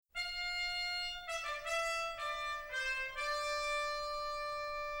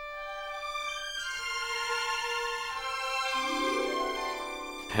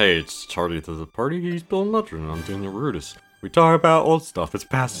hey, it's Charlie to the party. He's Bill Nutcher, and I'm Daniel Rudis. We talk about old stuff. It's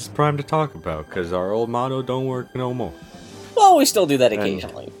past its prime to talk about, because our old motto don't work no more. Well, we still do that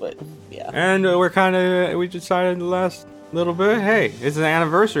occasionally, but yeah. And we decided the last little bit, hey, it's an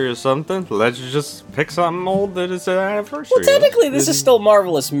anniversary or something. Let's just pick something old that is an anniversary. Well, technically, this is still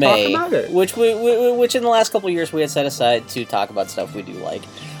Marvelous May, Talk about it. which in the last couple of years we had set aside to talk about stuff we do like.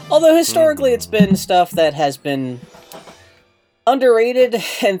 Although historically, it's been stuff that has been underrated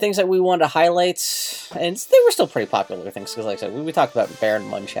and things that we wanted to highlight, and they were still pretty popular things. Because, like I said, we talked about Baron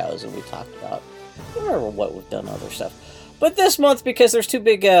Munchausen, we talked about what we've done, other stuff. But this month, because there's two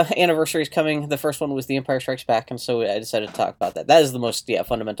big anniversaries coming, the first one was The Empire Strikes Back, and so I decided to talk about that. That is the most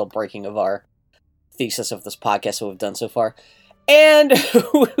fundamental breaking of our thesis of this podcast that we've done so far. And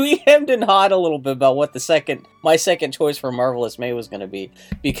we hemmed and hawed a little bit about what my second choice for Marvelous May was going to be,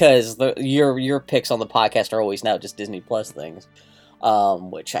 because your picks on the podcast are always now just Disney Plus things,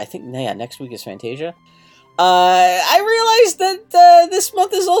 which I think next week is Fantasia. I realized that this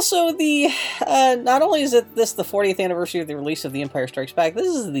month is also the not only is this the 40th anniversary of the release of The Empire Strikes Back,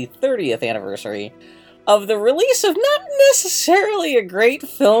 this is the 30th anniversary of the release of not necessarily a great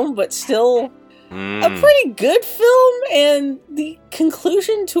film, but still a pretty good film, and the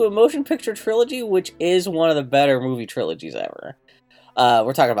conclusion to a motion picture trilogy, which is one of the better movie trilogies ever.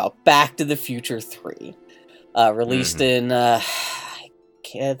 We're talking about Back to the Future 3, released in, I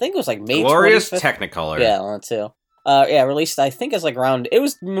think it was like May 25th. Glorious Technicolor. Yeah, that too. Released, I think it's like it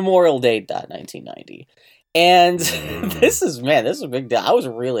was Memorial Day, 1990. And this is a big deal. I was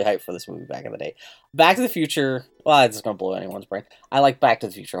really hyped for this movie back in the day. Back to the Future, well, it's going to blow anyone's brain. I like Back to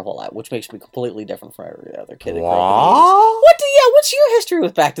the Future a whole lot, which makes me completely different from every other kid. What's your history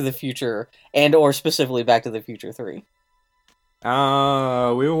with Back to the Future, and or specifically Back to the Future 3?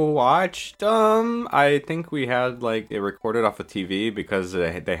 We watched, I think we had, it recorded off of TV because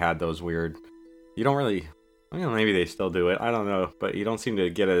they had those weird, you don't really, maybe they still do it, I don't know, but you don't seem to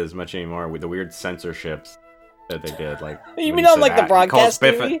get it as much anymore with the weird censorships that they did, You mean on, the broadcast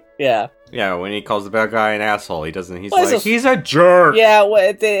TV? Yeah. Yeah, when he calls the bad guy an asshole, he's a jerk! Yeah,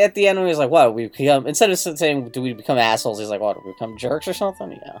 at the end when he's like, what, we become, instead of saying, do we become assholes, he's like, what, do we become jerks or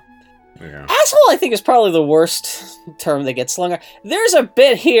something? Yeah. Asshole, I think, is probably the worst term that gets slung. There's a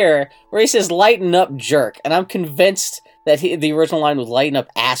bit here where he says lighten up jerk, and I'm convinced that the original line was lighten up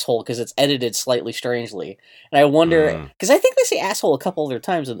asshole because it's edited slightly strangely. And I wonder, because I think they say asshole a couple other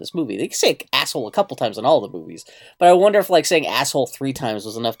times in this movie. They say asshole a couple times in all the movies. But I wonder if saying asshole 3 times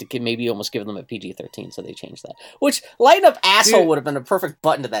was enough to maybe almost give them a PG-13, so they changed that. Which, lighten up asshole would have been a perfect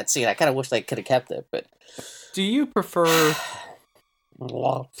button to that scene. I kind of wish they could have kept it, but... Do you prefer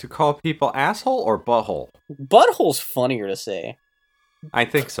to call people asshole or butthole? Butthole's funnier to say. I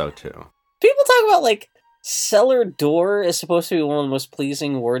think so, too. People talk about, cellar door is supposed to be one of the most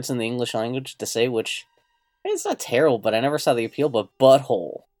pleasing words in the English language to say, which, it's not terrible, but I never saw the appeal, but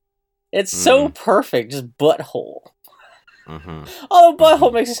butthole. It's so perfect, just butthole. Although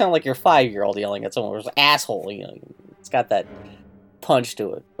butthole makes it sound like you're 5-year-old yelling at someone who's asshole, it's got that punch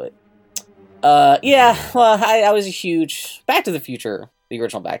to it, but... I was a huge... Back to the Future, the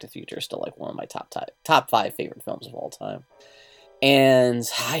original Back to the Future is still one of my top 5 favorite films of all time. And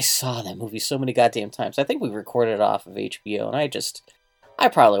I saw that movie so many goddamn times. I think we recorded it off of HBO, and I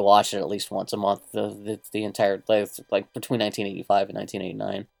probably watched it at least once a month, the entire, between 1985 and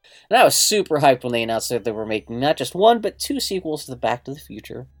 1989. And I was super hyped when they announced that they were making not just 1, but 2 sequels to the Back to the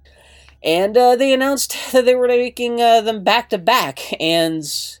Future. And they announced that they were making them back-to-back, and...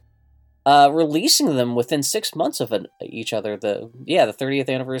 releasing them within 6 months of each other. The 30th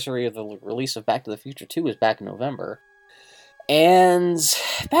anniversary of the release of Back to the Future 2 is back in November. And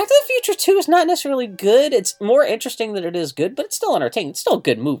Back to the Future 2 is not necessarily good. It's more interesting than it is good, but it's still entertaining. It's still a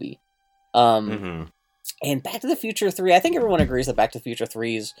good movie. And Back to the Future 3, I think everyone agrees that Back to the Future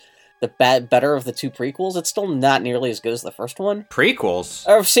 3 is the better of the 2 prequels. It's still not nearly as good as the first one. Prequels?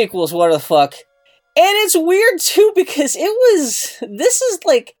 Or sequels, what the fuck. And it's weird, too, because this is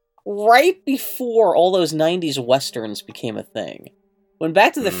right before all those 90s westerns became a thing. When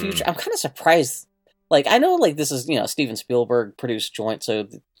Back to the Future, I'm kind of surprised. I know, this is, Steven Spielberg produced joint, so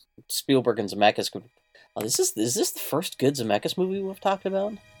Spielberg and Zemeckis could... Oh, is this the first good Zemeckis movie we've talked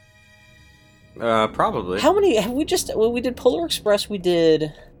about? Probably. How many have we just... Well, we did Polar Express, we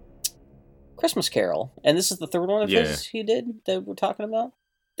did Christmas Carol, and this is the third one of his he did that we're talking about?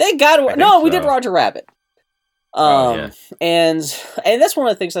 Thank God... No, we did Roger Rabbit. And that's one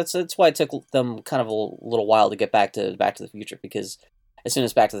of the things that's why it took them kind of a little while to get back to the Future, because as soon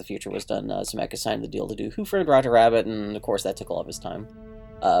as Back to the Future was done, Zemeckis signed the deal to do Who Framed Roger Rabbit, and of course that took all of his time.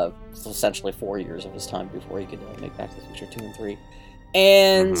 Essentially 4 years of his time before he could make Back to the Future 2 and 3.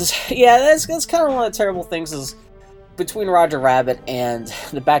 And yeah, that's kind of one of the terrible things is between Roger Rabbit and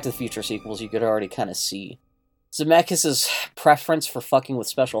the Back to the Future sequels, you could already kind of see Zemeckis' preference for fucking with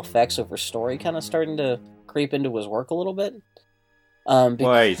special effects over story kind of starting to creep into his work a little bit. What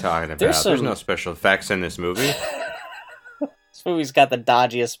are you talking about? There's no special effects in this movie. This movie's got the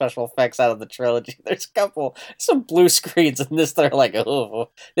dodgiest special effects out of the trilogy. There's some blue screens in this that are like, oh,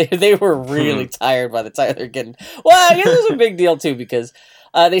 they were really tired by the time they're getting. Well, I guess it was a big deal too because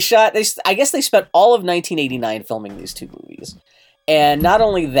I guess they spent all of 1989 filming these two movies. And not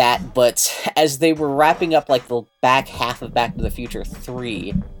only that, but as they were wrapping up like the back half of Back to the Future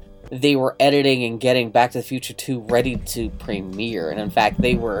 3, they were editing and getting Back to the Future 2 ready to premiere. And in fact,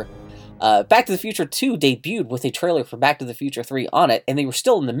 they were Back to the Future 2 debuted with a trailer for Back to the Future 3 on it, and they were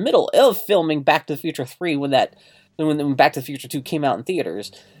still in the middle of filming Back to the Future 3 when Back to the Future 2 came out in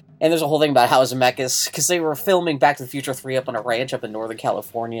theaters. And there's a whole thing about how Zemeckis, because they were filming Back to the Future 3 up on a ranch up in Northern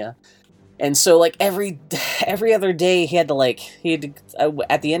California. And so, like, every other day, he had to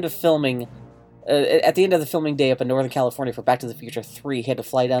at the end of filming, at the end of the filming day up in Northern California for Back to the Future 3, he had to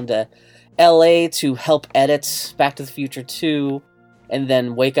fly down to LA to help edit Back to the Future 2, and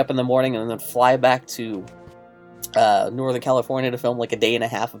then wake up in the morning and then fly back to Northern California to film like a day and a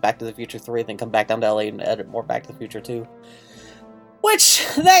half of Back to the Future 3, then come back down to LA and edit more Back to the Future 2. Which,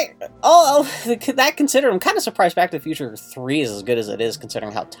 that considered, I'm kind of surprised Back to the Future 3 is as good as it is,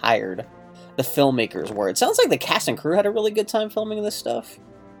 considering how tired the filmmakers were. It sounds like the cast and crew had a really good time filming this stuff,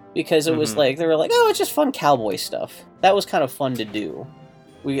 because it was like, they were like, oh, it's just fun cowboy stuff. That was kind of fun to do.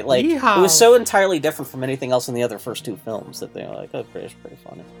 It was so entirely different from anything else in the other first two films that they were like, oh, it's pretty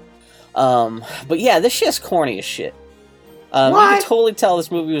funny. But yeah, this shit's corny as shit. You can totally tell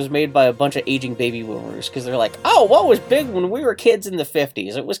this movie was made by a bunch of aging baby boomers, because they're like, oh, what was big when we were kids in the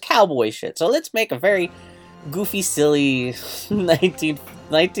 50s? It was cowboy shit, so let's make a very goofy, silly 19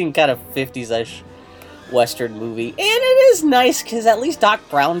 kind of 50s-ish Western movie. And it is nice, because at least Doc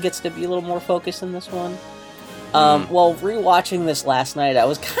Brown gets to be a little more focused in this one. While rewatching this last night, I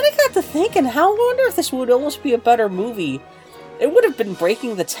was kind of got to thinking, I wonder if this would almost be a better movie. It would have been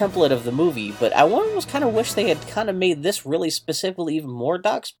breaking the template of the movie, but I almost kind of wish they had kind of made this really specifically even more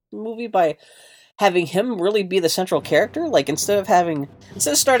Doc's movie by having him really be the central character. Like, instead of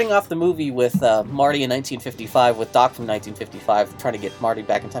starting off the movie with Marty in 1955, with Doc from 1955, trying to get Marty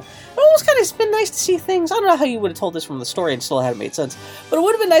back in time, it almost kind of been nice to see things. I don't know how you would have told this from the story and still had it made sense, but it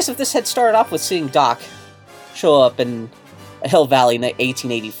would have been nice if this had started off with seeing Doc show up in Hill Valley in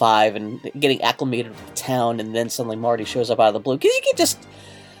 1885 and getting acclimated to the town, and then suddenly Marty shows up out of the blue. Because you could just,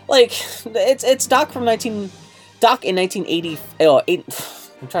 like, it's Doc in 1980.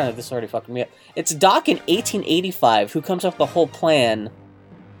 I'm trying to. This is already fucking me up. It's Doc in 1885 who comes up with the whole plan.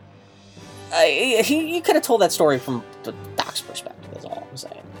 You could have told that story from Doc's perspective. Is all I'm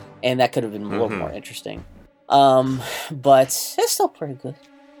saying, and that could have been a little more interesting. But it's still pretty good.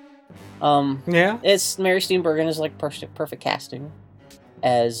 Yeah, it's Mary Steenburgen is like perfect casting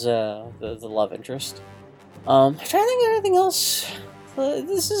as the love interest. I'm trying to think of anything else.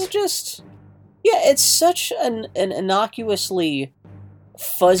 This is just, yeah, it's such an innocuously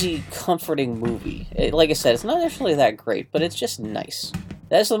fuzzy, comforting movie. Like I said, it's not necessarily that great, but it's just nice.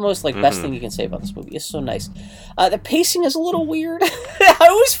 That's the most best thing you can say about this movie. It's so nice. The pacing is a little weird. I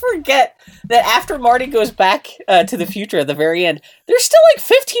always forget that after Marty goes back to the future at the very end, there's still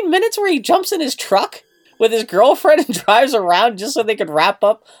 15 minutes where he jumps in his truck with his girlfriend and drives around just so they could wrap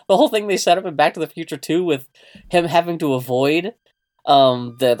up the whole thing they set up in Back to the Future 2 with him having to avoid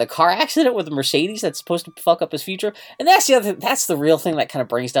the car accident with the Mercedes that's supposed to fuck up his future. And that's the real thing that kind of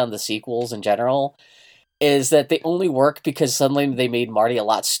brings down the sequels in general, is that they only work because suddenly they made Marty a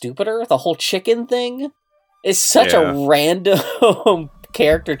lot stupider. The whole chicken thing is such a random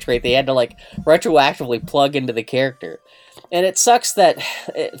character trait they had to retroactively plug into the character. And it sucks that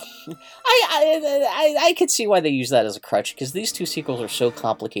I could see why they use that as a crutch, because these two sequels are so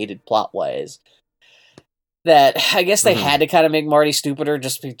complicated plot-wise that I guess they had to kind of make Marty stupider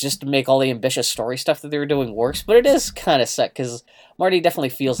just to make all the ambitious story stuff that they were doing works. But it is kind of suck, because Marty definitely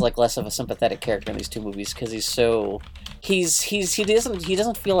feels like less of a sympathetic character in these two movies, because he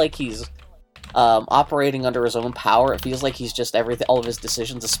doesn't feel like he's operating under his own power. It feels like he's just all of his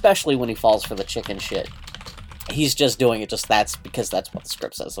decisions, especially when he falls for the chicken shit. He's just doing it that's because that's what the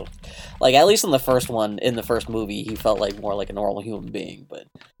script says. So, at least in the first movie, he felt more like a normal human being, but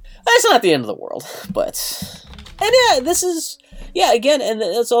that's not the end of the world. But, and yeah, this is, again, and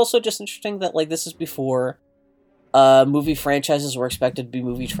it's also just interesting that, this is before movie franchises were expected to be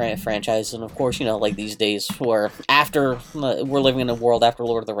movie franchises, and of course, these days, where after, we're living in a world after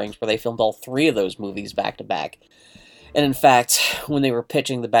Lord of the Rings, where they filmed all three of those movies back to back. And in fact, when they were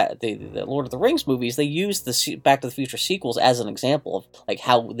pitching the Lord of the Rings movies, they used the Back to the Future sequels as an example of like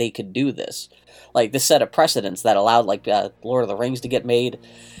how they could do this. Like this set of precedents that allowed like Lord of the Rings to get made,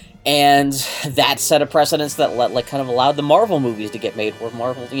 and that set of precedents that like kind of allowed the Marvel movies to get made. Where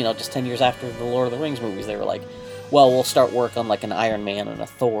Marvel, just 10 years after the Lord of the Rings movies, they were like, well, we'll start work on like an Iron Man and a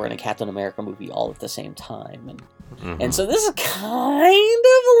Thor and a Captain America movie all at the same time, and so this is kind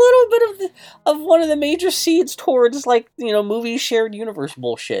of a little bit of one of the major seeds towards like movie shared universe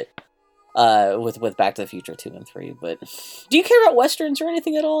bullshit with Back to the Future 2 and 3. But do you care about westerns or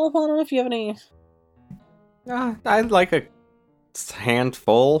anything at all? I don't know if you have any. I'd like a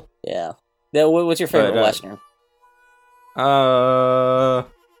handful. Yeah. What's your favorite western?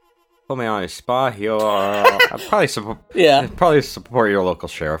 Put me on a spot here. I'd probably support your local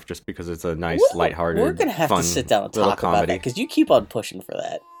sheriff just because it's a nice, lighthearted, we're gonna have fun to sit down and talk comedy. about that because you keep on pushing for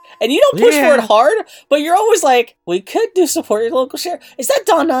that, and you don't push for it hard, but you're always like, we could do support your local sheriff. Is that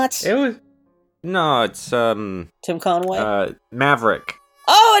Don Knotts? It's Tim Conway. Maverick.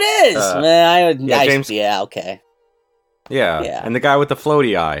 Oh, it is. James. Yeah, okay. Yeah, and the guy with the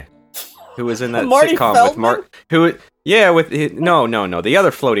floaty eye, who was in that Marty sitcom Feldman? No, the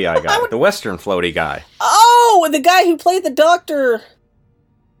other floaty eye guy, the Western floaty guy. Oh, the guy who played the doctor.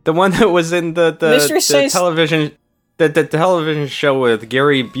 The one that was in the television, the television show with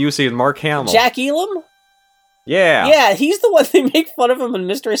Gary Busey and Mark Hamill. Jack Elam? Yeah. Yeah, he's the one they make fun of him in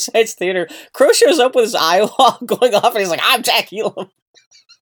Mystery Science Theater. Crow shows up with his eye going off and he's like, I'm Jack Elam.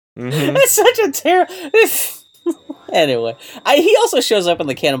 Mm-hmm. That's such a terrible... Anyway, he also shows up in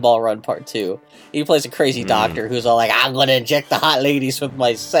the Cannonball Run Part 2. He plays a crazy doctor who's all like, I'm gonna inject the hot ladies with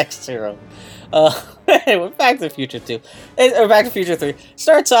my sex serum. Anyway, Back to the Future 2. Or Back to the Future 3.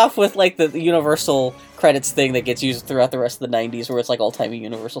 Starts off with like the Universal credits thing that gets used throughout the rest of the 90s where it's like all-timey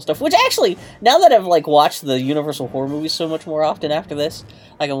Universal stuff. Which actually, now that I've like watched the Universal horror movies so much more often after this,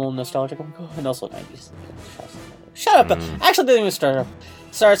 like I'm a little nostalgic. And also 90s. Shut up. Actually, didn't even start off.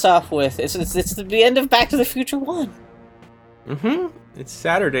 Starts off with it's the end of Back to the Future 1. It's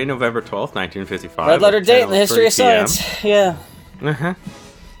Saturday, November 12th, 1955. Red letter date in the history of science. Yeah.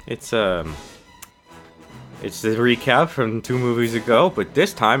 It's the recap from 2 movies ago, but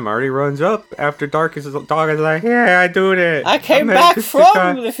this time Marty runs up after Doc is like, yeah, I do it. I came back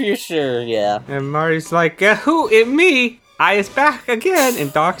from the future. Yeah. And Marty's like, who? It me. I is back again,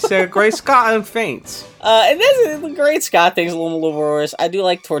 and Doc said, "Great Scott," and faints. And that's the Great Scott thing's a little worse. I do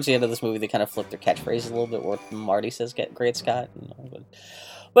like towards the end of this movie they kind of flip their catchphrase a little bit, where Marty says, "Get Great Scott."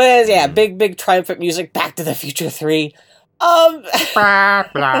 But yeah, big triumphant music. Back to the Future 3.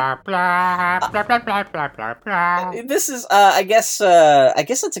 This is, I guess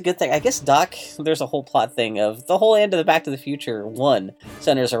that's a good thing. I guess Doc, there's a whole plot thing of the whole end of the Back to the Future 1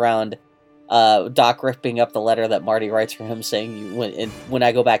 centers around Doc ripping up the letter that Marty writes for him saying, when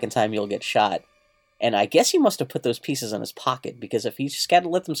I go back in time, you'll get shot. And I guess he must have put those pieces in his pocket, because if he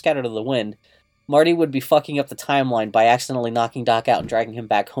let them scatter to the wind, Marty would be fucking up the timeline by accidentally knocking Doc out and dragging him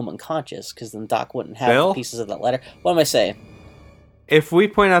back home unconscious, because then Doc wouldn't have the pieces of that letter. What am I saying? If we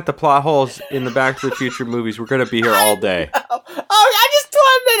point out the plot holes in the Back to the Future movies, we're going to be here all day. I just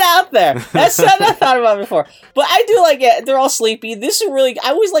thrown it out there. That's something I thought about before. But I do like it. They're all sleepy. This is really... I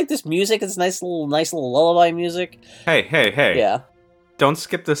always like this music. It's nice little lullaby music. Hey. Yeah. Don't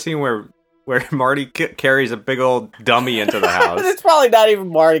skip the scene where Marty carries a big old dummy into the house. It's probably not even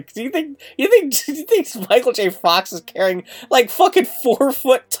Marty. Do you think Michael J. Fox is carrying like fucking 4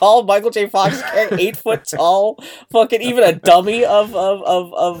 foot tall? Michael J. Fox is carrying 8 foot tall. Fucking even a dummy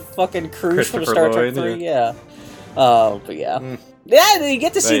of fucking Cruz from Star Trek 3. Yeah. But yeah. Yeah, you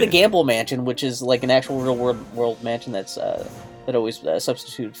get to see the Gamble Mansion, which is like an actual real world mansion that's that always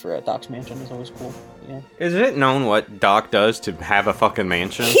substituted for a Doc's mansion. Is always cool. Yeah. Is it known what Doc does to have a fucking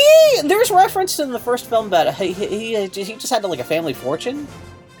mansion? There's reference in the first film that he just had like a family fortune,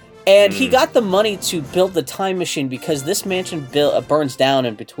 and he got the money to build the time machine because this mansion burns down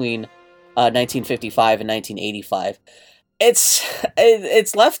in between 1955 and 1985.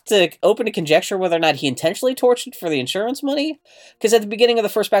 It's left open to conjecture whether or not he intentionally torched it for the insurance money, because at the beginning of the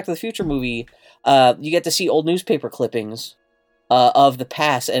first Back to the Future movie, you get to see old newspaper clippings of the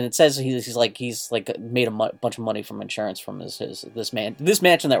past, and it says he's made a bunch of money from insurance from this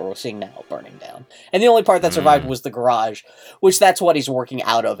mansion that we're seeing now burning down, and the only part that survived was the garage, which that's what he's working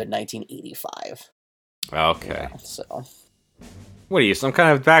out of in 1985. Okay. Yeah, so, what are you, some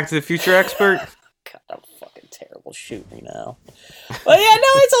kind of Back to the Future expert? God, I'm fucking terrible. Shoot me now. But yeah,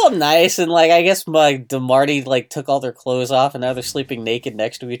 no, it's all nice, and like I guess Marty like took all their clothes off, and now they're sleeping naked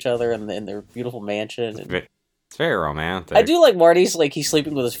next to each other in their beautiful mansion. And it's very romantic. I do like Marty's, like, he's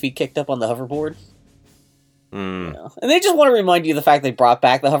sleeping with his feet kicked up on the hoverboard. Mm. And they just want to remind you of the fact they brought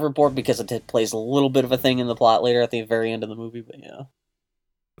back the hoverboard because it plays a little bit of a thing in the plot later at the very end of the movie. But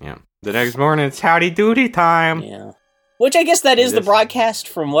yeah. The next morning, it's howdy doody time. Yeah. Which I guess that is the broadcast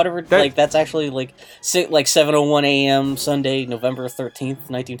from whatever. That's actually like 7:01 a.m. Sunday, November 13th,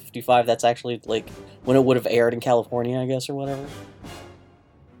 1955. That's actually like when it would have aired in California, I guess, or whatever.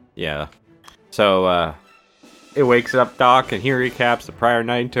 Yeah. So it wakes up Doc, and he recaps the prior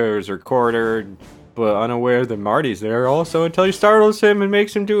night to his recorder, but unaware that Marty's there also until he startles him and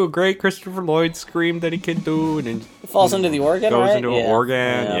makes him do a great Christopher Lloyd scream that he can do, and then it falls into the organ, goes right? into an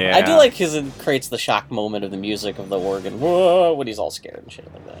organ. Yeah. I do like because it creates the shock moment of the music of the organ. Whoa, when he's all scared and shit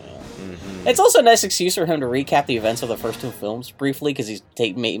like that. Yeah. Mm-hmm. It's also a nice excuse for him to recap the events of the first two films briefly because he's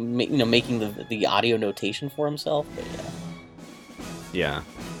making the audio notation for himself. But yeah.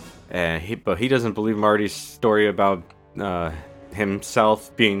 But he doesn't believe Marty's story about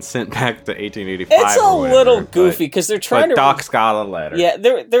himself being sent back to 1885. It's a little goofy because they're trying to. Doc's got a letter. Yeah,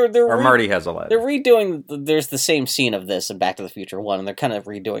 or Marty has a letter. They're redoing. There's the same scene of this in Back to the Future 1, and they're kind of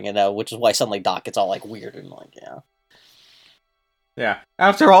redoing it now, which is why suddenly Doc gets all like weird and like Yeah.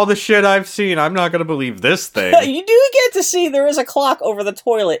 After all the shit I've seen, I'm not gonna believe this thing. You do get to see there is a clock over the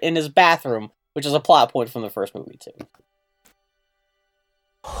toilet in his bathroom, which is a plot point from the first movie too.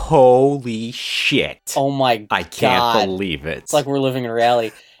 Holy shit. Oh my god. I can't believe it. It's like we're living in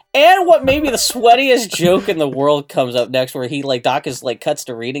reality. And what may be the sweatiest joke in the world comes up next, where Doc is cuts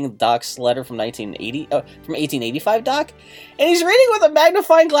to reading Doc's letter from 1885, Doc, and he's reading with a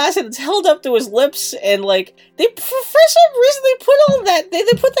magnifying glass, and it's held up to his lips, and for some reason they put all that they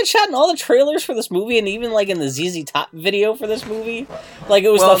put that shot in all the trailers for this movie, and even in the ZZ Top video for this movie, it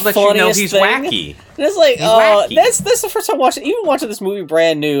was the funniest he's thing. Wacky. And it's wacky. That's the first time watching this movie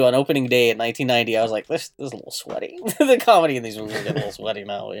brand new on opening day in 1990. I was like, this is a little sweaty. The comedy in these movies is getting a little sweaty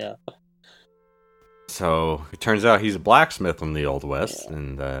now. Yeah. So it turns out he's a blacksmith from the Old West,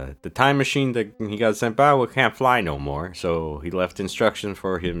 and the time machine that he got sent by can't fly no more. So he left instructions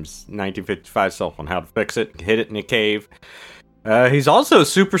for his 1955 self on how to fix it, hid it in a cave. He's also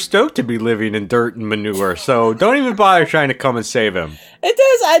super stoked to be living in dirt and manure, so don't even bother trying to come and save him. It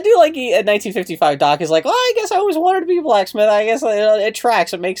does. I do like in 1955, Doc is like, well, I guess I always wanted to be a blacksmith. I guess it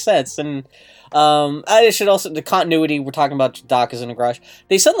tracks. It makes sense. And I should also, the continuity, we're talking about Doc is in a garage.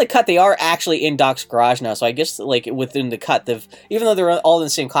 They suddenly cut, they are actually in Doc's garage now, so I guess within the cut, even though they're all in the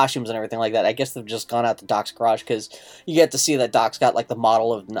same costumes and everything like that, I guess they've just gone out to Doc's garage, because you get to see that Doc's got the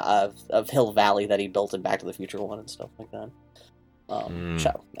model of Hill Valley that he built in Back to the Future 1 and stuff like that.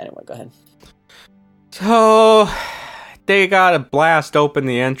 So, anyway, go ahead. So, they gotta blast open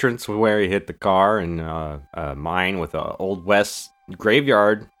the entrance where he hit the car, and a mine with a Old West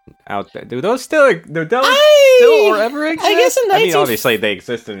graveyard out there. Do those still or ever exist? I guess obviously they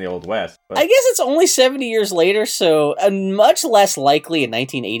exist in the Old West. But I guess it's only 70 years later, so much less likely in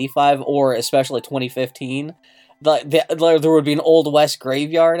 1985 or especially 2015. There would be an Old West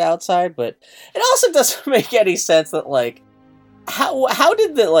graveyard outside, but it also doesn't make any sense that how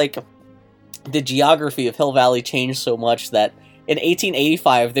did the geography of Hill Valley change so much that in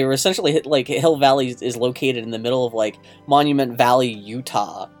 1885 they were essentially Hill Valley is located in the middle of Monument Valley,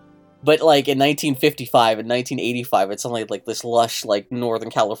 Utah, but in 1955 and 1985 it's only this lush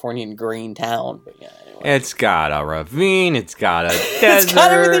Northern Californian green town. But yeah, anyway. It's got a ravine, it's got a desert. It's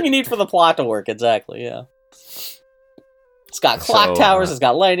got everything you need for the plot to work. Exactly, yeah. It's got clock towers, it's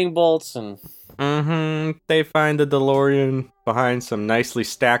got lightning bolts, and they find the DeLorean behind some nicely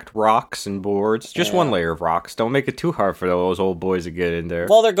stacked rocks and boards. Just one layer of rocks. Don't make it too hard for those old boys to get in there.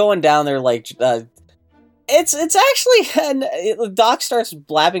 While they're going down there, it's actually... Doc starts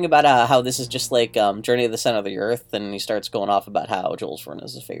blabbing about how this is just Journey to the Center of the Earth, and he starts going off about how Jules Verne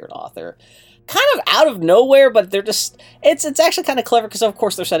is his favorite author. Kind of out of nowhere, but they're just... It's actually kind of clever, because of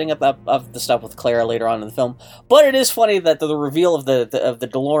course they're setting up the stuff with Clara later on in the film. But it is funny that the reveal of the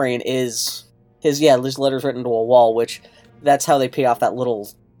DeLorean is... his letters written into a wall, which that's how they pay off that little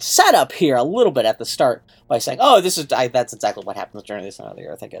setup here a little bit at the start by saying, "Oh, that's exactly what happens during the Center of the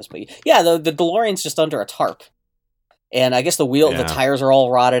Earth," I guess. But yeah, the DeLorean's just under a tarp, and I guess the tires are all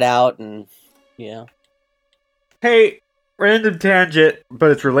rotted out, and yeah. Hey, random tangent,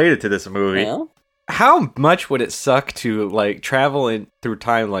 but it's related to this movie. Yeah? How much would it suck to travel through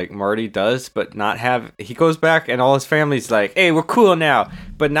time like Marty does, but not have... He goes back and all his family's hey, we're cool now,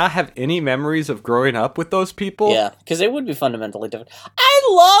 but not have any memories of growing up with those people? Yeah, because it would be fundamentally different. I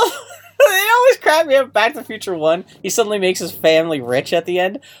They always crap me up. Back to the Future 1, he suddenly makes his family rich at the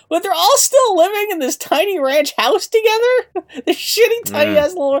end, but they're all still living in this tiny ranch house together. This shitty tiny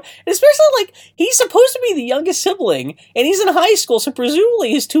ass little, and especially like he's supposed to be the youngest sibling, and he's in high school, so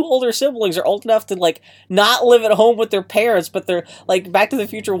presumably his two older siblings are old enough to like not live at home with their parents, but they're like Back to the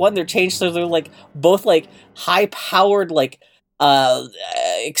Future 1, they're changed so they're like both like high powered like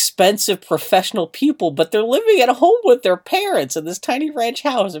expensive professional people, but they're living at home with their parents in this tiny ranch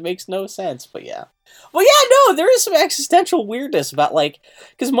house. It makes no sense, but yeah. Well, yeah, no, there is some existential weirdness about, like,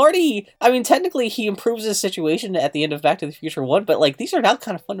 because Marty, I mean, technically he improves his situation at the end of Back to the Future 1, but, like, these are now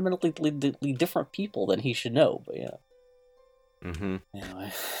kind of fundamentally different people than he should know, but yeah. Mm-hmm.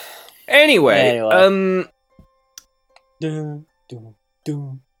 Anyway.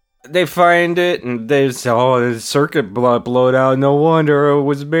 They find it, and there's the circuit blowed out. No wonder it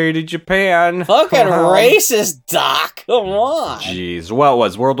was made in Japan. Fucking racist, Doc. Come on. Jeez, what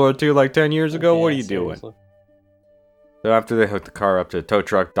was World War II like 10 years ago? What are you doing? So after they hook the car up to the tow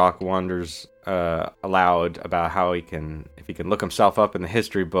truck, Doc wonders aloud about how if he can look himself up in the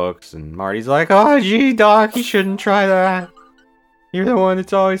history books, and Marty's like, "Oh, gee, Doc, you shouldn't try that. You're the one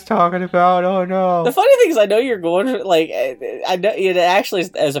that's always talking about, oh no." The funny thing is, I know you're going to, like, I know it actually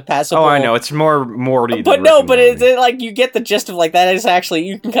as a passable. Oh, I know, it's more Morty but than no, Rick and but Morty. it, like, you get the gist of, like, that is actually,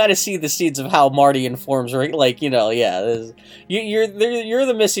 you can kind of see the seeds of how Marty informs, like, you know, yeah. You're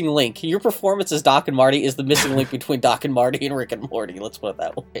the missing link. Your performance as Doc and Marty is the missing link between Doc and Marty and Rick and Morty, let's put it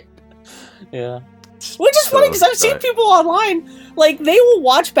that way. Yeah. Which is funny, because I've seen people online, like, they will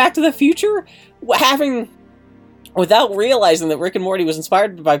watch Back to the Future without realizing that Rick and Morty was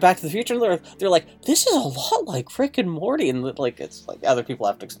inspired by Back to the Future, they're like, this is a lot like Rick and Morty, and like it's like other people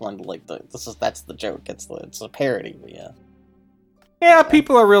have to explain like that's the joke. It's a parody, but yeah. Yeah,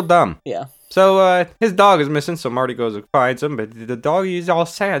 people are real dumb. Yeah. So his dog is missing, so Marty goes and finds him, but the doggy is all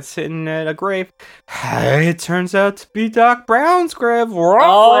sad, sitting at a grave. It turns out to be Doc Brown's grave.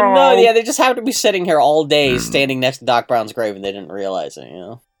 Oh no! Yeah, they just happen to be sitting here all day, standing next to Doc Brown's grave, and they didn't realize it. You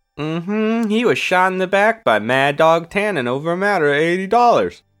know. Mm-hmm. He was shot in the back by Mad Dog Tannen over a matter of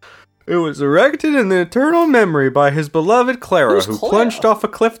 $80. It was erected in the eternal memory by his beloved Clara, who plunged off a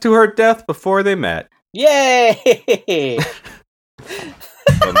cliff to her death before they met. Yay!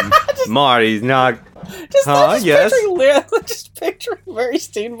 Marty's not. Just picturing Mary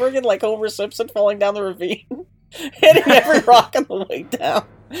Steenburgen like Homer Simpson falling down the ravine, hitting every rock on the way down.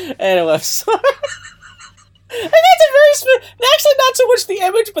 Anyway, I'm sorry. And that's actually not so much the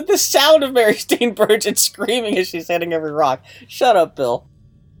image, but the sound of Mary Steenburgen screaming as she's hitting every rock. Shut up, Bill.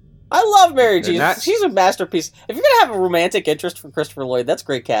 I love Mary G. She's a masterpiece. If you're gonna have a romantic interest for Christopher Lloyd, that's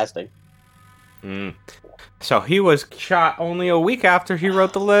great casting. So he was shot only a week after he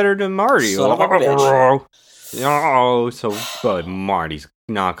wrote the letter to Marty. Son of a bitch. But Marty's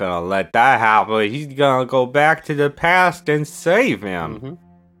not gonna let that happen. He's gonna go back to the past and save him.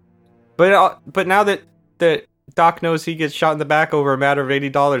 Mm-hmm. But now that Doc knows he gets shot in the back over a matter of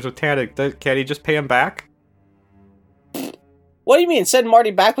 $80 with Tannen, can't he just pay him back? What do you mean? Send Marty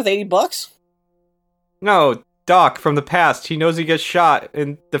back with $80? No, Doc from the past. He knows he gets shot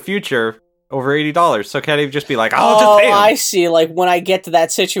in the future over $80. So can't he just be like, I'll just pay him? I see. Like when I get to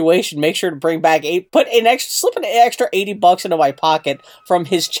that situation, make sure to bring back slip an extra $80 into my pocket from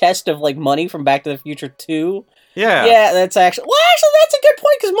his chest of like money from Back to the Future 2. Yeah. Yeah, that's that's a good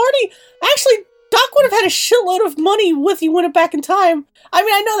point because Marty actually. Doc would have had a shitload of money with he went back in time. I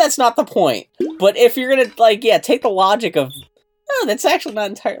mean, I know that's not the point, but if you're gonna take the logic of, that's actually not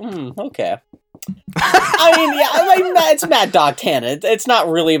entirely okay. I mean, it's Mad Dog Tannen. It's not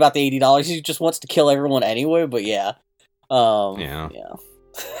really about the $80. He just wants to kill everyone anyway. But yeah, yeah.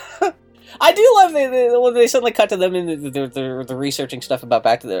 I do love when they suddenly cut to them in the researching stuff about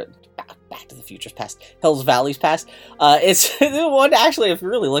Back to the Future's past, Hills Valley's past. It's the one actually, if you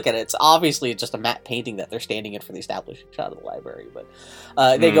really look at it, it's obviously just a matte painting that they're standing in for the establishing shot of the library. But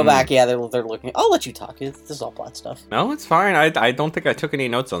they go back, they're looking. I'll let you talk. This is all plot stuff. No, it's fine. I don't think I took any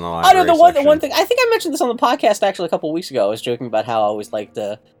notes on the library. I know the one thing I think I mentioned this on the podcast actually a couple weeks ago. I was joking about how I always liked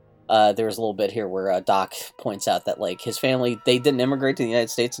the. There was a little bit here where Doc points out that like his family, they didn't immigrate to the United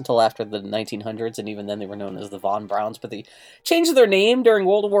States until after the 1900s, and even then they were known as the Von Browns, but they changed their name during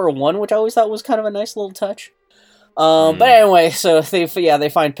World War I, which I always thought was kind of a nice little touch. But anyway, so they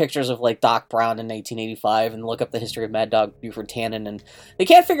find pictures of like Doc Brown in 1885 and look up the history of Mad Dog Buford Tannen, and they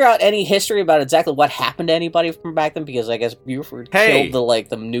can't figure out any history about exactly what happened to anybody from back then because I guess Buford killed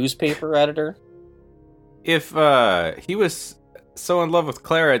the newspaper editor. If he was so in love with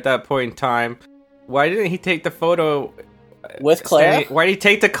Clara at that point in time, why didn't he take the photo with Clara? Why did he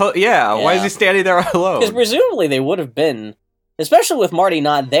take the why is he standing there alone? Because presumably they would have been Especially with Marty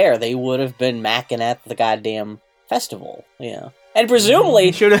not there, they would have been macking at the goddamn festival. Yeah. And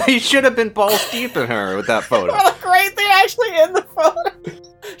presumably... He should have been balls deep in her with that photo. Look right there, actually, in the photo.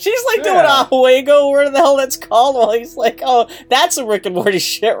 She's like doing a Huego, where the hell that's called, while he's like, oh, that's some Rick and Morty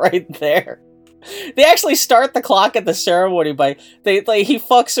shit right there. They actually start the clock at the ceremony by he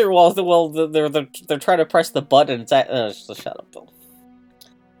fucks her while they're trying to press the button. It's shut up, Bill.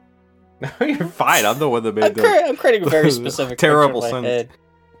 No, you're fine. I'm the one that made I'm creating a very specific terrible picture in my head.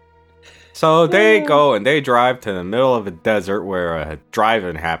 So they go and they drive to the middle of a desert where a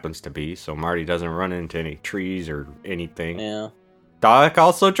drive-in happens to be, so Marty doesn't run into any trees or anything. Yeah. Doc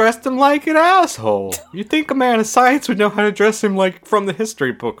also dressed him like an asshole. You think a man of science would know how to dress him like from the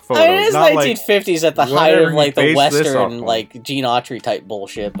history book photos? It is 1950s at the height of like the Western like Gene Autry type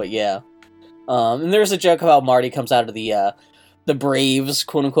bullshit, but yeah. And there's a joke about Marty comes out of the Braves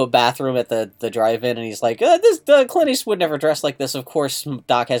quote unquote bathroom at the drive-in, and he's like, Clint Eastwood never dressed like this. Of course,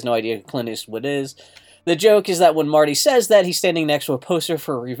 Doc has no idea who Clint Eastwood is. The joke is that when Marty says that, he's standing next to a poster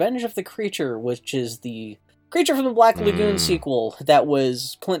for Revenge of the Creature, which is the Creature from the Black Lagoon sequel that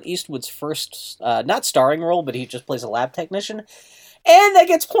was Clint Eastwood's first, not starring role, but he just plays a lab technician. And that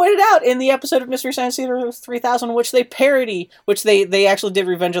gets pointed out in the episode of Mystery Science Theater 3000, which they parody, which they actually did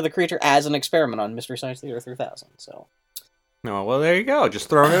Revenge of the Creature as an experiment on Mystery Science Theater 3000. So, no, well, there you go. Just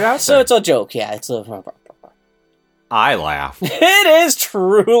throwing it out there. So it's a joke, yeah. It's a... I laugh. It is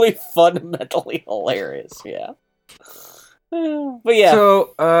truly fundamentally hilarious, yeah. But yeah.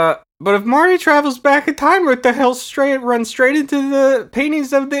 So, but if Marty travels back in time, what the hell runs straight into the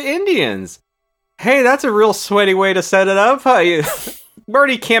paintings of the Indians? Hey, that's a real sweaty way to set it up.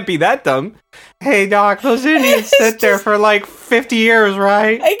 Marty can't be that dumb. Hey, Doc, those Indians sit there for like 50 years,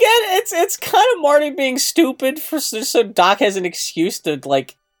 right? Again, it's kind of Marty being stupid so Doc has an excuse to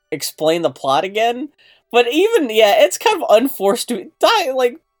like explain the plot again. But even it's kind of unforced to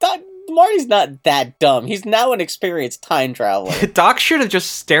Doc. Marty's not that dumb. He's now an experienced time traveler. Doc should have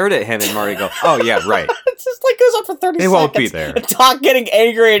just stared at him and Marty go, oh yeah, right. It's just like goes on for 30 seconds. They won't be there. Doc getting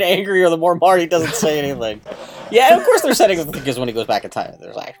angrier and angrier the more Marty doesn't say anything. Yeah, and of course they're setting up because when he goes back in time,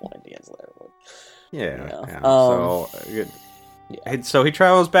 there's actual Indians there. So he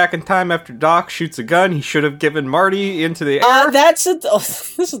travels back in time after Doc shoots a gun. He should have given Marty into the air. This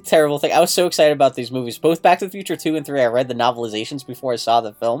is a terrible thing. I was so excited about these movies. Both Back to the Future 2 and 3, I read the novelizations before I saw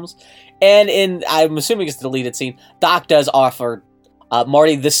the films. And I'm assuming it's the deleted scene, Doc does offer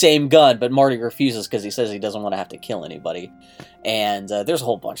Marty the same gun, but Marty refuses because he says he doesn't want to have to kill anybody. And there's a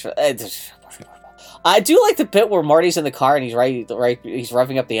whole bunch of... I do like the bit where Marty's in the car and he's he's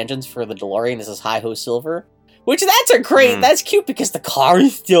revving up the engines for the DeLorean. This is Hi-Ho Silver. Which, that's cute because the car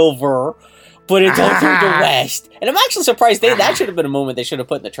is silver, but it's all through the West. And I'm actually surprised that should have been a moment they should have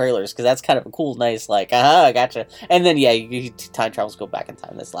put in the trailers, because that's kind of a cool, nice, like, I gotcha. And then, time travels go back in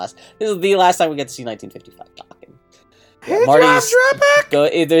time. This is the last time we get to see 1955 Doc. And, Marty's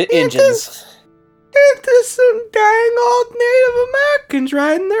engines. Into some dang old Native Americans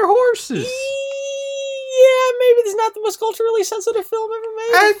riding their horses. Yeah, maybe this is not the most culturally sensitive film ever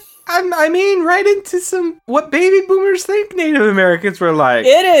made. I mean, right into some what baby boomers think Native Americans were like.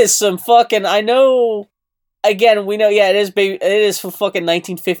 It is some fucking. I know. Again, we know. Yeah, it is for fucking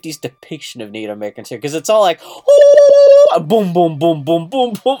 1950s depiction of Native Americans here, because it's all like, boom, boom, boom, boom,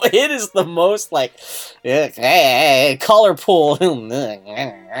 boom, boom. It is the most like, color pull. Mm-hmm.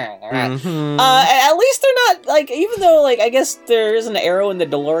 At least they're not like, even though like I guess there is an arrow in the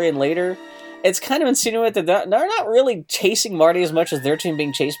DeLorean later. It's kind of insinuated that they're not really chasing Marty as much as they're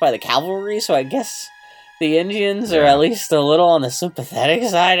being chased by the cavalry, so I guess the Indians are at least a little on the sympathetic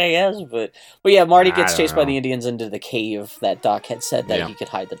side, I guess. But yeah, Marty gets chased by the Indians into the cave that Doc had said that he could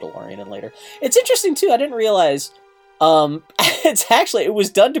hide the DeLorean in later. It's interesting, too. I didn't realize it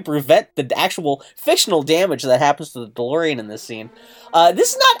was done to prevent the actual fictional damage that happens to the DeLorean in this scene.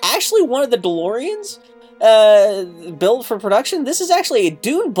 This is not actually one of the DeLoreans built for production. This is actually a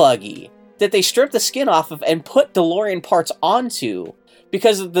dune buggy that they stripped the skin off of and put DeLorean parts onto,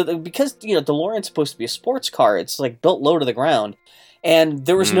 because DeLorean's supposed to be a sports car. It's like built low to the ground, and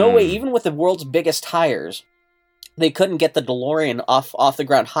there was no way, even with the world's biggest tires, they couldn't get the DeLorean off the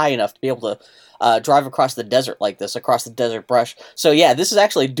ground high enough to be able to drive across the desert like this, across the desert brush. So yeah, this is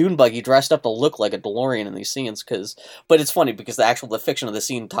actually a dune buggy dressed up to look like a DeLorean in these scenes. But it's funny because the fiction of the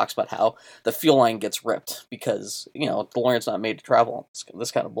scene talks about how the fuel line gets ripped because DeLorean's not made to travel on this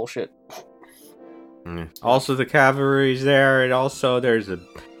kind of bullshit. Also, the cavalry's there, and also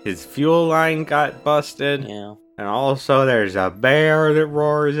his fuel line got busted. Yeah. And also, there's a bear that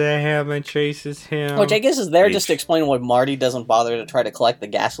roars at him and chases him. Which I guess is there just to explain why Marty doesn't bother to try to collect the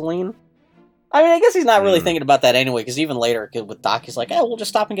gasoline. I mean, I guess he's not really thinking about that anyway, because even later with Doc, he's like, "Oh, we'll just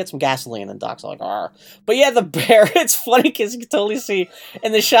stop and get some gasoline," and Doc's like, "Arr." But yeah, the bear, it's funny because you can totally see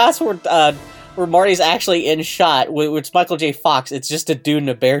in the shots where Marty's actually in shot, which is Michael J. Fox, it's just a dude in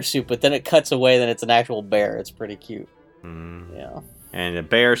a bear suit, but then it cuts away, then it's an actual bear. It's pretty cute. Yeah. And the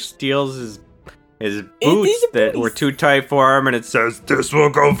bear steals his boots that were too tight for him, and it says, "This will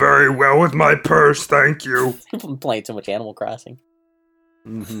go very well with my purse, thank you." I've been playing too much Animal Crossing.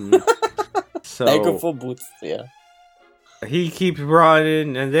 So, thank you for boots, yeah. He keeps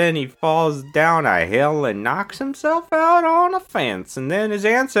running, and then he falls down a hill and knocks himself out on a fence. And then his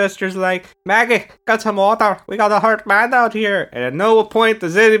ancestors like, "Maggie, got some water? We got a hurt man out here." And at no point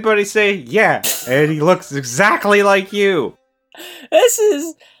does anybody say, "Yeah." And he looks exactly like you. This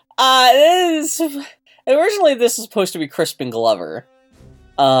is originally this is supposed to be Crispin Glover,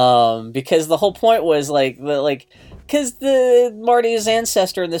 because the whole point was because the Marty's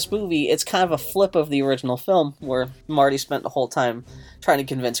ancestor in this movie, it's kind of a flip of the original film where Marty spent the whole time trying to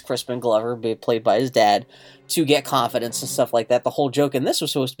convince Crispin Glover, played by his dad, to get confidence and stuff like that. The whole joke in this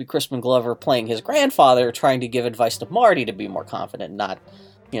was supposed to be Crispin Glover playing his grandfather, trying to give advice to Marty to be more confident, not,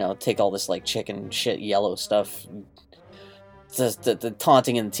 take all this chicken shit yellow stuff. The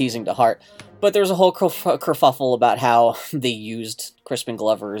taunting and teasing to heart. But there's a whole kerfuffle about how they used Crispin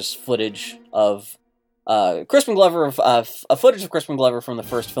Glover's footage of footage of Crispin Glover from the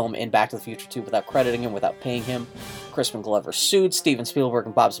first film in Back to the Future 2 without crediting him, without paying him. Crispin Glover sued Steven Spielberg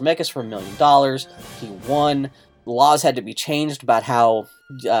and Bob Zemeckis for $1 million. He won. Laws had to be changed about how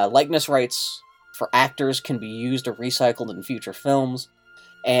likeness rights for actors can be used or recycled in future films.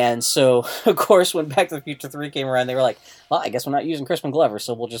 And so, of course, when Back to the Future 3 came around, they were like, well, I guess we're not using Crispin Glover,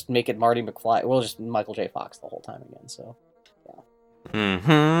 so we'll just make it Marty McFly. We'll just Michael J. Fox the whole time again, so,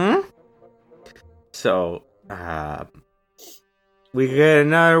 yeah. So, we get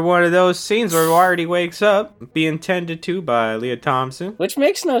another one of those scenes where Marty wakes up, being tended to by Leah Thompson. Which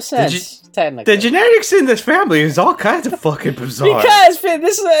makes no sense, technically. The genetics in this family is all kinds of fucking bizarre. Because when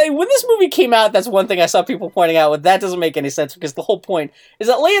this movie came out, that's one thing I saw people pointing out, but that doesn't make any sense, because the whole point is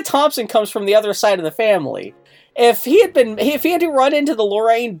that Leah Thompson comes from the other side of the family. If he had to run into the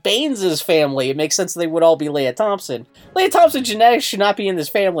Lorraine Baines' family, it makes sense they would all be Leah Thompson. Leah Thompson's genetics should not be in this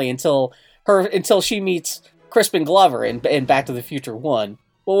family until she meets Crispin Glover in Back to the Future 1.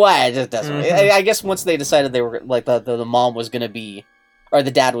 Well, why? It just doesn't. I guess once they decided they were the mom was going to be, or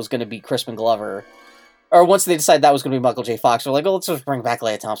the dad was going to be Crispin Glover, or once they decided that was going to be Michael J. Fox, they're like, oh, let's just bring back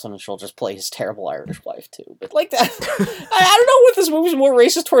Leah Thompson and she'll just play his terrible Irish wife too. But that, I don't know what this movie's more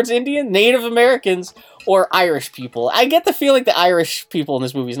racist towards Indian, Native Americans, or Irish people. I get the feeling the Irish people in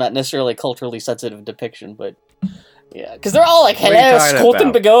this movie is not necessarily a culturally sensitive depiction, but. Yeah, because they're all hello,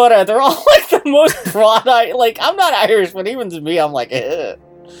 Skolten Pagoda. They're all the most broad-eyed. I'm not Irish, but even to me, I'm ugh.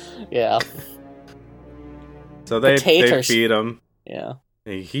 Yeah. So they feed him. Yeah.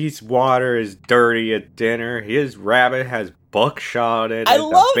 His water is dirty at dinner. His rabbit has buckshot in it.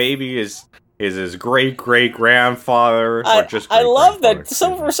 The baby is his great-great-grandfather. I love that. For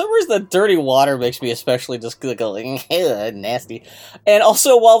some reason, the dirty water makes me especially just go nasty. And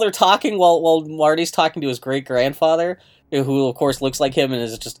also, while they're talking, while Marty's talking to his great-grandfather, who of course looks like him and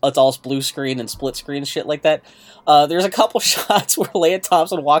it's all blue screen and split screen shit like that, there's a couple shots where Leah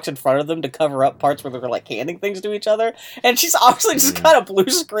Thompson walks in front of them to cover up parts where they're handing things to each other, and she's obviously just kind of blue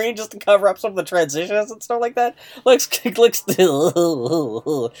screen just to cover up some of the transitions and stuff like that. Looks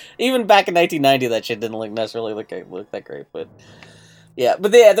even back in 1990 that shit didn't necessarily look that great, but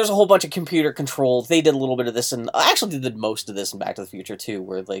there's a whole bunch of computer control. They did a little bit of this, and actually they did most of this in Back to the Future too,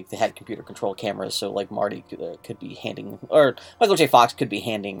 where they had computer control cameras, so Marty could be handing, or Michael J. Fox could be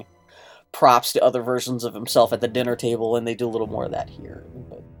handing props to other versions of himself at the dinner table, and they do a little more of that here.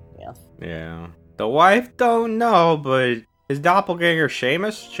 But yeah. The wife don't know, but his doppelganger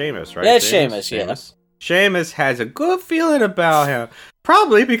Seamus, right? Yeah, Seamus. Yeah. Seamus has a good feeling about him.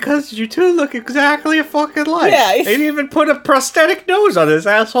 Probably because you two look exactly fucking alike. Yeah. They didn't even put a prosthetic nose on his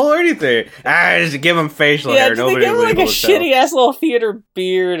asshole or anything. Just give him facial hair. Nobody will give him a shitty ass little theater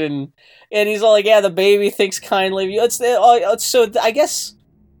beard, and he's all the baby thinks kindly of you. So I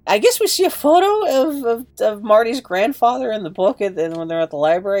guess we see a photo of Marty's grandfather in the book, and when they're at the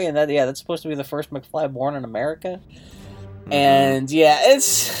library, and that's supposed to be the first McFly born in America. And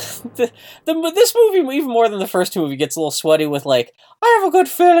it's this movie, even more than the first two movie, gets a little sweaty with I have a good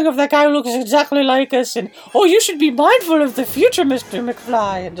feeling of that guy who looks exactly like us, and you should be mindful of the future, Mr.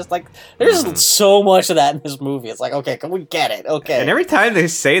 McFly, and just there's so much of that in this movie. It's okay, can we get it? Okay. And every time they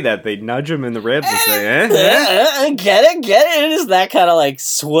say that, they nudge him in the ribs and say, get it. It is that kind of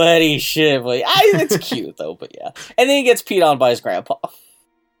sweaty shit. But it's cute though. But yeah, and then he gets peed on by his grandpa.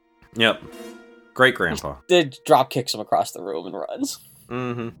 Yep. Great grandpa. Drop kicks him across the room and runs.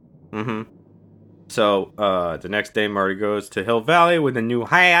 So, the next day, Marty goes to Hill Valley with a new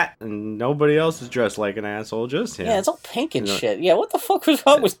hat, and nobody else is dressed like an asshole, just him. Yeah, it's all pink and shit. Yeah, what the fuck was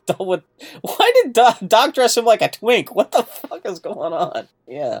wrong with why did Doc dress him like a twink? What the fuck is going on?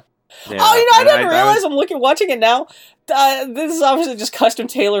 Yeah. Oh, I didn't realize. I'm watching it now. This is obviously just custom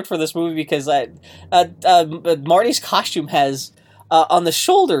tailored for this movie because Marty's costume has on the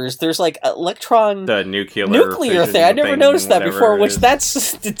shoulders. There's like the nuclear thing. I never noticed that before. Which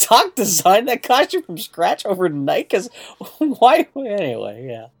that's the Doc designed that costume from scratch overnight. Because why? Anyway,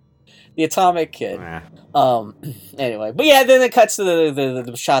 yeah. The Atomic Kid. Anyway, but yeah, then it cuts to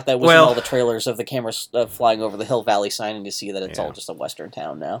the shot that was in all the trailers of the cameras flying over the Hill Valley sign, and you see that it's all just a western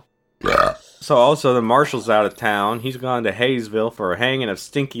town now. Yeah. So also the marshal's out of town. He's gone to Hayesville for a hanging of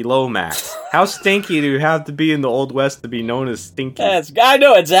Stinky Lomax. How stinky do you have to be in the Old West to be known as Stinky? I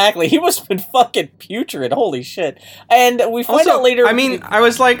know exactly. He must have been fucking putrid. Holy shit. And we find out later. I mean, I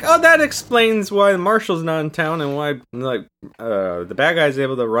was like, oh, that explains why the marshal's not in town and why the bad guy's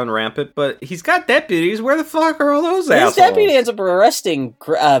able to run rampant. But he's got deputies. Where the fuck are all those assholes? His deputy ends up arresting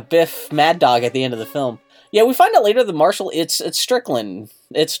Biff Mad Dog at the end of the film. Yeah, we find out later the marshal, it's Strickland.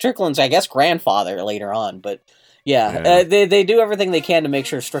 It's Strickland's, I guess, grandfather later on. But yeah. They do everything they can to make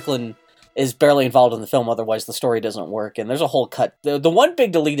sure Strickland is barely involved in the film, otherwise the story doesn't work. And there's a whole cut. The one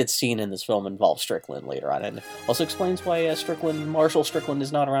big deleted scene in this film involves Strickland later on, and also explains why Marshal Strickland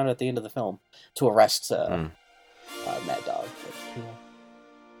is not around at the end of the film to arrest Mad Dog.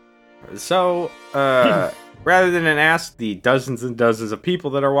 But, So, rather than ask the dozens and dozens of people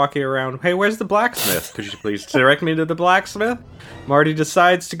that are walking around, hey, where's the blacksmith? Could you please direct me to the blacksmith? Marty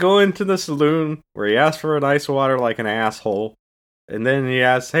decides to go into the saloon, where he asks for an ice water like an asshole. And then he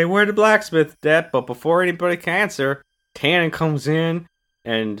asks, hey, where's the blacksmith, Depp? But before anybody can answer, Tannen comes in,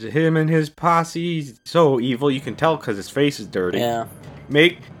 and him and his posse, he's so evil, you can tell because his face is dirty. Yeah.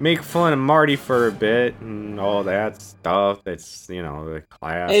 Make fun of Marty for a bit and all that stuff. That's, the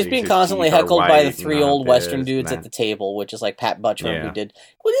class. He's being constantly heckled by the three old Western dudes at the table, which is like Pat Buttram who did.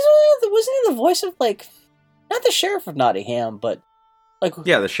 Wasn't he the voice of not the sheriff of Nottingham, but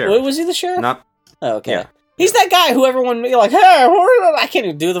the sheriff. Was he the sheriff? Not. Oh, okay. Yeah. He's that guy who everyone hey, I can't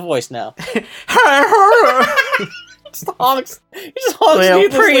even do the voice now. He just honks. Well,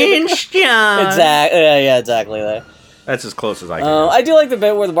 Prince John. Exactly. Yeah, exactly. There. That's as close as I can. I do like the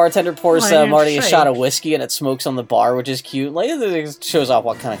bit where the bartender pours Marty a shot of whiskey and it smokes on the bar, which is cute. It shows off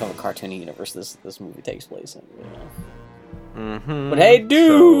what kind of a cartoony universe this movie takes place in. But hey,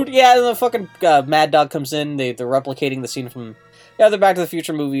 dude! And the fucking Mad Dog comes in. They're replicating the scene from the Back to the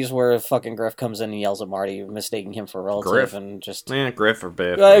Future movies where fucking Griff comes in and yells at Marty, mistaking him for a relative. Griff. And just... Griff or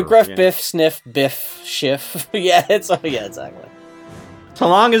Biff. Griff, Biff, Sniff, Biff, Schiff. exactly. So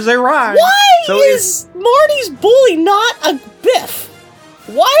long as they rhyme. Why is Marty's bully not a Biff?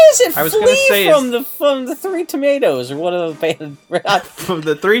 Why is it Flea from the Three Tomatoes or one of the band? From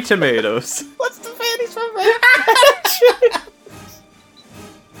the Three Tomatoes. What's the band he's from?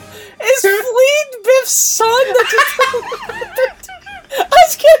 Is Flea Biff's son? I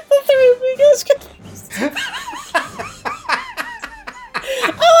skipped the three. I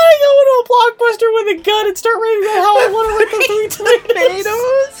want to go into a blockbuster with a gun and start reading about how I want to rip the Three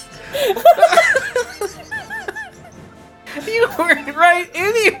Tomatoes. You weren't right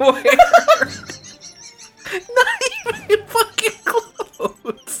anyway. Not even fucking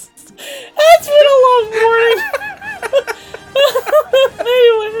close. That's been a long morning.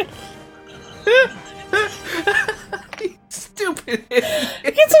 Anyway. Stupid idiot.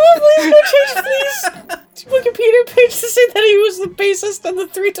 Can someone please go change Wikipedia page to say that he was the bassist on the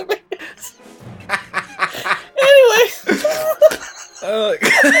Three Tomatoes? Anyway. Why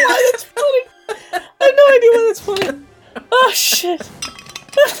that's funny? I have no idea why that's funny. Oh, shit.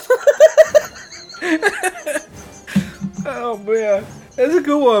 Oh, man. That's a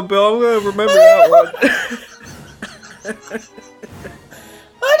good one, Bill. I'm going to remember that one.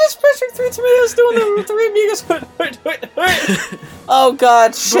 I just pictured Three Tomatoes doing the Three Amigos. Oh,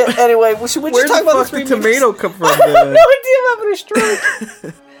 God, shit. Anyway, we should talk about the Three Amigos. Where the tomato come from, I have no idea I'm having a stroke.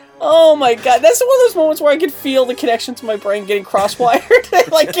 Oh, my God. That's one of those moments where I can feel the connection to my brain getting cross-wired.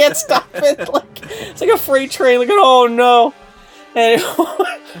 I can't stop it. It's like a freight train. Oh, no. Anyway.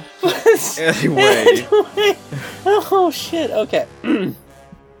 Oh, shit. Okay.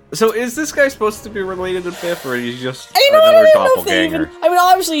 So is this guy supposed to be related to Biff, or is he just another doppelganger?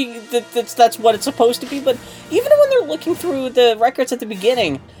 Obviously, that's what it's supposed to be, but even when they're looking through the records at the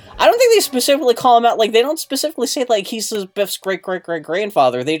beginning, I don't think they specifically call him out. They don't specifically say, he's Biff's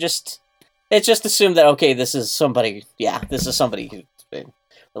great-great-great-grandfather. It's just assumed that, okay, this is somebody who's been...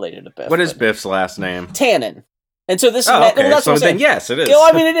 related to Biff. What is Biff's last name? Tannen. And so this is... Oh, okay. Well, that's So what I'm then, saying. yes, it is. Well,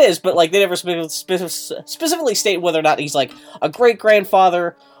 I mean, it is, but like they never specifically state whether or not he's like a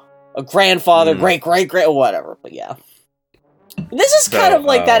great-grandfather, a grandfather, great-great-great, whatever. But yeah. This is kind of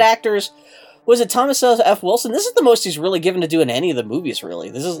like that actor's... Was it Thomas F. Wilson? This is the most he's really given to do in any of the movies, really.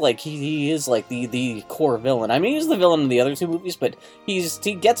 This is like, he is like the core villain. I mean, he's the villain in the other two movies, but he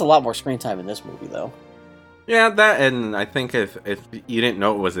gets a lot more screen time in this movie, though. Yeah, that, and I think if you didn't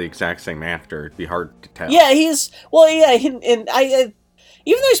know it was the exact same actor, it'd be hard to tell. Yeah, even though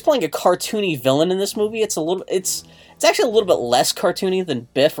he's playing a cartoony villain in this movie, it's actually a little bit less cartoony than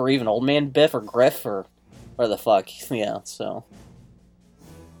Biff or even Old Man Biff or Griff or the fuck. Yeah, so...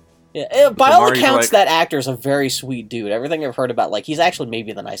 Yeah, by all accounts, that actor's a very sweet dude. Everything I've heard about, like, he's actually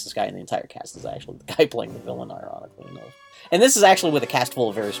maybe the nicest guy in the entire cast is actually the guy playing the villain, ironically enough. And this is actually with a cast full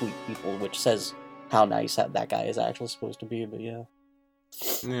of very sweet people, which says how nice that guy is actually supposed to be, but yeah.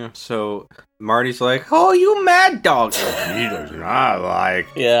 Yeah, so Marty's like, oh, you Mad Dog. He does not like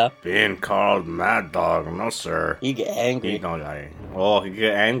being called Mad Dog, no sir. He get angry. He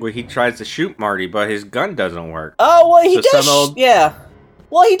get angry, he tries to shoot Marty, but his gun doesn't work. Oh, well, he does,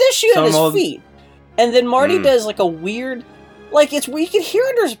 Well, he does shoot at his feet. And then Marty does, like, a weird... Like, it's where you can hear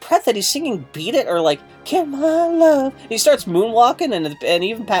under his breath that he's singing Beat It, or, like, Come On, Love. He starts moonwalking, and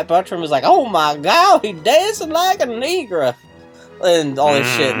even Pat Buttram is like, oh my god, he's dancing like a negra. And all this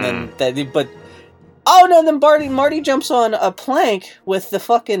shit, and then... then Marty jumps on a plank with the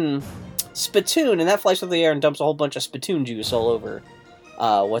fucking spittoon, and that flies through the air and dumps a whole bunch of spittoon juice all over...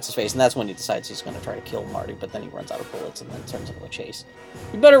 what's-his-face, and that's when he decides he's going to try to kill Marty, but then he runs out of bullets and then turns into a chase.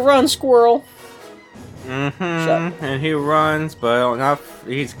 You better run, squirrel! And he runs, but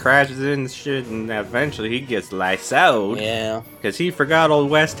he crashes into shit, and eventually he gets lassoed. Yeah. Because he forgot old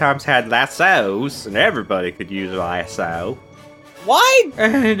West Times had lassos, and everybody could use a lasso.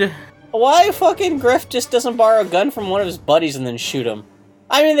 Why fucking Griff just doesn't borrow a gun from one of his buddies and then shoot him?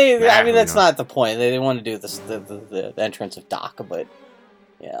 I mean, that's not the point. They want to do this, the entrance of Doc, but...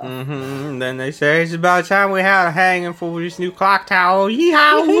 Yeah. Then they say it's about time we had a hanging for this new clock tower.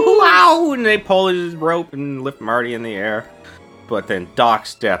 Yeehaw! Woo-wow! And they pull his rope and lift Marty in the air. But then Doc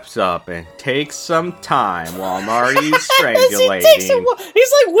steps up and takes some time while Marty's strangulating.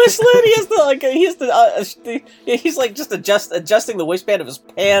 He's like whistling. He's like just adjusting the waistband of his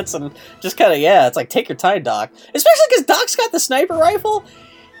pants and just kind of it's like, take your time, Doc. Especially because Doc's got the sniper rifle.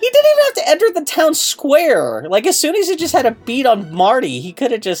 He didn't even have to enter the town square. Like, as soon as he just had a beat on Marty, he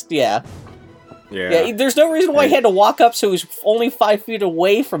could have just, Yeah, there's no reason why he had to walk up so he was only 5 feet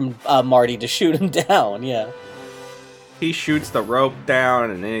away from Marty to shoot him down, He shoots the rope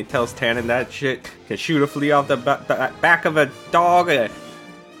down, and then he tells Tannen that shit can shoot a flea off the back of a dog at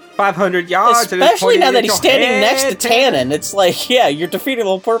 500 yards. Especially now that he's standing next to Tannen. It's like, you're defeating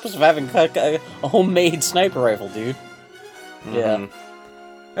the whole purpose of having a homemade sniper rifle, dude. Yeah.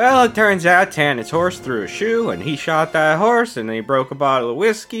 Well, it turns out Tannen's horse threw a shoe, and he shot that horse, and he broke a bottle of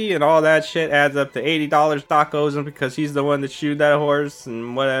whiskey, and all that shit adds up to $80 Doc owes him because he's the one that shoot that horse,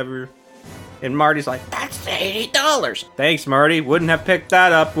 and whatever. And Marty's like, that's $80! Thanks, Marty. Wouldn't have picked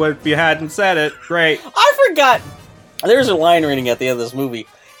that up if you hadn't said it. Great. I forgot. There's a line reading at the end of this movie.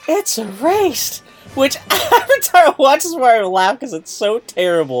 It's erased. Which, every time I watch this, where I laugh because it's so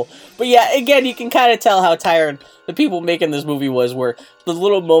terrible. But yeah, again, you can kind of tell how tired the people making this movie was, where the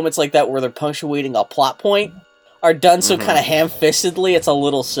little moments like that where they're punctuating a plot point are done so kind of ham-fistedly, it's a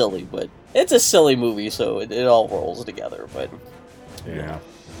little silly, but it's a silly movie, so it all rolls together, but... Yeah.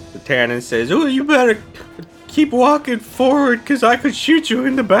 The Tannen says, oh, you better keep walking forward, because I could shoot you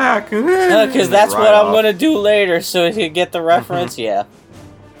in the back. Because that's what I'm going to do later, so you get the reference,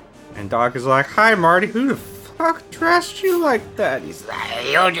 And Doc is like, hi, Marty, who the fuck dressed you like that? He's like,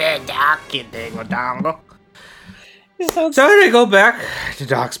 you did, Doc, you dingo-dongo. So they go back to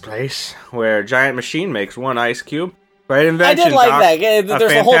Doc's place, where a giant machine makes one ice cube. Great invention, I did like Doc. that. There's a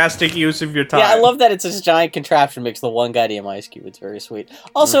fantastic use of your time. Yeah, I love that it's this giant contraption makes the one goddamn ice cube. It's very sweet.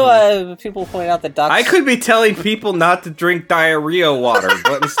 Also, people point out that Doc's... I could be telling people not to drink diarrhea water,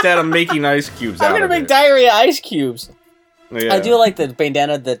 but instead I'm making ice cubes I'm going to make diarrhea ice cubes. Yeah. I do like the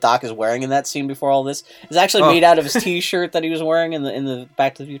bandana that Doc is wearing in that scene before all this. It's actually made out of his t-shirt that he was wearing in the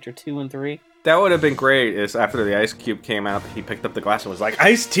Back to the Future 2 and 3. That would have been great is after the ice cube came out, he picked up the glass and was like,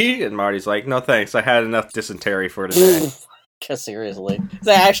 iced tea? And Marty's like, no thanks, I had enough dysentery for today. Cause seriously.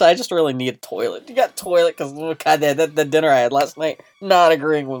 Actually, I just really need a toilet. You got a toilet? Because, god, the dinner I had last night, not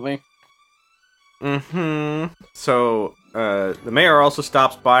agreeing with me. So, the mayor also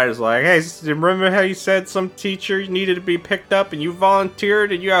stops by and is like, hey, remember how you said some teacher needed to be picked up and you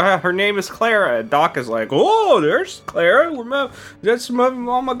volunteered and her name is Clara? And Doc is like, oh, there's Clara. That's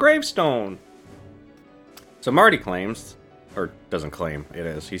on my gravestone. So Marty claims, or doesn't claim, it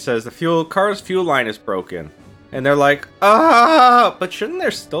is. He says the car's fuel line is broken. And they're like, but shouldn't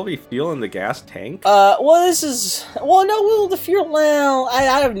there still be fuel in the gas tank? The fuel, I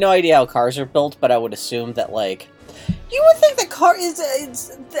have no idea how cars are built, but I would assume that, like, you would think the car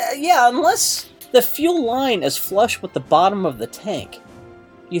unless the fuel line is flush with the bottom of the tank.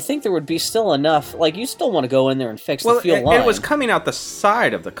 You think there would be still enough, like, you still want to go in there and fix the fuel line. It was coming out the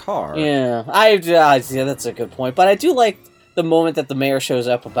side of the car. Yeah, that's a good point, but I do like the moment that the mayor shows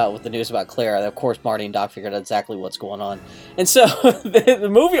up with the news about Clara. Of course, Marty and Doc figured out exactly what's going on. And so, the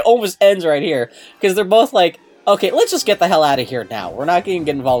movie almost ends right here, because they're both like, okay, let's just get the hell out of here now. We're not going to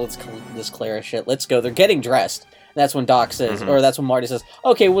get involved with this Clara shit. Let's go. They're getting dressed. And that's when Doc says, or that's when Marty says,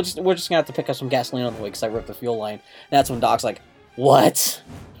 okay, we're just going to have to pick up some gasoline on the way, because I ripped the fuel line. And that's when Doc's like, what?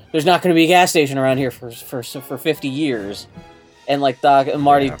 There's not going to be a gas station around here for 50 years. And, like, Doc and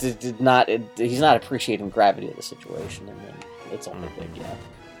Marty he's not appreciating gravity of the situation, and then it's only big, yeah.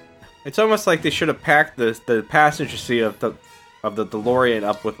 It's almost like they should have packed the passenger seat of the DeLorean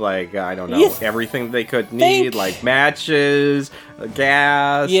up with, like, I don't know, everything they could need, like matches,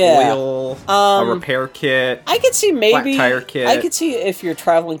 gas, oil, a repair kit. I could see maybe flat tire kit. I could see if you're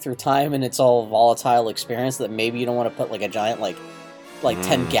traveling through time and it's all volatile experience that maybe you don't want to put like a giant like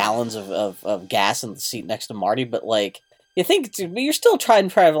 10 gallons of gas in the seat next to Marty, but like you think you're still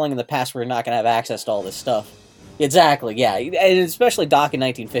traveling in the past where you're not going to have access to all this stuff. Exactly, yeah, and especially Doc in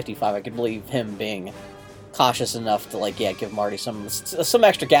 1955, I could believe him being cautious enough to like give Marty some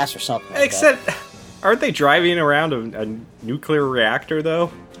extra gas or something. Except, aren't they driving around a nuclear reactor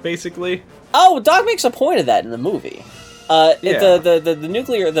though? Basically. Oh, Doc makes a point of that in the movie. The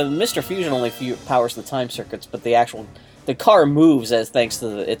nuclear, the Mr. Fusion only powers the time circuits, but the car moves as thanks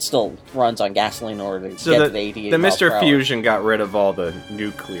to it still runs on gasoline in order to get to the 88 the miles per Mr. hour. Fusion got rid of all the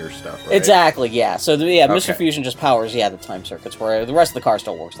nuclear stuff, right? Exactly, yeah. So Mr. Fusion just powers the time circuits, where the rest of the car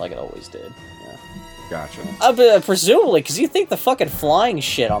still works like it always did. Yeah. Gotcha. Presumably, because you think the fucking flying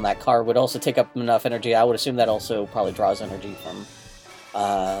shit on that car would also take up enough energy. I would assume that also probably draws energy from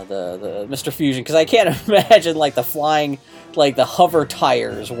the Mr. Fusion, because I can't imagine like the flying, like the hover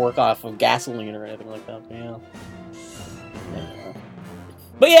tires work off of gasoline or anything like that. Yeah.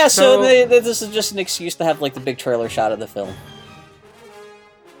 But yeah, so this is just an excuse to have like the big trailer shot of the film.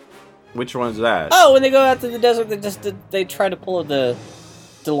 Which one's that? Oh, when they go out to the desert, they try to pull the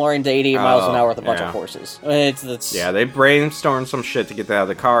DeLorean to 88 miles an hour with a bunch of horses. They brainstormed some shit to get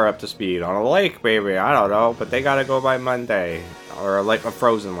the car up to speed on a lake, baby. I don't know, but they gotta go by Monday, or a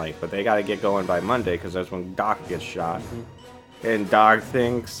frozen lake. But they gotta get going by Monday because that's when Doc gets shot. Mm-hmm. And Doc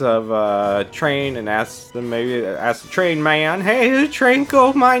thinks of a train and asks the train man, "Hey, does the train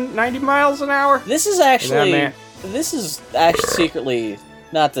go 90 miles an hour?" This is actually secretly,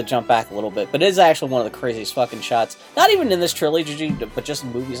 not to jump back a little bit, but it is actually one of the craziest fucking shots. Not even in this trilogy, but just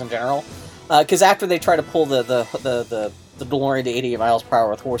in movies in general. Because after they try to pull the DeLorean to 88 miles per hour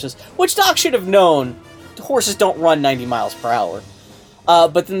with horses, which Doc should have known, the horses don't run 90 miles per hour.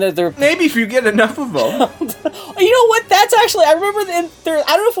 But then they're maybe if you get enough of them. You know what? That's actually, I remember I don't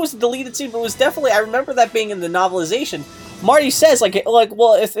know if it was a deleted scene, but it was definitely, I remember that being in the novelization. Marty says well,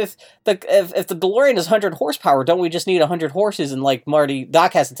 if the DeLorean is 100 horsepower, don't we just need 100 horses? And like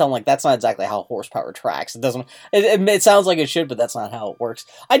Doc has to tell him like that's not exactly how horsepower tracks. It doesn't. It sounds like it should, but that's not how it works.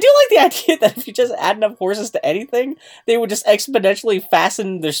 I do like the idea that if you just add enough horses to anything, they would just exponentially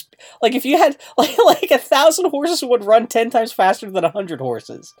fasten their. Like if you had like 1,000 horses would run 10 times faster than 100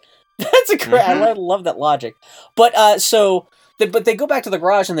 horses. That's a great. Mm-hmm. I love that logic. But But they go back to the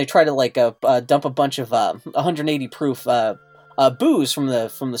garage and they try to dump a bunch of 180 proof booze from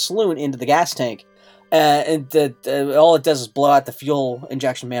the saloon into the gas tank, and all it does is blow out the fuel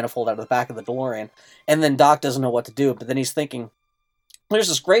injection manifold out of the back of the DeLorean. And then Doc doesn't know what to do, but then he's thinking. There's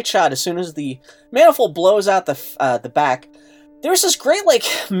this great shot as soon as the manifold blows out the back. There's this great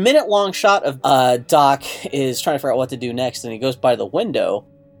minute long shot of Doc is trying to figure out what to do next, and he goes by the window,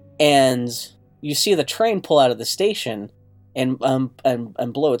 and you see the train pull out of the station. And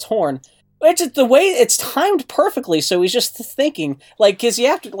blow its horn. The way it's timed perfectly, so he's just thinking, because you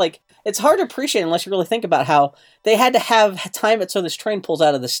have to, it's hard to appreciate unless you really think about how they had to time it so this train pulls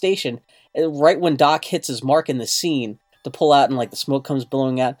out of the station right when Doc hits his mark in the scene to pull out and, the smoke comes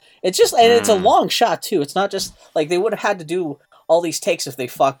billowing out. It's just, and it's a long shot, too. It's not just, they would have had to do all these takes if they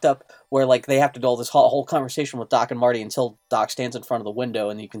fucked up, where like they have to do all this whole conversation with Doc and Marty until Doc stands in front of the window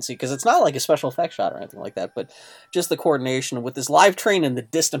and you can see, because it's not like a special effects shot or anything like that, but just the coordination with this live train in the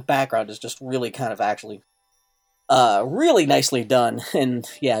distant background is just really kind of actually really nicely done. And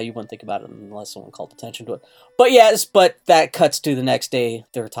yeah, you wouldn't think about it unless someone called attention to it. But yes, but that cuts to the next day.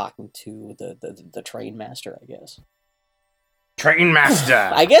 They're talking to the train master, I guess. Train master.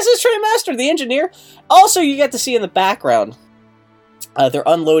 I guess it's train master, the engineer. Also, you get to see in the background, they're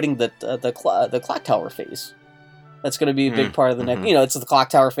unloading the clock tower phase. That's going to be a big part of the next. You know, it's the clock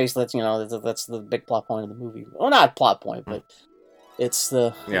tower phase. That's that's the big plot point of the movie. Well, not plot point, but it's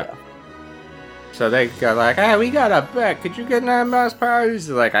the yeah. So they go like, hey, we got a bet. Could you get 9 miles per hour? He's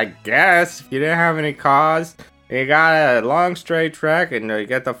like, I guess. If you didn't have any cars, you got a long straight track, and you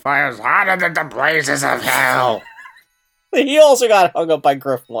get the fires hotter than the blazes of hell. He also got hung up by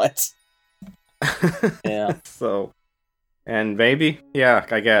Griff once. Yeah. So, and maybe, yeah,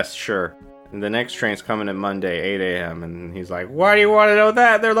 I guess, sure. And the next train's coming in Monday, 8 a.m. And he's like, why do you want to know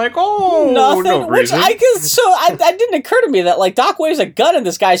that? They're like, oh, nothing. No reason. Which I guess, so I didn't occur to me that like Doc waves a gun in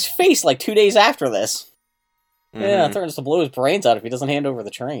this guy's face like 2 days after this. Yeah, threatens to blow his brains out if he doesn't hand over the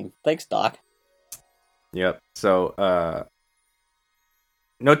train. Thanks, Doc. Yep. So,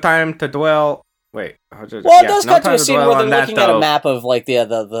 no time to dwell. Wait. Well, it does cut to a scene where they're looking at a map of like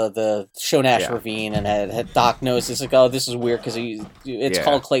the Shonash Ravine, and Doc knows this. Like, oh, this is weird because it's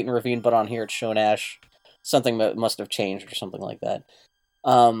called Clayton Ravine, but on here it's Shonash. Something that must have changed or something like that.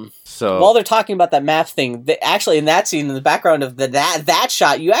 So while they're talking about that map thing, actually in that scene, in the background of that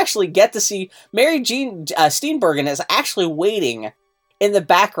shot, you actually get to see Mary Jean Steenburgen is actually waiting in the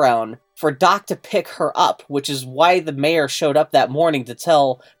background for Doc to pick her up, which is why the mayor showed up that morning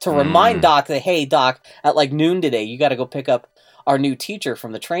to remind Doc that, hey, Doc, at like noon today, you got to go pick up our new teacher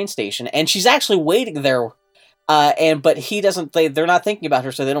from the train station. And she's actually waiting there, but he doesn't. They're not thinking about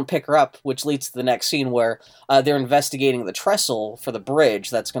her, so they don't pick her up, which leads to the next scene where they're investigating the trestle for the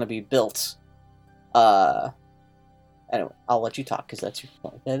bridge that's going to be built. Anyway, I'll let you talk because that's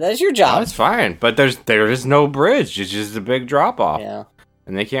your job. That's fine, but there is no bridge. It's just a big drop off. Yeah.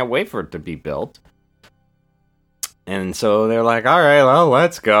 And they can't wait for it to be built. And so they're like, all right, well,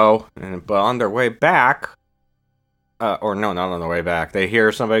 let's go. But on their way back, or no, not on their way back, they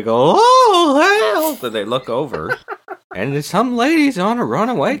hear somebody go, oh, hell! So they look over, and there's some ladies on a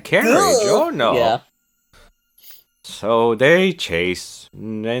runaway carriage. Oh, no. Yeah. So they chase,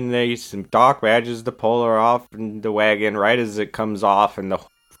 and then Doc manages to pull her off in the wagon right as it comes off and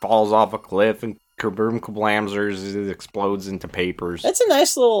falls off a cliff, and kaboom kablamzers, it explodes into papers. That's a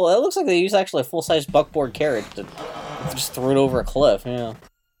nice little. It looks like they use actually a full-size buckboard carriage to just throw it over a cliff. Yeah.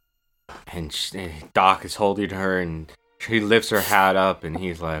 And Doc is holding her, and she lifts her hat up, and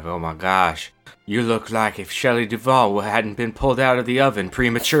he's like, "Oh my gosh, you look like if Shelley Duvall hadn't been pulled out of the oven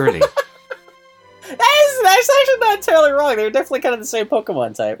prematurely." That's actually not entirely wrong. They're definitely kind of the same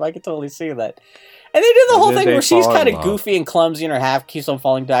Pokemon type. I can totally see that. And they do the whole thing where she's kind of goofy and clumsy, and her half keeps on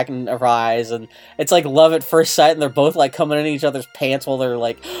falling back in her eyes, and it's like love at first sight, and they're both like coming in each other's pants while they're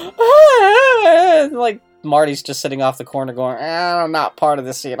like, and like Marty's just sitting off the corner going, I'm not part of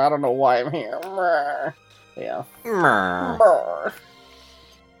this scene. I don't know why I'm here. Yeah.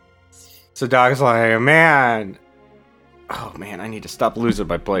 So Doc's like, man. Oh man, I need to stop losing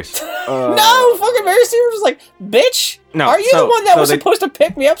my place. No, fucking Mary Stevens was like, bitch, no, are you the one that was supposed to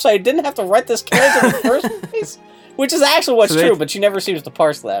pick me up so I didn't have to rent this carriage in the first place? Which is actually what's true, but she never seems to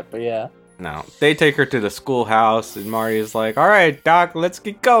parse that, but yeah. No, they take her to the schoolhouse, and Marty is like, all right, Doc, let's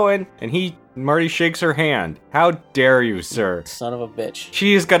get going. And Marty shakes her hand. How dare you, sir? Son of a bitch.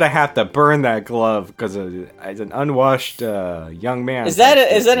 She's gonna have to burn that glove because as an unwashed young man. Is that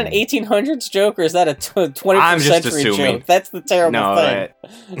an 1800s joke, or is that a 21st century joke? That's the terrible thing.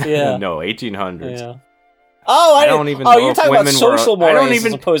 Yeah. No, 1800s. Yeah. Oh, I don't even know. Oh, you're talking about social mores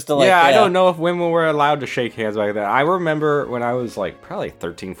as opposed to like... Yeah, I don't know if women were allowed to shake hands like that. I remember when I was like probably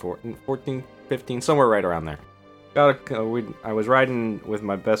 13, 14, 15, somewhere right around there. I was riding with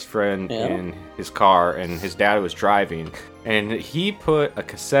my best friend in his car, and his dad was driving, and he put a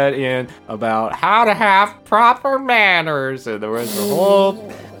cassette in about how to have proper manners, and there was a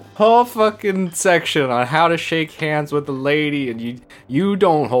whole fucking section on how to shake hands with a lady, and you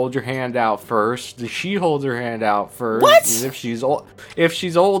don't hold your hand out first. She holds her hand out first. What? And if she's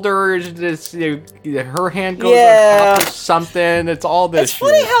older, her hand goes on top of something. It's all this. It's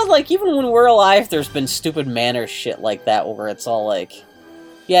funny how like even when we're alive, there's been stupid manner shit like that where it's all like,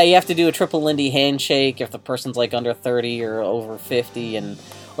 yeah, you have to do a triple Lindy handshake if the person's like under 30 or over 50,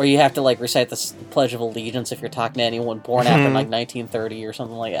 or you have to like recite the Pledge of Allegiance if you're talking to anyone born after like 1930 or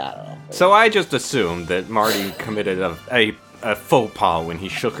something like that. I don't know. So I just assumed that Marty committed a a faux pas when he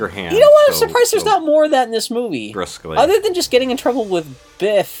shook her hand. You know what? I'm surprised there's not more of that in this movie. Brusquely. Other than just getting in trouble with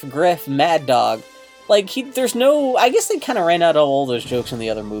Biff, Griff, Mad Dog. Like, there's no... I guess they kind of ran out of all those jokes in the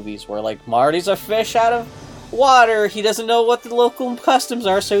other movies where, like, Marty's a fish out of water. He doesn't know what the local customs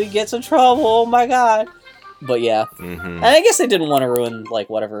are, so he gets in trouble. Oh, my God. But, yeah. Mm-hmm. And I guess they didn't want to ruin, like,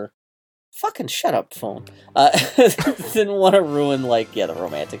 whatever... Fucking shut up, phone. Didn't want to ruin, like, the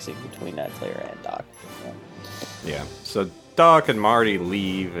romantic scene between Claire and Doc. Yeah. So Doc and Marty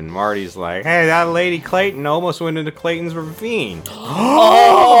leave, and Marty's like, hey, that lady Clayton almost went into Clayton's ravine.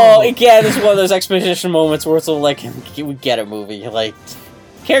 Oh, again, it's one of those exposition moments where it's like, we get a movie. Like,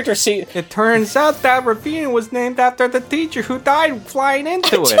 character see. It turns out that ravine was named after the teacher who died flying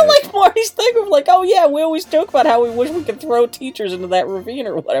into it. I like Marty's thing of like, oh yeah, we always joke about how we wish we could throw teachers into that ravine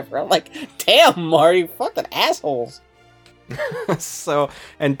or whatever. I'm like, damn, Marty, fucking assholes. So,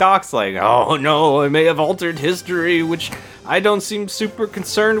 and Doc's like, oh no, I may have altered history, which I don't seem super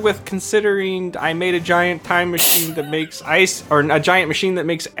concerned with, considering I made a giant time machine that makes ice, or a giant machine that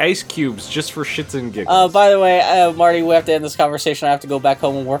makes ice cubes just for shits and giggles. By the way, Marty, we have to end this conversation. I have to go back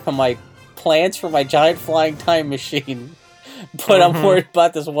home and work on my plans for my giant flying time machine. But I'm worried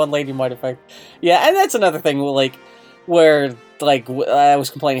about this one lady might affect. Yeah, and that's another thing, like, where, like, I was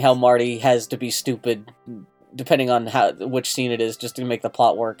complaining how Marty has to be stupid depending on which scene it is, just to make the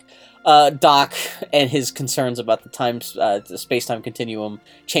plot work. Doc and his concerns about the space-time continuum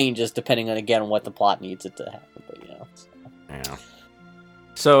changes depending on, again, what the plot needs it to happen. But, Yeah.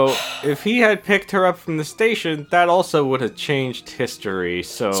 So, if he had picked her up from the station, that also would have changed history.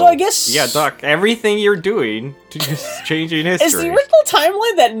 So I guess... Yeah, Doc, everything you're doing is changing history. Is the original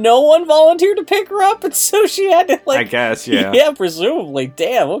timeline that no one volunteered to pick her up, and so she had to, like... I guess, yeah. Yeah, presumably.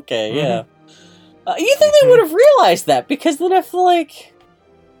 Damn, okay, yeah. You think they would have realized that? Because then if, like...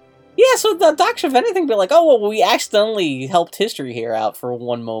 Yeah, so the Doc should, if anything, be like, oh, well, we accidentally helped history here out for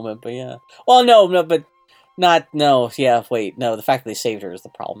one moment, but yeah. Well, no, but... the fact that they saved her is the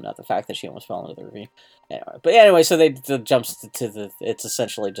problem, not the fact that she almost fell into the ravine. Anyway, so they jumps to the... It's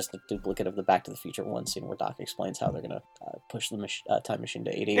essentially just a duplicate of the Back to the Future 1 scene where Doc explains how they're gonna push the time machine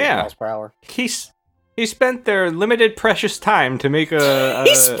to 88 miles per hour. He spent their limited precious time to make a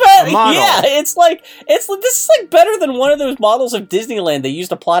model. Yeah, it's like this is like better than one of those models of Disneyland they used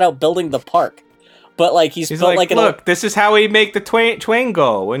to plot out building the park. But like he's built like look, this is how we make the twain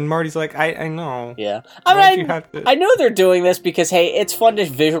go. And Marty's like, I know. Yeah, I know they're doing this because hey, it's fun to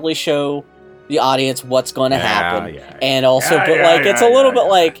visually show the audience what's going to happen, and also, it's a little bit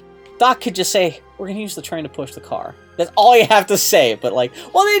like Doc could just say, "We're going to use the train to push the car." That's all you have to say. But like,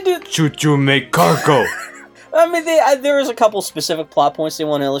 well, they do. Choo-choo make cargo. I mean, there is a couple specific plot points they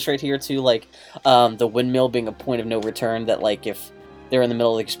want to illustrate here too, like the windmill being a point of no return. That like if they're in the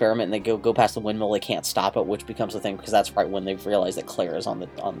middle of the experiment and they go past the windmill, they can't stop it, which becomes a thing because that's right when they've realized that Claire is on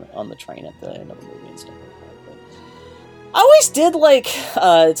the train at the end of the movie and stuff like that. But I always did like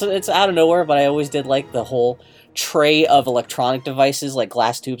it's out of nowhere, but I always did like the whole tray of electronic devices like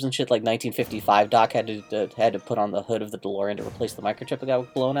glass tubes and shit. Like 1955, Doc had to put on the hood of the DeLorean to replace the microchip that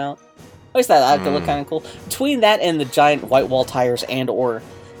got blown out. I always thought that could look kind of cool. Between that and the giant white wall tires and or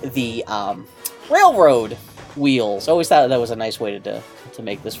the railroad wheels, I always thought that was a nice way to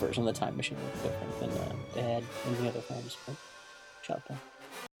make this version of the time machine look different than they had in the other films. But shut up.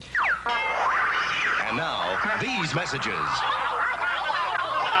 And now, these messages.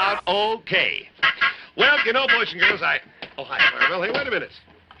 Okay. Well, you know, boys and girls, Oh, hi, Clarabelle. Hey, wait a minute.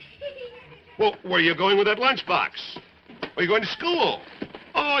 Well, where are you going with that lunchbox? Are you going to school?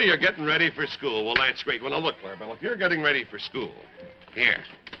 Oh, you're getting ready for school. Well, that's great. Well, now, look, Clarabelle, if you're getting ready for school,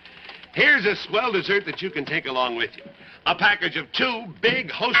 here's a swell dessert that you can take along with you. A package of 2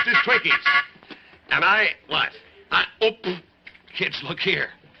 big Hostess Twinkies. And kids, look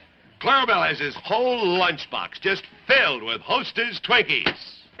here. Clarabelle has his whole lunchbox just filled with Hostess Twinkies.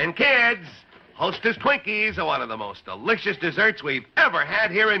 And kids, Hostess Twinkies are one of the most delicious desserts we've ever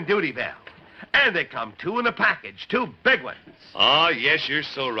had here in Dutyville. And they come 2 in a package, 2 big ones. Oh, yes, you're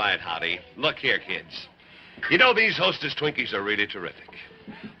so right, Hottie. Look here, kids. You know, these Hostess Twinkies are really terrific.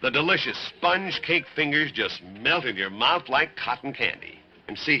 The delicious sponge cake fingers just melt in your mouth like cotton candy.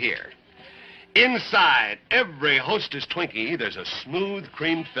 And see here. Inside every Hostess Twinkie, there's a smooth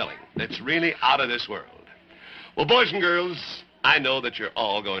cream filling that's really out of this world. Well, boys and girls, I know that you're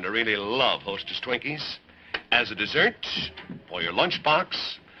all going to really love Hostess Twinkies as a dessert, or your lunchbox,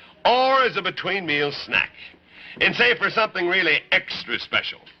 or as a between-meal snack. And say for something really extra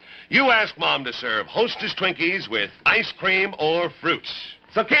special, you ask Mom to serve Hostess Twinkies with ice cream or fruits.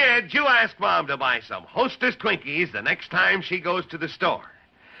 So, kids, you ask Mom to buy some Hostess Twinkies the next time she goes to the store.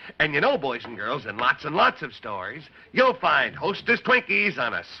 And you know, boys and girls, in lots and lots of stores, you'll find Hostess Twinkies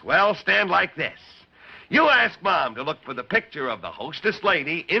on a swell stand like this. You ask Mom to look for the picture of the Hostess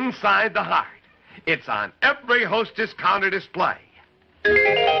lady inside the heart. It's on every Hostess counter display.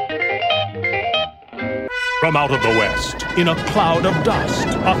 From out of the west, in a cloud of dust,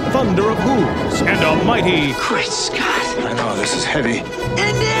 a thunder of hooves, and a mighty... Great Scott! I know, this is heavy.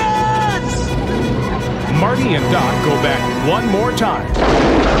 Indians! Marty and Doc go back one more time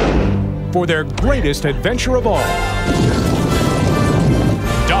for their greatest adventure of all.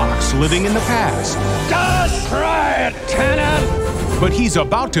 Doc's living in the past. Just try it, Tannen! But he's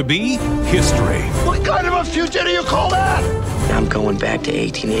about to be history. What kind of a future do you call that? I'm going back to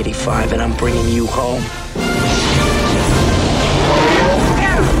 1885 and I'm bringing you home.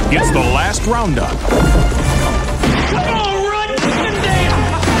 It's the last roundup. Come on, run,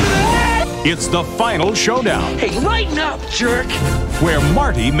 It's the final showdown, Hey, lighten up, jerk! where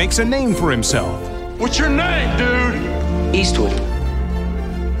Marty makes a name for himself. What's your name, dude? Eastwood.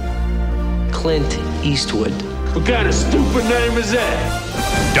 Clint Eastwood. What kind of stupid name is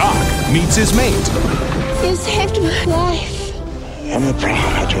that? Doc meets his mate. You saved my life. I'm a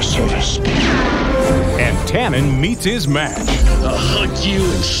brown at your service. And Tannen meets his match. I'll hunt you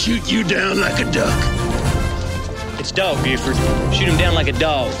and shoot you down like a duck. It's Dog Buford. Shoot him down like a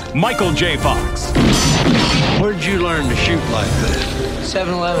dog. Michael J. Fox. Where'd you learn to shoot like that?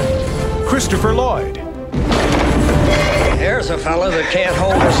 7-Eleven. Christopher Lloyd. There's a fella that can't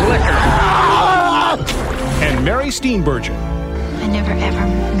hold his liquor. And Mary Steenburgen. I never ever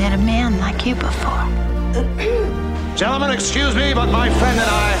met a man like you before. Gentlemen, excuse me, but my friend and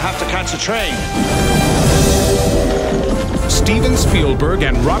I have to catch a train. Steven Spielberg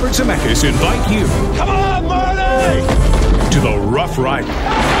and Robert Zemeckis invite you Come on, Marty! to the Rough Rider.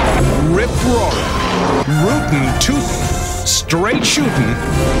 Rip-roaring, rootin' tootin', straight shootin',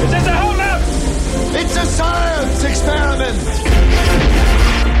 Is this a holdup? It's a science experiment!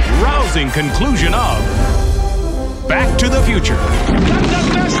 rousing conclusion of Back to the Future. Let the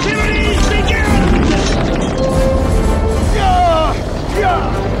festivities begin!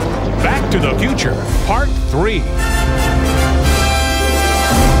 Back to the Future, Part 3.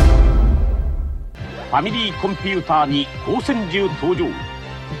 ファミリーコンピューターに光線銃登場。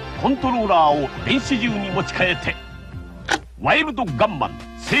コントローラーを電子銃に持ち替えてワイルドガンマン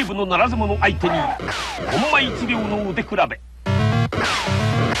西部のならず者相手にコンマ1秒の腕比べ。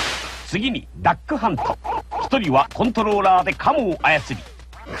次にダックハント。一人はコントローラーでカモを操り、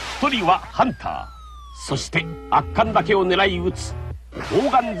一人はハンター。そして圧巻だけを狙い撃つオー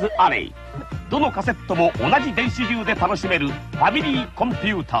ガンズアレイ。どのカセットも同じ電子銃で楽しめるファミリーコンピ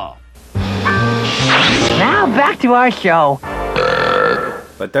ューター。Now back to our show.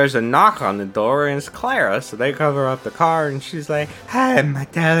 But there's a knock on the door and it's Clara, so they cover up the car and she's like, "Hey, my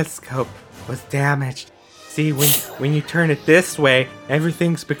telescope was damaged. See, when you turn it this way,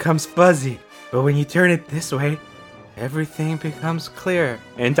 everything becomes fuzzy. But when you turn it this way, everything becomes clear."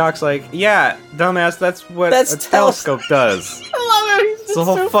 And Doc's like, "Yeah, dumbass, that's what a telescope does." I love it. It's the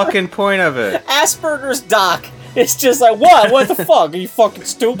whole fucking point of it. Asperger's Doc. It's just like, what the fuck? Are you fucking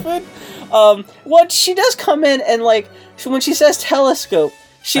stupid? What she does come in and like when she says telescope,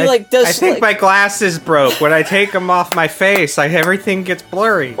 she does. I think my glasses broke. When I take them off my face, everything gets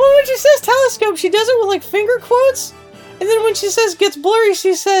blurry. Well, when she says telescope, she does it with like finger quotes, and then when she says gets blurry,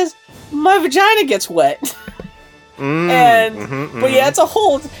 she says my vagina gets wet. But yeah, it's a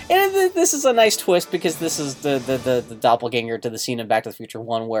whole. And this is a nice twist because this is the doppelganger to the scene in Back to the Future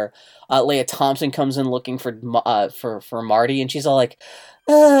 1 where Leia Thompson comes in looking for Marty, and she's all like,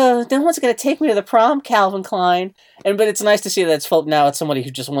 "No one's gonna take me to the prom, Calvin Klein." But it's nice to see that it's somebody who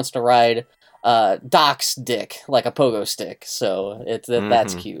just wants to ride Doc's dick like a pogo stick. So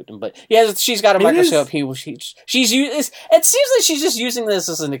that's cute. But yeah, she's got a microscope. It seems like she's just using this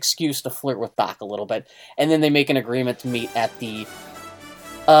as an excuse to flirt with Doc a little bit, and then they make an agreement to meet at the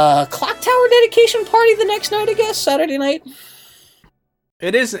clock tower dedication party the next night. I guess Saturday night.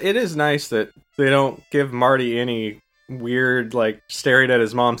 It is nice that they don't give Marty any weird staring at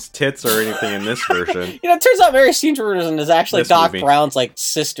his mom's tits or anything in this version. It turns out Mary Steenburgen is actually Doc movie. Brown's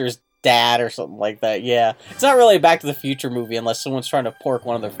sister's dad or something like that. Yeah, it's not really a Back to the Future movie unless someone's trying to pork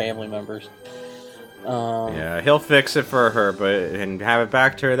one of their family members. Yeah, he'll fix it for her, and have it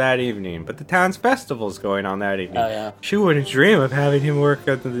back to her that evening. But the town's festival's going on that evening. Oh yeah. She wouldn't dream of having him work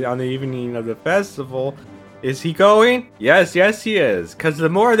on the evening of the festival. Is he going? Yes, he is. Because the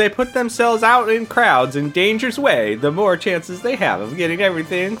more they put themselves out in crowds in danger's way, the more chances they have of getting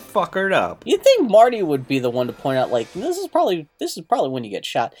everything fuckered up. You'd think Marty would be the one to point out, like, this is probably when you get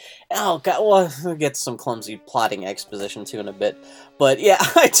shot. Oh, God, well, we'll get some clumsy plotting exposition too in a bit. But yeah,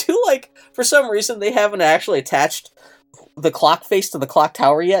 I do like, for some reason, they haven't actually attached the clock face to the clock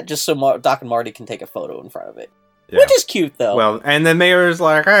tower yet, just so Doc and Marty can take a photo in front of it. Yeah. Which is cute, though. Well, and the mayor's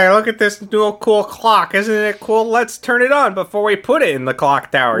like, hey, look at this new cool clock. Isn't it cool? Let's turn it on before we put it in the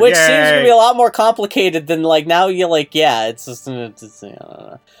clock tower. Which seems to be a lot more complicated than, like, now you're like, yeah, it's just, I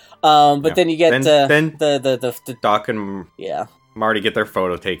don't know. But then you get the Doc and yeah. Marty get their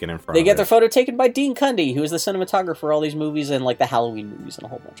photo taken in front of it. They get their photo taken by Dean Cundy, who is the cinematographer for all these movies and, like, the Halloween movies and a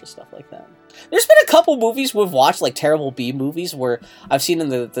whole bunch of stuff like that. There's been a couple movies we've watched, like terrible B movies, where I've seen in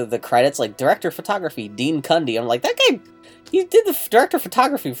the credits, like, director of photography, Dean Cundy. I'm like, that guy, he did the director of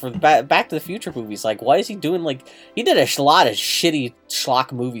photography for Back to the Future movies. Like, why is he doing, like, he did a lot of shitty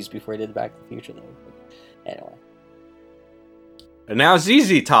schlock movies before he did Back to the Future, though. But anyway. And now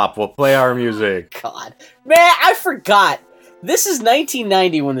ZZ Top will play our music. God. Man, I forgot. This is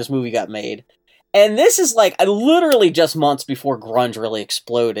 1990 when this movie got made. And this is, like, literally just months before grunge really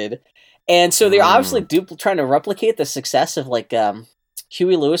exploded. And so they're obviously trying to replicate the success of, like,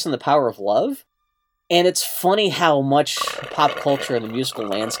 Huey Lewis and the Power of Love. And it's funny how much pop culture and the musical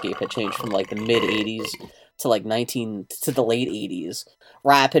landscape had changed from, like, the mid-'80s to, like, to the late 80s.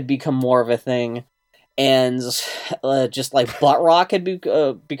 Rap had become more of a thing. And just, like, butt rock had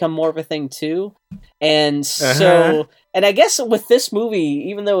become more of a thing, too. And so... And I guess with this movie,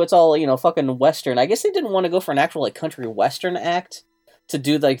 even though it's all, you know, fucking Western, I guess they didn't want to go for an actual, like, country Western act to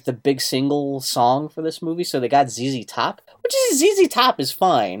do, like, the big single song for this movie, so they got ZZ Top, which is, ZZ Top is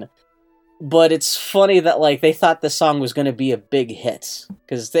fine, but it's funny that, like, they thought this song was going to be a big hit,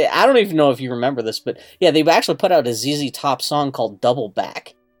 because I don't even know if you remember this, but yeah, they actually put out a ZZ Top song called Double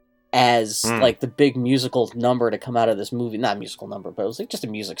Back as, like, the big musical number to come out of this movie. Not a musical number, but it was, like, just a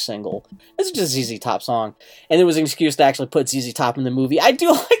music single. It's just a ZZ Top song. And it was an excuse to actually put ZZ Top in the movie. I do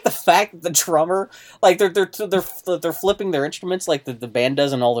like the fact that the drummer, like, they're flipping their instruments like the band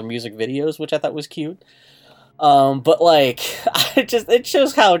does in all their music videos, which I thought was cute. But, like, it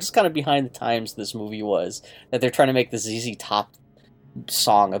shows how just kind of behind the times this movie was. That they're trying to make the ZZ Top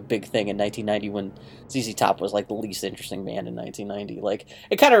song a big thing in 1990 when ZZ Top was, like, the least interesting band in 1990. Like,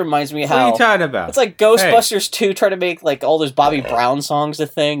 it kind of reminds me how... What are you talking about? It's like Ghostbusters 2 trying to make, like, all those Bobby Brown songs a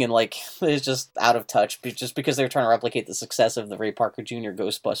thing, and, like, it's just out of touch, just because they're trying to replicate the success of the Ray Parker Jr.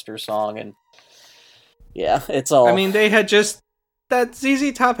 Ghostbusters song, and... Yeah, it's all... I mean, they had just... That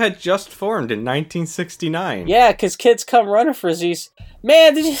ZZ Top had just formed in 1969. Yeah, because Kids Come Running for ZZ...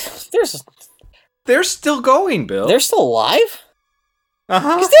 Man, They're still going, Bill. They're still alive?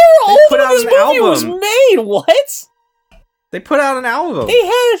 Uh-huh. Because they were old when this movie was made. What? They put out an album. They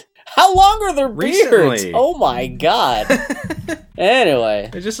had... How long are their Recently. beards? Oh my god. Anyway.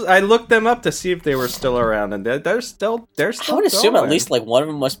 I looked them up to see if they were still around, and they're still I would assume at least, like, one of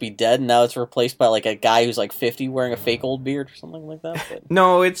them must be dead, and now it's replaced by, like, a guy who's, like, 50 wearing a fake old beard or something like that. But...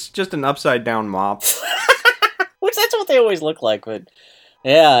 No, it's just an upside-down mop. Which, that's what they always look like, but...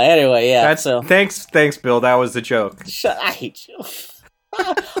 Yeah, anyway, yeah. Thanks, Bill. That was the joke. I hate you.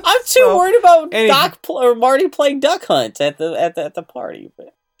 I'm too worried about Doc or Marty playing Duck Hunt at the party.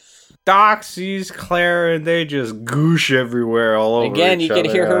 But Doc sees Claire and they just goosh everywhere all over. Again, each you can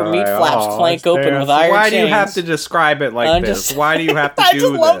other. hear her meat flaps clank open with iron Why chains. do you have to describe it like this? Why do you have to do this? I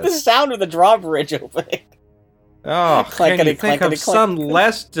just love the sound of the drawbridge opening. Oh, can you think of some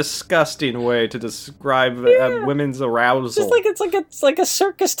less disgusting way to describe women's arousal? It's like a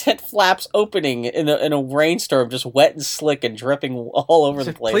circus tent flaps opening in a rainstorm, just wet and slick and dripping all over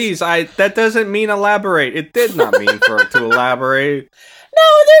the place. Please, that doesn't mean elaborate. It did not mean for it to elaborate. No,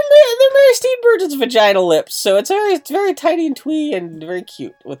 they're Mary Steenburgen's vaginal lips, so it's very tiny and twee and very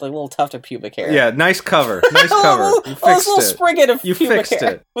cute with a little tuft of pubic hair. Yeah, nice cover. Nice cover. You fixed little sprig of pubic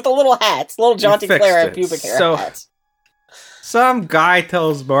hair. With a little hats, little Jaunty Claire pubic hair hats. Some guy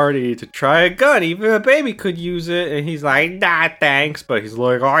tells Marty to try a gun, even a baby could use it, and he's like, nah, thanks, but he's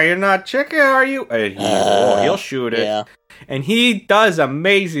like, oh, you're not chicken, are you? And he'll shoot it. Yeah. And he does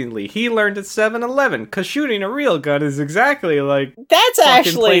amazingly. He learned at 7-Eleven, because shooting a real gun is exactly like that's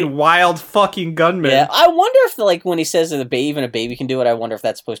actually playing wild fucking gunman. Yeah, I wonder if like when he says that even a baby can do it, I wonder if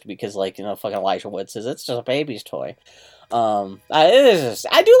that's supposed to be because like fucking Elijah Wood says it's just a baby's toy. I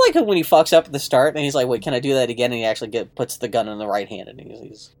do like it when he fucks up at the start and he's like, wait, can I do that again? And he actually puts the gun in the right hand, and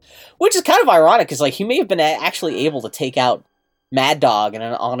he's which is kind of ironic because like he may have been actually able to take out Mad Dog in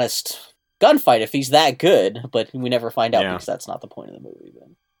an honest gunfight if he's that good, but we never find out because that's not the point of the movie.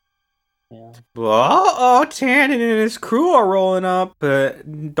 Then. Yeah. Well, Tannen and his crew are rolling up,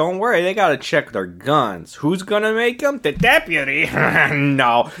 but don't worry, they gotta check their guns. Who's gonna make them? The deputy?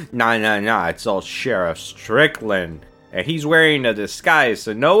 No, it's all Sheriff Strickland. And he's wearing a disguise,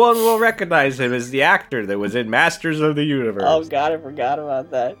 so no one will recognize him as the actor that was in Masters of the Universe. Oh god, I forgot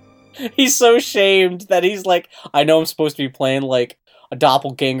about that. He's so shamed that he's like, I know I'm supposed to be playing like a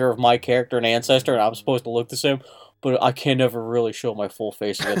doppelganger of my character and ancestor, and I'm supposed to look the same, but I can never really show my full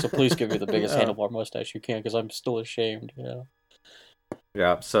face again, so please give me the biggest handlebar mustache you can, because I'm still ashamed, yeah.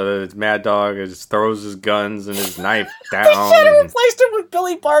 Yeah, so Mad Dog throws his guns and his knife down. They should have replaced him with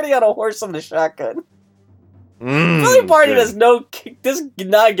Billy Barty on a horse on the shotgun. Billy Barty does not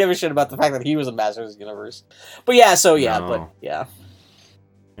give a shit about the fact that he was in Masters of the Universe. But yeah, yeah.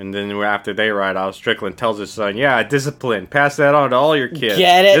 And then after they ride off, Strickland tells his son, yeah, discipline. Pass that on to all your kids.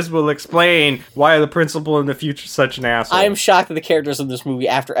 Get it? This will explain why the principal in the future is such an asshole. I am shocked that the characters in this movie,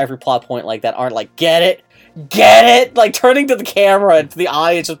 after every plot point like that, aren't like, get it? Get it? Like, turning to the camera and to the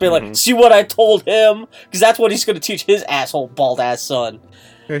audience, just being like, see what I told him? Because that's what he's going to teach his asshole, bald-ass son.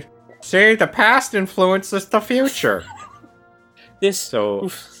 See, the past influences the future.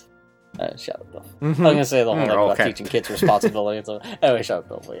 Shut up, Bill. I was gonna say the whole thing about teaching kids responsibility and stuff. Anyway, shut up,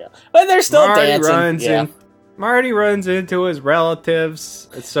 Bill. But yeah, but they're still dancing. Marty runs into his relatives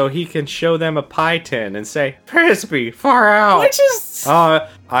so he can show them a pie tin and say, "Frisbee, far out." Which is,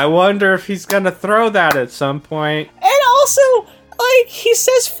 I wonder if he's gonna throw that at some point. And also, like, he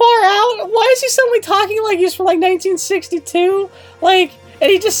says "far out." Why is he suddenly talking like he's from like 1962? Like, and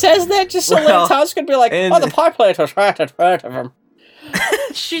he just says that just so later Tom's gonna be like, the pie plate was right in front of him.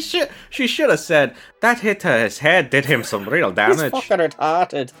 She should have said that hit to his head did him some real damage. He's fucking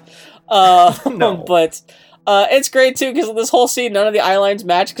retarded. No. But it's great too because this whole scene, none of the eye lines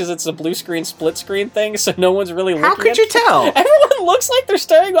match because it's a blue screen, split screen thing, so no one's really looking. How could you tell? Everyone looks like they're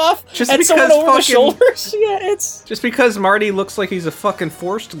staring off at someone over the shoulders. Yeah, it's just because Marty looks like he's a fucking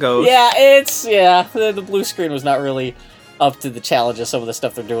forced ghost. Yeah, the blue screen was not really up to the challenge of some of the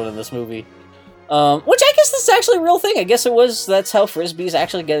stuff they're doing in this movie. Which I guess this is actually a real thing. I guess that's how Frisbees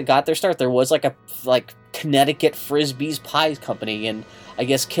actually got their start. There was like a Connecticut Frisbees Pie Company, and I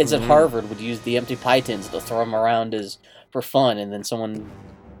guess kids at Harvard would use the empty pie tins to throw them around for fun, and then someone,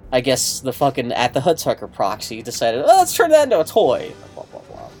 I guess the fucking At the Hudsucker proxy decided, let's turn that into a toy. Blah, blah,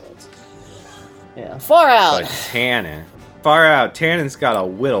 blah. Yeah, far out. But Tannen. Far out. Tannen's got a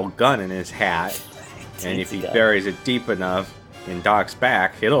whittle gun in his hat, and if he buries it deep enough in Doc's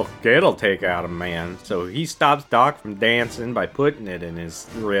back, it'll take out a man. So he stops Doc from dancing by putting it in his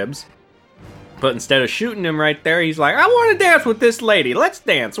ribs. But instead of shooting him right there, he's like, I want to dance with this lady. Let's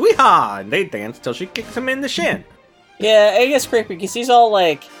dance. Wee-haw. And they dance till she kicks him in the shin. Yeah, it gets creepy because he's all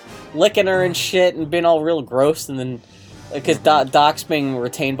like licking her and shit and being all real gross. And then because Doc's being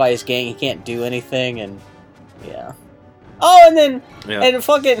retained by his gang, he can't do anything. And yeah. Oh, and then and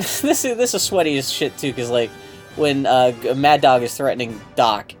fucking this is sweaty as shit too because like, when Mad Dog is threatening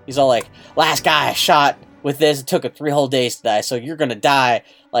Doc, he's all like, last guy I shot with this, it took 3 whole days to die, so you're gonna die,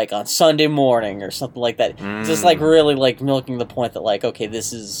 like, on Sunday morning, or something like that. Just, like, really, like, milking the point that, like, okay,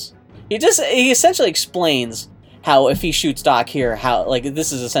 this is... He essentially explains how, if he shoots Doc here, how, like,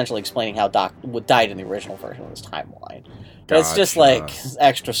 this is essentially explaining how Doc died in the original version of this timeline. But it's just, like,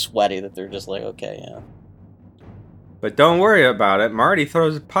 extra sweaty that they're just like, okay, yeah. But don't worry about it. Marty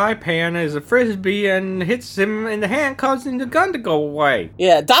throws a pie pan as a frisbee and hits him in the hand, causing the gun to go away.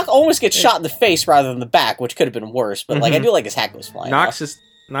 Yeah, Doc almost gets shot in the face rather than the back, which could have been worse. But like, I do like his hat goes flying. Knocks his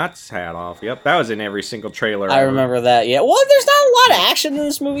hat off. Yep, that was in every single trailer. I remember that. Yeah, well, there's not a lot of action in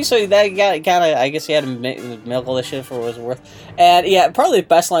this movie, so that kind of, I guess, he had to milk all this shit for what it was worth. And yeah, probably the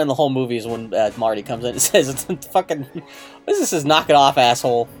best line in the whole movie is when Marty comes in and says, "It's fucking, what is this? Is knock it off,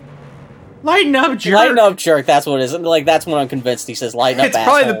 asshole." Lighten up, jerk. Lighten up, jerk. That's what it is. Like, that's when I'm convinced he says, lighten up, it's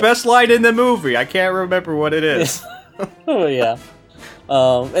asshole. It's probably the best line in the movie. I can't remember what it is. Oh, yeah.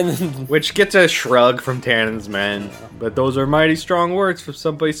 And then, which gets a shrug from Tannen's men. But those are mighty strong words for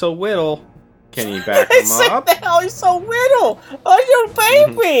somebody so little. Can you back him up? He's so little. Oh,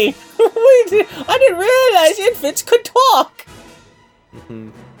 your baby. I didn't realize infants could talk.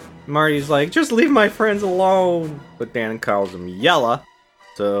 Marty's like, just leave my friends alone. But Tannen calls him Yella.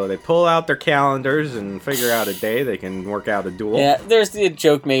 So they pull out their calendars and figure out a day they can work out a duel. Yeah, there's the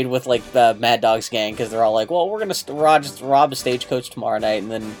joke made with, like, Mad Dog's gang, because they're all like, well, we're going to rob a stagecoach tomorrow night,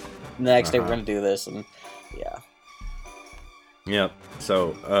 and then the next day we're going to do this, and yeah. Yep,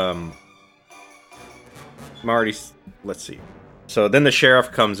 so, Marty's, let's see. So then the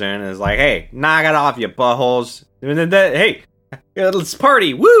sheriff comes in and is like, hey, knock it off, you buttholes. And then, hey, Yeah, let's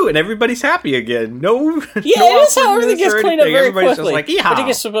party, woo, and everybody's happy again. No, yeah, no it is how everything gets cleaned up very Everybody's quickly. just like, I think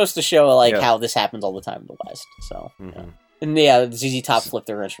it's supposed to show like Yeah. how this happens all the time in the West. So, and yeah, ZZ Top flipped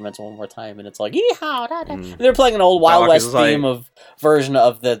their instruments one more time, and it's like, yeehaw, da, da. And they're playing an old Wild Doc West is like- theme of version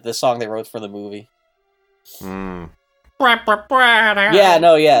of the song they wrote for the movie. Mm. Yeah,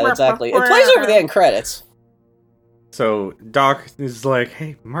 no, yeah, exactly. It plays over the end credits. So Doc is like,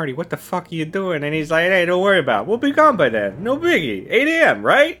 "Hey, Marty, what the fuck are you doing?" And he's like, "Hey, don't worry about it. We'll be gone by then. No biggie. 8 a.m.,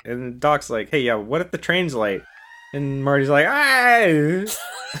 right?" And Doc's like, "Hey, yeah, what if the train's late?" And Marty's like, "Ah."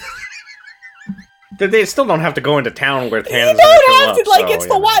 They still don't have to go into town where Tannen's They gonna don't show have to, up, like, so, it's you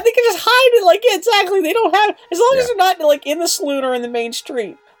the know. why they can just hide it, like, yeah, exactly. They don't have, as long as Yeah. they're not, like, in the saloon or in the main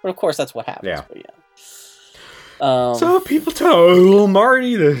street. But of course, that's what happens. Yeah. But yeah. So people tell little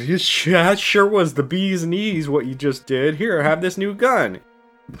Marty that sure was the B's and E's what you just did. Here, have this new gun.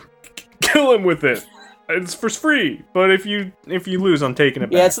 Kill him with it. It's for free. But if you lose, I'm taking it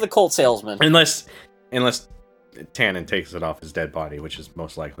back. Yeah, it's the Colt salesman. Unless Tannen takes it off his dead body, which is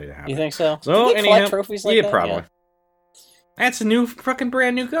most likely to happen. You think so? So Do they anyhow, collect trophies like yeah, that? probably. That's a new fucking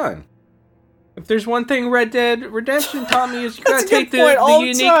brand new gun. If there's one thing Red Dead Redemption taught me is you gotta That's a good take the point all the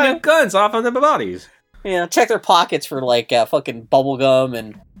unique time. new guns off of the bodies. Yeah, check their pockets for, like, fucking bubble gum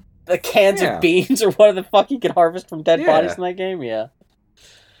and the cans Yeah. of beans or whatever the fuck you can harvest from dead Yeah. bodies in that game. Yeah.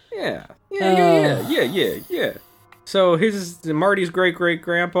 Yeah. So Marty's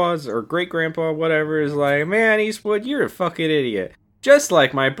great-great-grandpa's or great-grandpa, whatever, is like, "Man, Eastwood, you're a fucking idiot. Just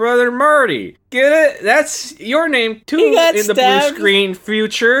like my brother Marty. Get it? That's your name too He got in the stabbed. blue screen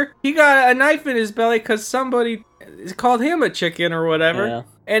future. He got a knife in his belly because somebody called him a chicken or whatever. Yeah.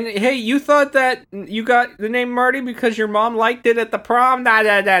 And hey, you thought that you got the name Marty because your mom liked it at the prom? Nah.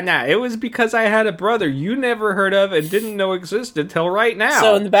 It was because I had a brother you never heard of and didn't know existed till right now."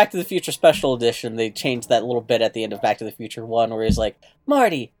 So in the Back to the Future Special Edition, they changed that little bit at the end of Back to the Future 1 where he's like,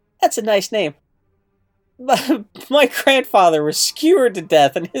 "Marty, that's a nice name. My grandfather was skewered to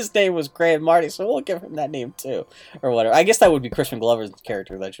death, and his name was Grand Marty, so we'll give him that name too," or whatever. I guess that would be Crispin Glover's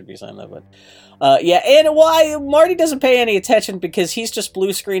character that should be saying that, but yeah. And why Marty doesn't pay any attention because he's just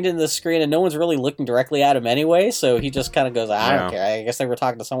blue screened into the screen, and no one's really looking directly at him anyway. So he just kind of goes, "I don't care. I guess they were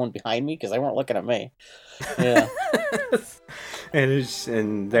talking to someone behind me because they weren't looking at me." Yeah.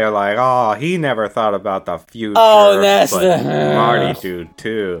 And they're like, "Oh, he never thought about the future." Oh, that's but the Marty dude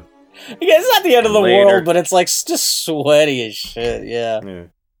too. Yeah, it's not the end of the Later. world, but it's like just sweaty as shit. Yeah.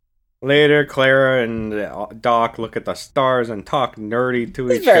 Later, Clara and Doc look at the stars and talk nerdy to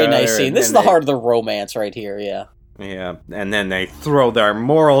It's each a other. very nice scene. and This is then the heart of the romance right here. Yeah. Yeah, and then they throw their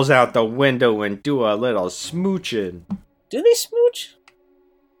morals out the window and do a little smooching. Do they smooch?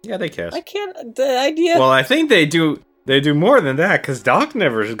 Yeah, they kiss. I can't. The idea. Well, I think they do. They do more than that because Doc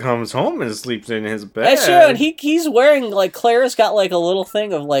never comes home and sleeps in his bed. That's true, and he's wearing like Clara's got like a little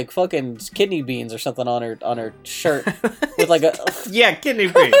thing of like fucking kidney beans or something on her shirt with like a yeah, kidney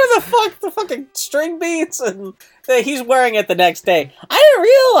beans. the fucking string beans, and he's wearing it the next day. I didn't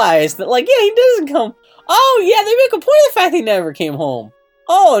realize that like he doesn't come. Oh yeah, they make a point of the fact he never came home.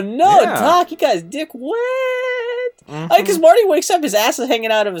 Oh no, Yeah. Doc, you got his dick wet. Because Marty wakes up, his ass is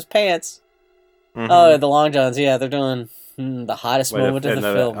hanging out of his pants. Oh, the Long Johns, yeah, they're doing the hottest moment of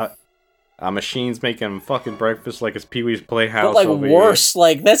the film. A machine's making fucking breakfast like it's Pee-wee's Playhouse. But like over worse,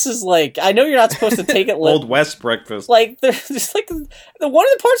 like this is like I know you're not supposed to take it. Old West breakfast. Like there's just like one of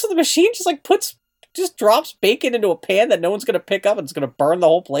the parts of the machine just drops bacon into a pan that no one's gonna pick up and it's gonna burn the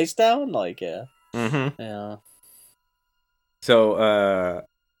whole place down. Like yeah, yeah. So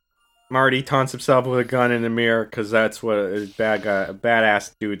Marty taunts himself with a gun in the mirror because that's what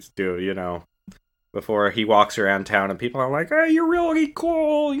badass dudes do, you know. Before he walks around town and people are like, "Hey, you're really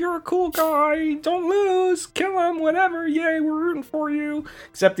cool. You're a cool guy. Don't lose. Kill him. Whatever. Yay, we're rooting for you."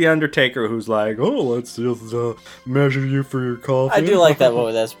 Except the Undertaker, who's like, "Oh, let's just measure you for your coffin." I do like that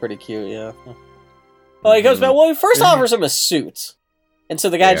moment. That's pretty cute. Yeah. Well, he goes back. Well, he first offers him a suit, and so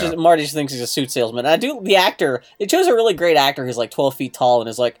the guy Marty just thinks he's a suit salesman. And the actor. It shows a really great actor who's like 12 feet tall and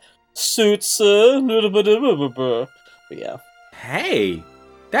is like, "Suits, but yeah." Hey.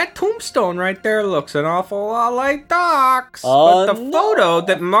 That tombstone right there looks an awful lot like Doc's. Oh, but the photo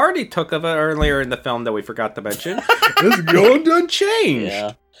that Marty took of it earlier in the film that we forgot to mention is going unchanged.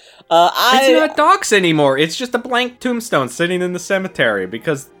 Yeah. It's not Doc's anymore. It's just a blank tombstone sitting in the cemetery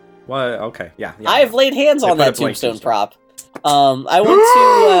because... Well, okay, yeah. I've laid hands on that tombstone prop. I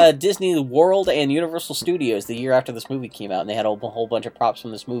went to Disney World and Universal Studios the year after this movie came out, and they had a whole bunch of props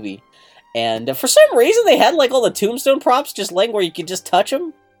from this movie. And for some reason, they had like all the tombstone props just laying where you could just touch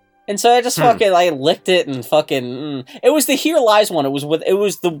them. And so I just fucking I licked it and fucking it was the Here Lies one. It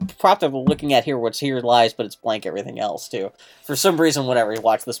was the prop that we're looking at here, what's Here Lies, but it's blank everything else too. For some reason, whenever you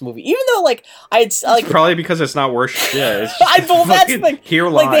watch this movie, even though it's probably because it's not worth shit. It's that's the Here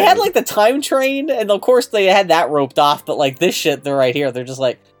Lies. Like they had the time train, and of course they had that roped off. But this shit, they're right here. They're just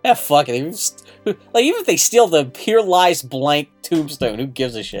fuck it. Even if they steal the Here Lies blank tombstone, who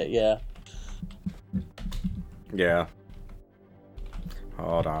gives a shit? Yeah. Yeah.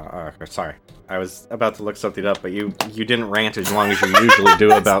 Hold on. Sorry. I was about to look something up, but you didn't rant as long as you usually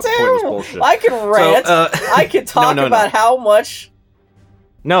do about pointless bullshit. I can rant. I can talk about how much...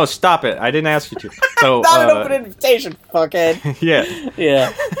 No, stop it. I didn't ask you to. So, not an open invitation, fuckhead. Yeah.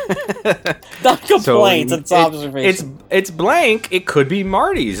 Yeah. Not complaints, it's observation. It's blank. It could be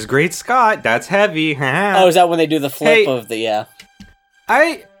Marty's. Great Scott. That's heavy. Oh, is that when they do the flip of the... Yeah.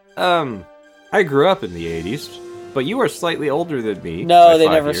 I grew up in the 80s. But you are slightly older than me. No, they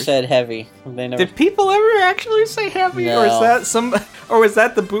never said heavy. Did people ever actually say heavy, no. or was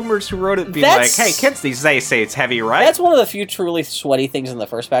that the boomers who wrote it being like, "Hey, kids, they say it's heavy, right?" That's one of the few truly sweaty things in the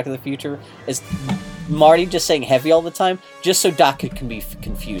first Back to the Future is Marty just saying heavy all the time, just so Doc can be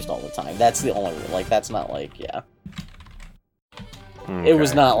confused all the time. That's the only that's not yeah. Okay. It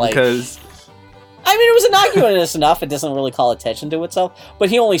was not because. I mean, it was innocuous enough, it doesn't really call attention to itself, but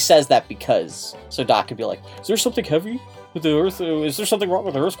he only says that because, so Doc could be like, is there something heavy with the Earth? Is there something wrong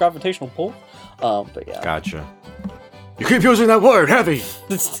with the Earth's gravitational pull? But yeah. Gotcha. You keep using that word, heavy!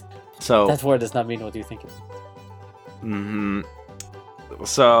 So... That word does not mean what you think it means.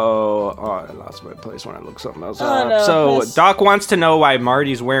 So... Oh, I lost my place when I looked something else up. No, so, Doc wants to know why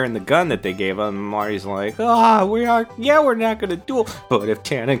Marty's wearing the gun that they gave him. Marty's like, we're not gonna duel. But if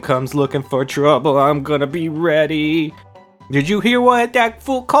Tannen comes looking for trouble, I'm gonna be ready. Did you hear what that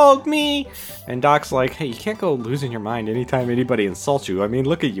fool called me? And Doc's like, hey, you can't go losing your mind anytime anybody insults you. I mean,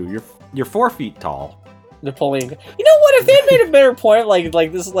 look at you. You're 4 feet tall. Napoleon. You know what? If they had made a better point, like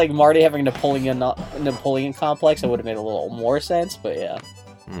this is like Marty having a Napoleon complex, it would have made a little more sense. But yeah.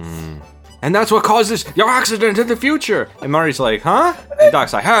 And that's what causes your accident in the future. And Marty's like, huh? And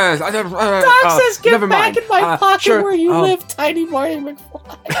Doc's like, hey, Doc says, get back mind. in my pocket where you live, tiny Marty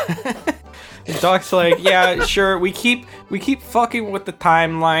McFly. And Doc's like, yeah, sure. We keep fucking with the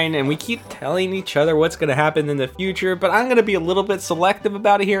timeline, and we keep telling each other what's gonna happen in the future. But I'm gonna be a little bit selective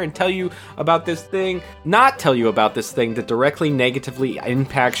about it here and tell you about this thing, not tell you about this thing that directly negatively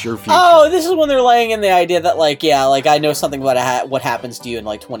impacts your future. Oh, this is when they're laying in the idea that, I know something about what happens to you in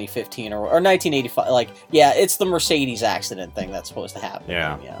 2015 or 1985. It's the Mercedes accident thing that's supposed to happen.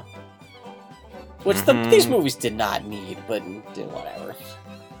 Yeah. Which these movies did not need, but whatever.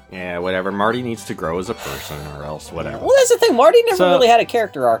 Yeah, whatever. Marty needs to grow as a person, or else whatever. Well, that's the thing. Marty never really had a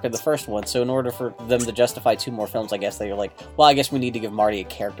character arc in the first one, so in order for them to justify 2 more films, I guess they're like, well, I guess we need to give Marty a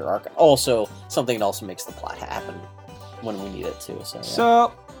character arc. Also, something that also makes the plot happen when we need it too.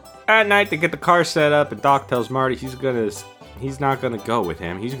 So at night, they get the car set up, and Doc tells Marty he's not gonna go with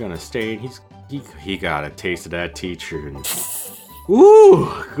him. He's gonna stay, and he got a taste of that teacher, and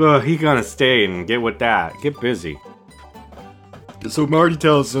he gonna stay and get with that. Get busy. So Marty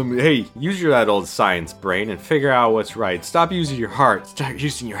tells him, hey, use that old science brain and figure out what's right. Stop using your heart. Start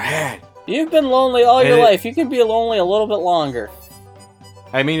using your head. You've been lonely all your life. You can be lonely a little bit longer.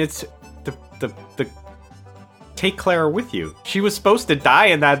 I mean, it's the take Claire with you. She was supposed to die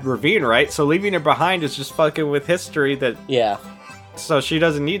in that ravine, right? So leaving her behind is just fucking with history that... Yeah. So she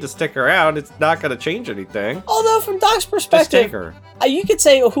doesn't need to stick around. It's not going to change anything. Although, from Doc's perspective... Just take her. You could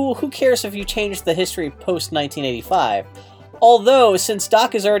say, who cares if you change the history post-1985? Although, since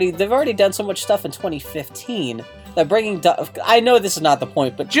Doc they've already done so much stuff in 2015 that bringing Doc, I know this is not the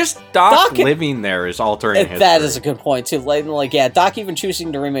point, but just Doc living there is altering history. That is a good point too. Doc even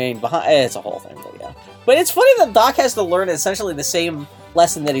choosing to remain behind. It's a whole thing, but yeah. But it's funny that Doc has to learn essentially the same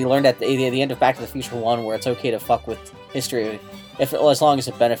lesson that he learned at the end of Back to the Future 1, where it's okay to fuck with history as long as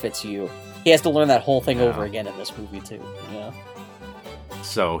it benefits you. He has to learn that whole thing over again in this movie too. Yeah.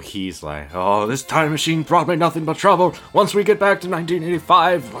 So he's like, oh, this time machine brought me nothing but trouble. Once we get back to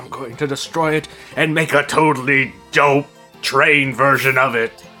 1985, I'm going to destroy it and make a totally dope train version of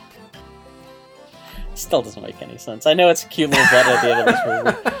it. Still doesn't make any sense. I know it's a cute little bit at the end of this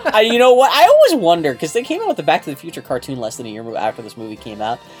movie. You know what? I always wonder, because they came out with the Back to the Future cartoon less than a year after this movie came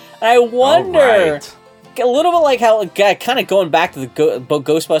out, and I wonder... A little bit like how, kind of going back to the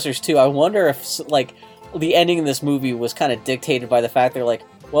Ghostbusters 2, I wonder if, the ending in this movie was kind of dictated by the fact they're like,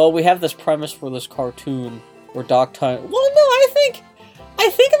 well, we have this premise for this cartoon where Doc Time... Well, no, I think I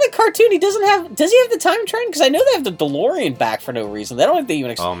think in the cartoon he doesn't have. Does he have the time train? Because I know they have the DeLorean back for no reason. They don't think they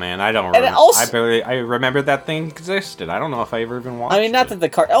even. Oh man, I don't remember. I remember that thing existed. I don't know if I ever even watched. I mean, not that the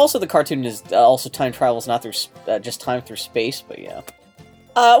cartoon is also time travels, not through just time through space, but yeah.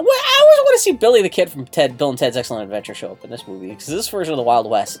 Well, I always want to see Billy the Kid from Bill and Ted's Excellent Adventure show up in this movie, because this version of the Wild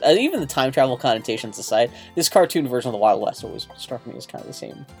West, even the time travel connotations aside, this cartoon version of the Wild West always struck me as kind of the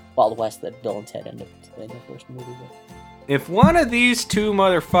same Wild West that Bill and Ted ended up in the first movie. If one of these two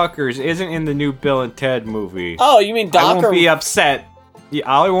motherfuckers isn't in the new Bill and Ted movie, oh, you mean Doc? I won't be upset. Yeah,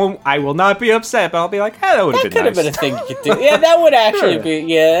 I will not be upset, but I'll be like, hey, that would have been nice. That could have been a thing you could do. Yeah, that would actually be,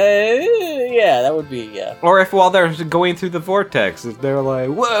 yeah, that would be, yeah. Or if while they're going through the vortex, if they're like,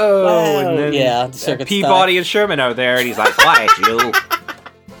 whoa, and then yeah, Peabody and Sherman are there, and he's like, quiet, you.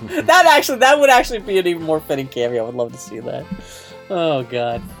 That would actually be an even more fitting cameo. I would love to see that. Oh,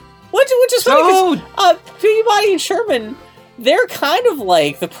 God. Which is funny, because Peabody and Sherman, they're kind of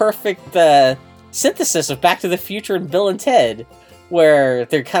like the perfect synthesis of Back to the Future and Bill and Ted, where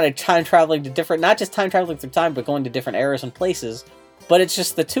they're kind of time traveling to different, not just time traveling through time, but going to different eras and places. But it's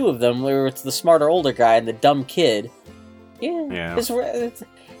just the two of them, where it's the smarter older guy and the dumb kid. Yeah.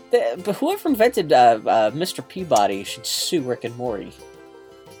 But whoever invented Mr. Peabody should sue Rick and Morty.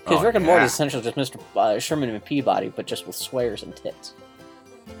 Because Rick and Morty is essentially just Mr. Sherman and Peabody, but just with swears and tits.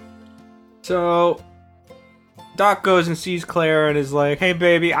 So, Doc goes and sees Claire and is like, hey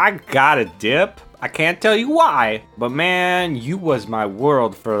baby, I got a dip. I can't tell you why, but man, you was my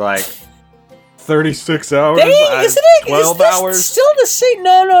world for like 36 hours. Isn't it? 12 hours? Still the same?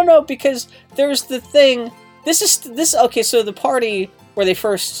 No, because there's the thing. Okay, so the party where they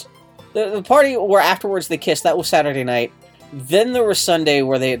first, the party where afterwards they kissed, that was Saturday night. Then there was Sunday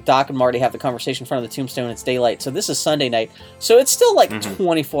where Doc and Marty have the conversation in front of the tombstone. It's daylight, so this is Sunday night. So it's still like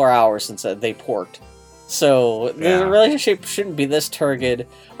 24 hours since they porked. So the relationship shouldn't be this turgid.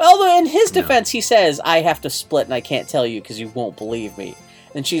 Although in his defense, he says, I have to split and I can't tell you because you won't believe me.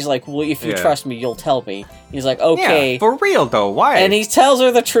 And she's like, well, if you trust me, you'll tell me. He's like, okay. Yeah, for real though, why? And he tells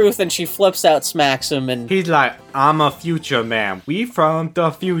her the truth and she flips out, smacks him, and... He's like, I'm a future man. We from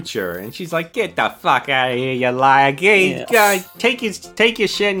the future. And she's like, get the fuck out of here, you liar. Take your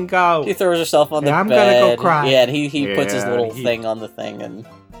shit and go. She throws herself on the bed. I'm gonna go cry. Yeah, and he puts his little thing on the thing and...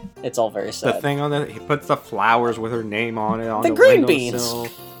 It's all very sad. The thing on he puts the flowers with her name on it on the green beans.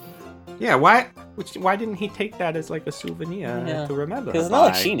 Yeah, why didn't he take that as like a souvenir to remember? Because it's not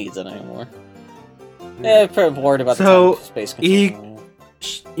like she needs it anymore. Yeah, pretty bored about the time space control.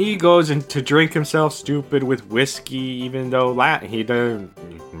 He goes in to drink himself stupid with whiskey, even though he doesn't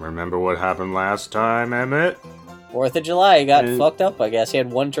remember what happened last time, Emmett. 4th of July, he got fucked up, I guess. He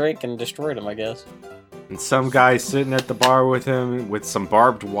had one drink and destroyed him, I guess. And some guy sitting at the bar with him with some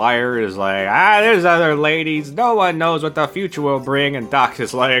barbed wire is like, there's other ladies. No one knows what the future will bring. And Doc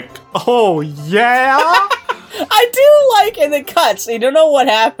is like, oh, yeah? I do like, and it cuts. You don't know what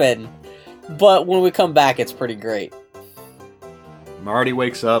happened. But when we come back, it's pretty great. Marty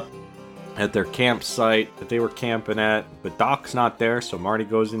wakes up at their campsite that they were camping at. But Doc's not there, so Marty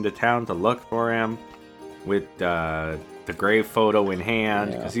goes into town to look for him with the grave photo in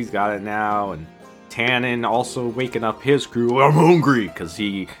hand, because he's got it now. And Tannen also waking up his crew. I'm hungry because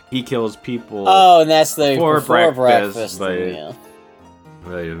he kills people. Oh, and that's the before breakfast.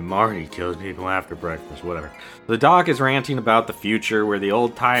 But Marty kills people after breakfast. Whatever. The Doc is ranting about the future, where the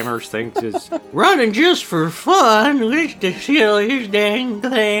old timers think is running just for fun. It's the silliest dang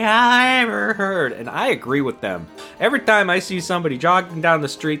thing I ever heard, and I agree with them. Every time I see somebody jogging down the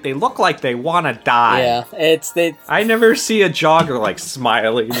street, they look like they want to die. Yeah, I never see a jogger like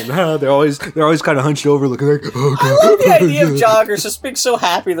smiling. And, they're always kind of hunched over, looking like. Oh, God. I love the idea of joggers just being so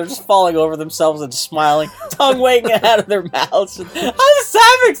happy they're just falling over themselves and smiling, tongue wagging out of their mouths. And, I'm just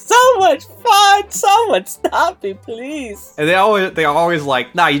having so much fun. Someone stop me, please. And they always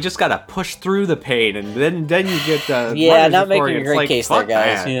like, nah, you just gotta push through the pain, and then you get the not making a great case there,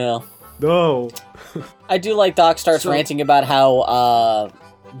 guys. Man. No. I do like Doc starts ranting about how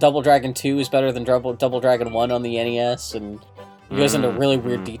Double Dragon 2 is better than Double Dragon 1 on the NES, and he goes into really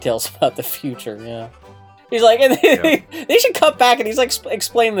weird details about the future. Yeah, he's like, and they should cut back, and he's like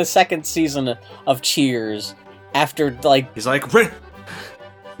explain the second season of Cheers after like he's like.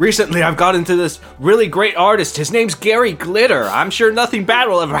 Recently, I've got into this really great artist. His name's Gary Glitter. I'm sure nothing bad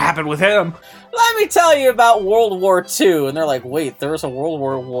will ever happen with him. Let me tell you about World War II. And they're like, wait, there's a World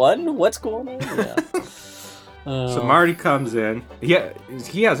War I? What's going on? Yeah. So Marty comes in. He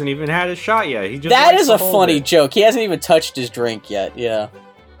hasn't even had his shot yet. He just that is a funny joke. He hasn't even touched his drink yet. Yeah.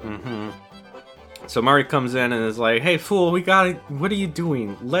 Mm-hmm. So Marty comes in and is like, hey, fool, what are you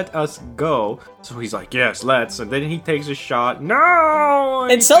doing? Let us go. So he's like, yes, let's. And then he takes a shot. No!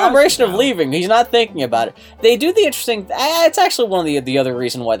 In celebration of leaving, he's not thinking about it. They do the interesting... it's actually one of the other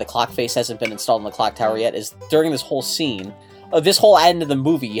reason why the clock face hasn't been installed in the clock tower yet, is during this whole scene, this whole end of the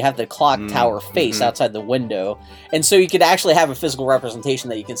movie, you have the clock tower face outside the window. And so you could actually have a physical representation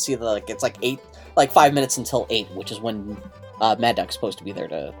that you can see that, like, it's like 5 minutes until 8, which is when Mad Dog's supposed to be there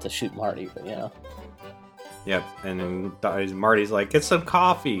to shoot Marty, but, you know. Yep, and then Marty's like, get some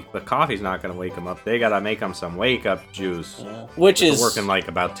coffee. But coffee's not going to wake him up. They got to make him some wake-up juice. Yeah. Which is... working like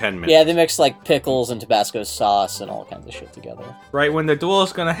about 10 minutes. Yeah, they mix like pickles and Tabasco sauce and all kinds of shit together. Right when the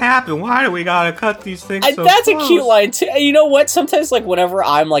duel's going to happen, why do we got to cut these things so that's close? A cute line, too. You know what? Sometimes, like, whenever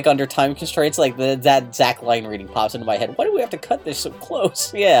I'm, like, under time constraints, like, that Zach line reading pops into my head. Why do we have to cut this so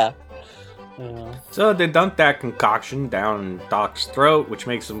close? Yeah. So they dump that concoction down Doc's throat, which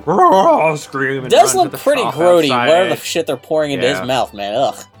makes him scream. It does look pretty grody, whatever the shit they're pouring into his mouth, man.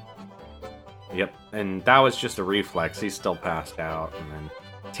 Ugh. Yep, and that was just a reflex. He's still passed out. And then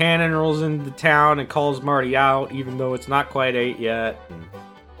Tannen rolls into town and calls Marty out, even though it's not quite 8 yet. And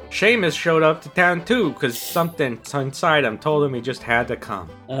Seamus showed up to town too, because something inside him told him he just had to come.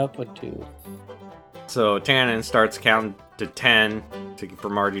 Up with 2. So Tannen starts counting to 10 for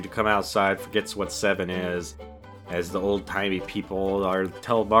Marty to come outside, forgets what 7 is, as the old-timey people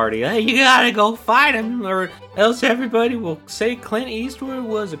tell Marty, hey, you gotta go fight him, or else everybody will say Clint Eastwood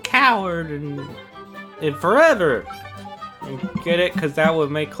was a coward and forever. You get it? Because that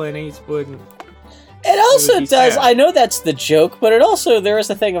would make Clint Eastwood... It also does, I know that's the joke, but it also, there is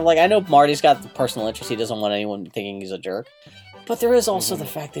a thing of, like, I know Marty's got the personal interest, he doesn't want anyone thinking he's a jerk. But there is also the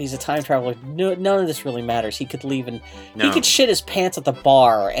fact that he's a time traveler. No, none of this really matters. He could leave and he could shit his pants at the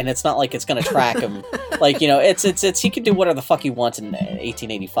bar, and it's not like it's gonna track him. Like, you know, it's he could do whatever the fuck he wants in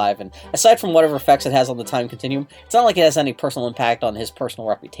 1885. And aside from whatever effects it has on the time continuum, it's not like it has any personal impact on his personal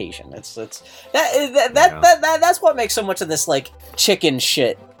reputation. That's what makes so much of this like chicken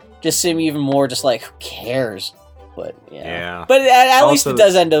shit just seem even more just like, who cares? But yeah. But at least it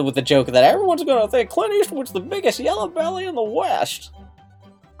does end up with the joke that everyone's going to think Clint Eastwood's the biggest yellow belly in the West.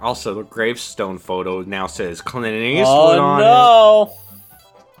 Also, the gravestone photo now says Clint Eastwood on it.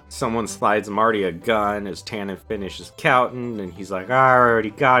 Someone slides Marty a gun as Tannen finishes counting, and he's like, I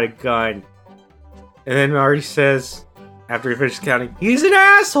already got a gun. And then Marty says, after he finishes counting, he's an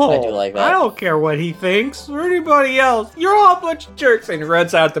asshole. I do like that. I don't care what he thinks or anybody else. You're all a bunch of jerks. And he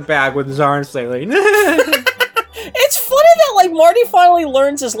runs out the bag with his arms flailing. It's funny that, like, Marty finally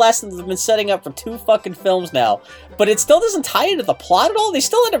learns his lessons. They've been setting up for 2 fucking films now, but it still doesn't tie into the plot at all. They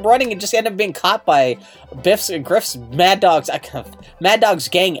still end up running and just end up being caught by Biff's and Griff's Mad Dog's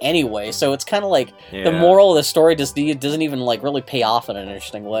gang anyway, so it's kind of like the moral of the story doesn't even, like, really pay off in an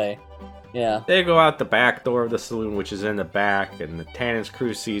interesting way. Yeah. They go out the back door of the saloon, which is in the back, and the Tannen's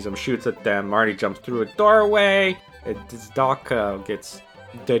crew sees them, shoots at them. Marty jumps through a doorway. Doc gets...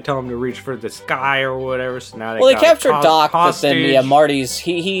 They tell him to reach for the sky or whatever, so now they captured Doc, hostage. But then Marty's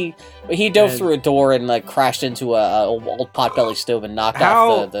he dove through a door and like crashed into a old potbelly stove and knocked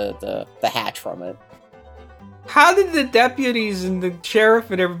off the hatch from it. How did the deputies and the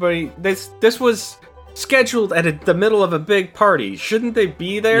sheriff and everybody this was scheduled at the middle of a big party? Shouldn't they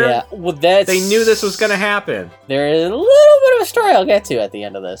be there? Yeah, well, they knew this was going to happen. There is a little bit of a story I'll get to at the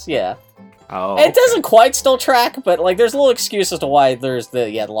end of this. Yeah. Oh, It doesn't quite still track, but like there's a little excuse as to why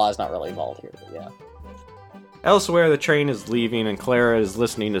the law is not really involved here. But yeah. Elsewhere, the train is leaving, and Clara is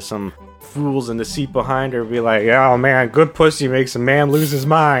listening to some fools in the seat behind her be like, oh man, good pussy makes a man lose his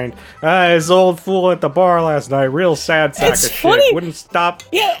mind. This old fool at the bar last night, real sad sack of shit. Wouldn't stop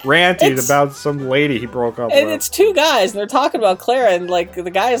ranting about some lady he broke up with. And it's 2 guys, and they're talking about Clara, and like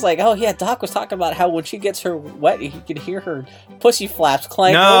the guy's like, oh yeah, Doc was talking about how when she gets her wet, he could hear her pussy flaps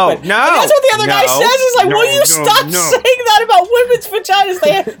clank open. And that's what the other guy says. He's like, will you stop saying that about women's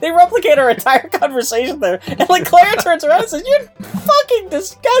vaginas? They replicate our entire conversation there. And like Clara turns around and says, you're fucking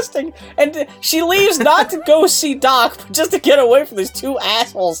disgusting. And she leaves not to go see Doc, but just to get away from these 2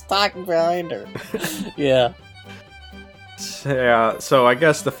 assholes talking behind her. Yeah. Yeah, so I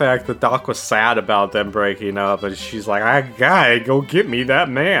guess the fact that Doc was sad about them breaking up, and she's like, I gotta go get me that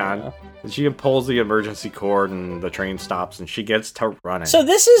man. Yeah. And she pulls the emergency cord, and the train stops, and she gets to running. So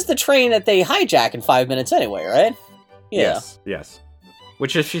this is the train that they hijack in 5 minutes anyway, right? Yeah. Yes.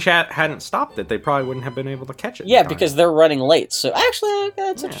 Which, if she hadn't stopped it, they probably wouldn't have been able to catch it. Yeah, because they're running late. So actually,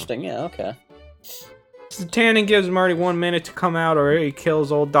 that's interesting. Yeah, okay. So Tannen gives Marty 1 minute to come out, or he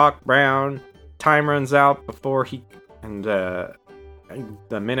kills old Doc Brown. Time runs out before he... And the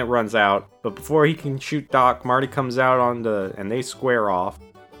minute runs out, but before he can shoot Doc, Marty comes out and they square off.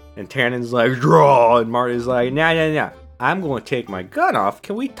 And Tannen's like, draw. And Marty's like, nah. I'm going to take my gun off.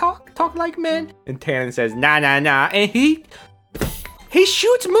 Can we talk like men? And Tannen says, nah. And he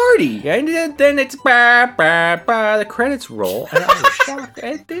shoots Marty. And then it's the credits roll. And I was shocked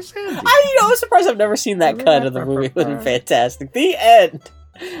at this ending. I'm surprised I've never seen that cut of the movie. It would have been fantastic. The end.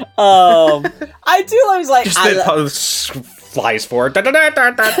 I was like, just then flies forward.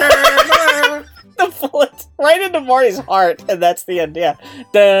 The bullet right into Marty's heart, and that's the end. Yeah.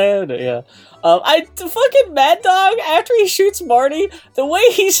 Fucking Mad Dog, after he shoots Marty, the way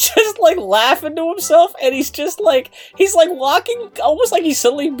he's just like laughing to himself, and he's walking almost like he's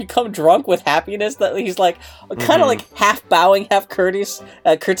suddenly become drunk with happiness, that he's like kind of like half bowing, half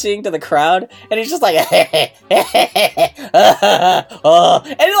curtsying to the crowd, and he's just like and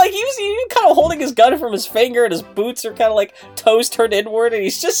like he was kind of holding his gun from his finger, and his boots are kind of like toes turned inward, and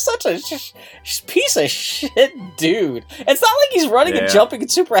he's just such a piece of shit dude. It's not like he's running and jumping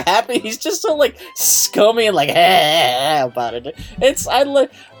and super happy. He's just so like scummy and like about it.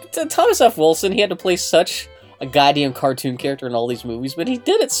 Thomas F. Wilson, he had to play such a goddamn cartoon character in all these movies, but he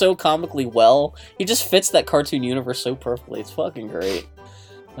did it so comically well. He just fits that cartoon universe so perfectly. It's fucking great.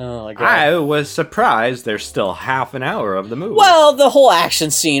 Oh my god. I was surprised there's still half an hour of the movie. Well, the whole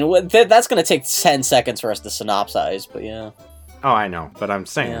action scene, that's going to take 10 seconds for us to synopsize, but yeah. Oh, I know, but I'm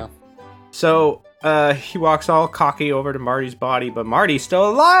saying. Yeah. So, he walks all cocky over to Marty's body, but Marty's still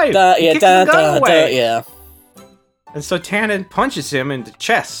alive! Yeah. And so Tannen punches him in the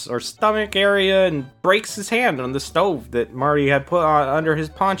chest or stomach area and breaks his hand on the stove that Marty had put under his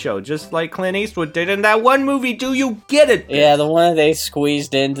poncho, just like Clint Eastwood did in that one movie. Do you get it? Yeah, the one they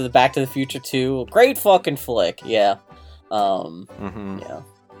squeezed into the Back to the Future 2. Great fucking flick, yeah. Yeah.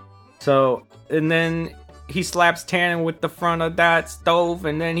 So, and then he slaps Tannen with the front of that stove,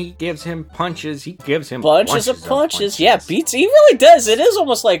 and then he gives him punches. He gives him bunches of punches. Yeah, beats. He really does. It is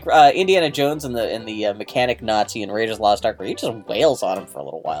almost like Indiana Jones and the mechanic Nazi and Raiders of the Lost Ark, where he just wails on him for a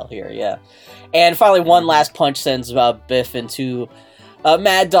little while here. Yeah, and finally one last punch sends Biff into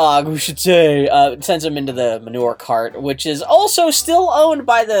Mad Dog, we should say, sends him into the manure cart, which is also still owned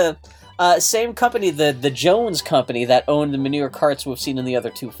by the same company, the Jones company, that owned the manure carts we've seen in the other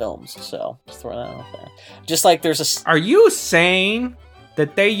two films. So, just throw that out there. Just like there's a... Are you saying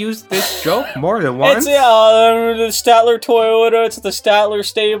that they used this joke more than once? It's the Statler Toyota, it's the Statler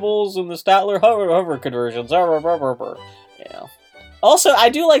Stables, and the Statler Hover conversions. Yeah. Also, I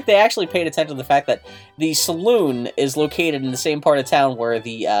do like they actually paid attention to the fact that the saloon is located in the same part of town where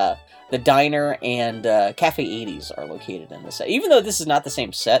the diner and Cafe 80s are located in the set. Even though this is not the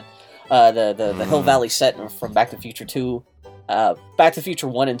same set, the Hill Valley set from Back to the Future 2, Back to the Future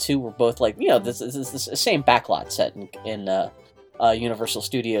 1 and 2 were both like, this is the same backlot set in Universal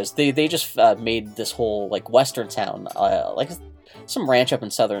Studios. They just made this whole like western town, like some ranch up in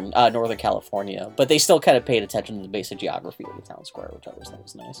northern California, but they still kind of paid attention to the basic geography of the town square, which I always thought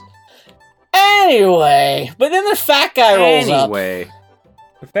was nice. Anyway, but then the fat guy rolls up.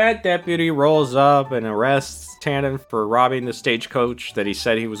 The fat deputy rolls up and arrests Tannen for robbing the stagecoach that he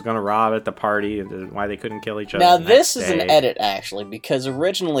said he was going to rob at the party, and why they couldn't kill each other. Now, this is an edit, actually, because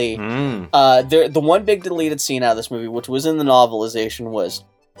originally, the one big deleted scene out of this movie, which was in the novelization, was,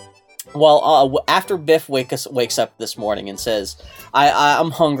 after Biff wakes up this morning and says,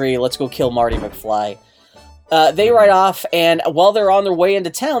 I'm hungry, let's go kill Marty McFly. They ride off, and while they're on their way into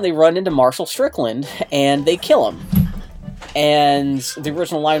town, they run into Marshall Strickland, and they kill him. And the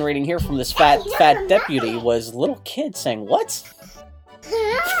original line reading here from this fat deputy was little kid saying, "What?"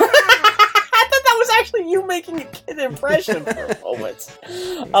 I thought that was actually you making a kid impression for a moment.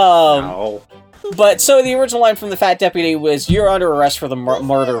 No. But so the original line from the fat deputy was, "You're under arrest for the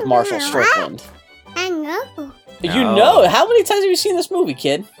murder of Marshall Strickland." I know. You know? How many times have you seen this movie,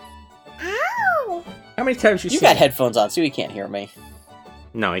 kid? Ow. How many times you got headphones on, so you can't hear me.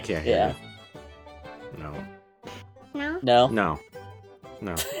 No, he can't hear me. No. No? No.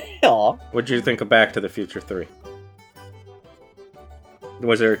 Aw. What'd you think of Back to the Future 3?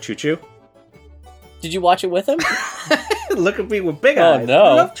 Was there a choo-choo? Did you watch it with him? Look at me with big eyes. Oh, no.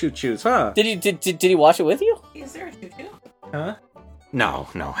 I love choo-choos, huh? Did he watch it with you? Is there a choo-choo? Huh? No,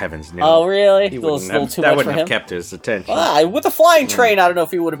 heavens no. Oh, really? That wouldn't have kept his attention. With the flying train, I don't know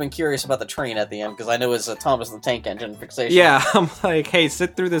if he would have been curious about the train at the end, because I know his Thomas the Tank Engine fixation. Yeah, I'm like, hey,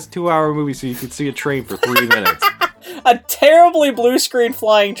 sit through this 2-hour movie so you can see a train for 3 minutes. A terribly blue screen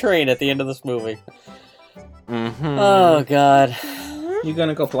flying train at the end of this movie. Mm-hmm. Oh, God. You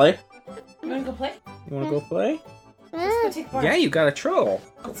gonna go play? You wanna go play? You wanna go play? Let's go take Barb. Yeah, you got a troll.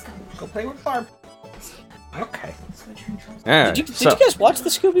 Let's go. Go play with Barb. Okay. Let's go train trolls. Did you guys watch the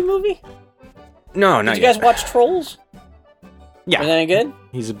Scooby movie? No, not yet. Did you guys watch Trolls? Yeah. Is that any good?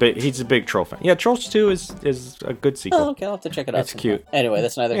 He's a big Troll fan. Yeah, Trolls 2 is a good sequel. Oh, okay, I'll have to check it out. It's sometime. cute. Anyway,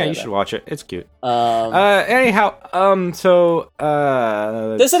 that's neither. Yeah, here you nor should watch it. It's cute. there.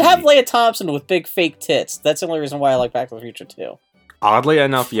 Does it have Leia Thompson with big fake tits? That's the only reason why I like Back to the Future 2. Oddly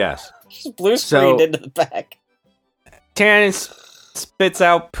enough, yes. Just blue screened into the back. Terrence spits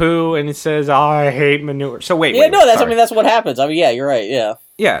out poo and he says, "Oh, I hate manure." So wait, that's what happens. I mean, yeah, you're right. Yeah.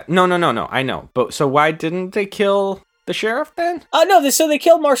 Yeah, no, I know. But so why didn't they kill the sheriff then? No, so they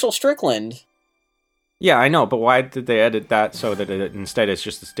killed Marshall Strickland. Yeah, I know, but why did they edit that so that instead it's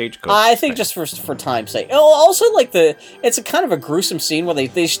just the stagecoach? I think just for time's sake. Oh, also, it's a kind of a gruesome scene where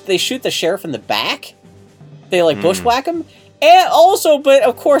they shoot the sheriff in the back. They bushwhack him, and also, but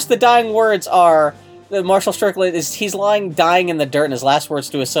of course, the dying words are that Marshall Strickland he's lying dying in the dirt, and his last words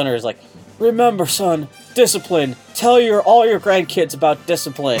to his son are "Remember, son, discipline. Tell all your grandkids about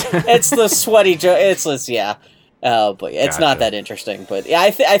discipline." It's the sweaty joke. It's yeah. But it's not that interesting. But yeah,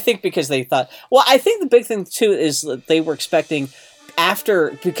 I think because they thought. Well, I think the big thing too is that they were expecting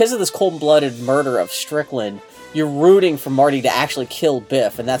because of this cold-blooded murder of Strickland, you're rooting for Marty to actually kill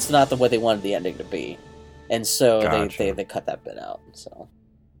Biff, and that's not the way they wanted the ending to be. And so they cut that bit out. So.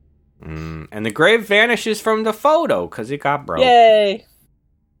 And the grave vanishes from the photo because it got broke. Yay!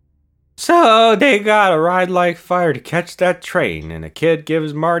 So they gotta ride like fire to catch that train, and the kid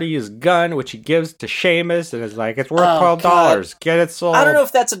gives Marty his gun, which he gives to Seamus, and it's it's worth $12. Get it sold. I don't know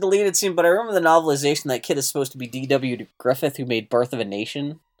if that's a deleted scene, but I remember the novelization. That kid is supposed to be D.W. Griffith, who made Birth of a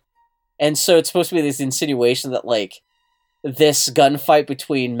Nation, and so it's supposed to be this insinuation that this gunfight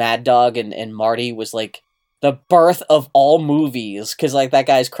between Mad Dog and Marty was the birth of all movies, because that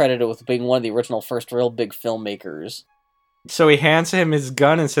guy's credited with being one of the original first real big filmmakers. So he hands him his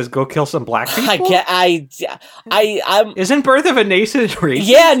gun and says, "Go kill some black people." I'm. Isn't Birth of a Nation racist?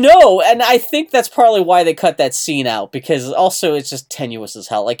 Yeah, no, and I think that's partly why they cut that scene out, because also it's just tenuous as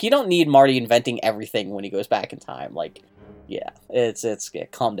hell. You don't need Marty inventing everything when he goes back in time. It's a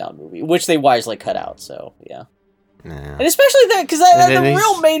calm down movie, which they wisely cut out. So yeah. Yeah. And especially that, because the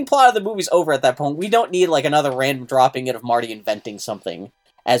real main plot of the movie's over at that point. We don't need another random dropping in of Marty inventing something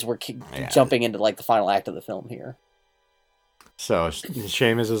as we're jumping into the final act of the film here. So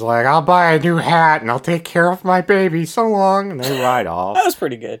Seamus is "I'll buy a new hat and I'll take care of my baby. So long," and they ride off. That was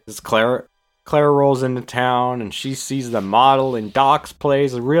pretty good. This Claire rolls into town and she sees the model in Doc's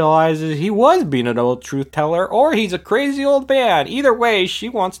place and realizes he was being an old truth teller or he's a crazy old man. Either way, she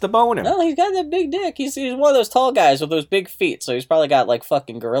wants to bone him. No, he's got that big dick. He's one of those tall guys with those big feet, so he's probably got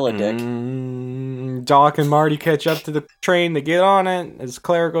fucking gorilla dick. Doc and Marty catch up to the train. They get on it as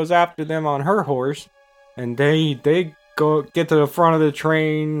Claire goes after them on her horse, and they get to the front of the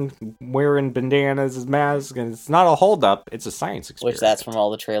train wearing bandanas as masks, and it's not a holdup, it's a science experiment. Which that's from all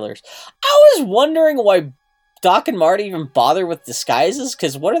the trailers. I was wondering why Doc and Marty even bother with disguises,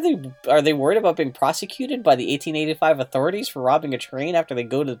 because are they worried about being prosecuted by the 1885 authorities for robbing a train after they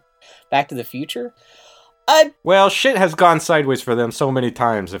go Back to the Future? Well, shit has gone sideways for them so many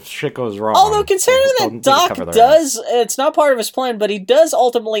times. If shit goes wrong, although considering that Doc it's not part of his plan, but he does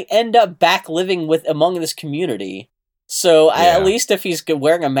ultimately end up back living among this community. So at least if he's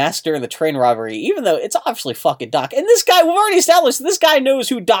wearing a mask during the train robbery, even though it's obviously fucking Doc, and this guy, we've already established this guy knows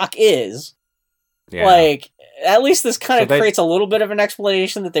who Doc is. Yeah. At least this kind of creates a little bit of an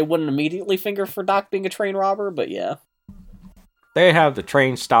explanation that they wouldn't immediately finger for Doc being a train robber, but yeah. They have the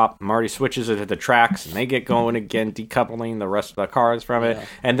train stop. Marty switches it to the tracks, and they get going again, decoupling the rest of the cars from it.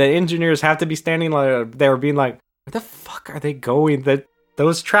 And the engineers have to be standing there being where the fuck are they going?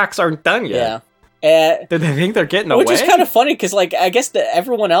 Those tracks aren't done yet. Yeah. Did they think they're getting away? Which is kind of funny, because I guess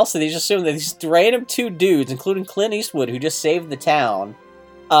everyone else, they just assume that these random two dudes, including Clint Eastwood, who just saved the town,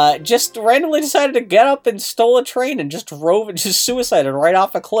 just randomly decided to get up and stole a train and just drove and just suicided right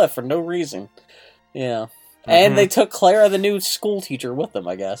off a cliff for no reason. Yeah. And they took Clara, the new school teacher, with them,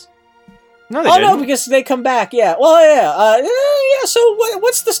 I guess. No, they didn't. No, because they come back, yeah. Well, yeah. So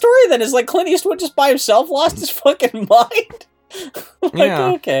what's the story then? Is Clint Eastwood just by himself lost his fucking mind?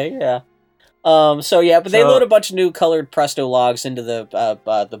 Okay, yeah. But they load a bunch of new colored Presto logs into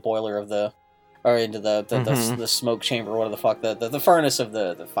the boiler of into the smoke chamber, what the fuck, the furnace of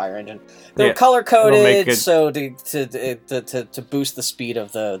the fire engine. They're color coded so to boost the speed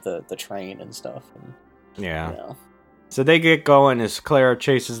of the train and stuff. And, So they get going as Clara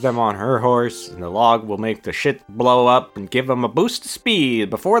chases them on her horse, and the log will make the shit blow up and give them a boost of speed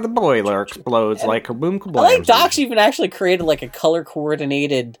before the boiler explodes like kaboom kablam. I like Doc's even actually created a color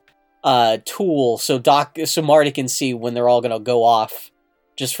coordinated tool so Marty can see when they're all gonna go off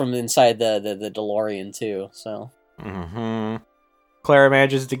just from inside the DeLorean too. So Clara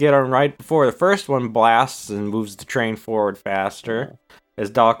manages to get on right before the first one blasts and moves the train forward faster. As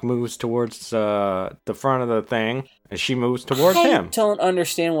Doc moves towards the front of the thing, and she moves towards him. I don't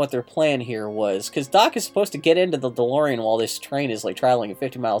understand what their plan here was, because Doc is supposed to get into the DeLorean while this train is like traveling at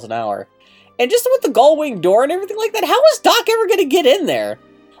 50 miles an hour. And just with the gull-wing door and everything like that, how is Doc ever going to get in there?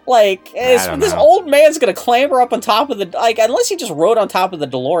 Like, this old man's going to clamber up on top of the... Like, unless he just rode on top of the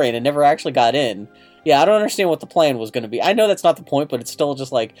DeLorean and never actually got in. Yeah, I don't understand what the plan was going to be. I know that's not the point, but it's still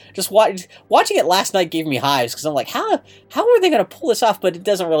just like... watching it last night gave me hives, because I'm like, how are they going to pull this off? But it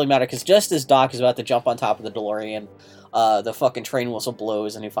doesn't really matter, because just as Doc is about to jump on top of the DeLorean, the fucking train whistle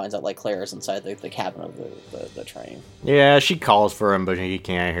blows, and he finds out, like, Claire's inside the cabin of the train. Yeah, she calls for him, but he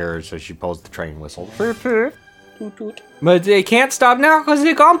can't hear her, so she pulls the train whistle. Toot, toot. But they can't stop now because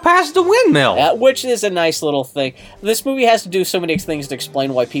they've gone past the windmill. Which is a nice little thing. This movie has to do so many things to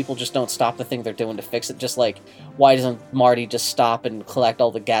explain why people just don't stop the thing they're doing to fix it. Just like, why doesn't Marty just stop and collect all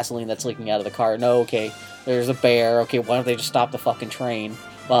the gasoline that's leaking out of the car? No, okay, there's a bear. Okay, why don't they just stop the fucking train?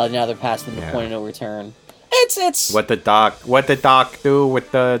 Well, now they're past the point of no return. It's what the doc do with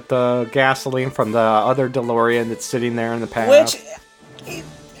the gasoline from the other DeLorean that's sitting there in the path. Which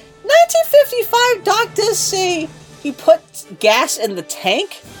 1955 Doc does say he put gas in the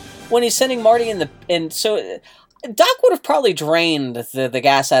tank when he's sending Marty in so Doc would have probably drained the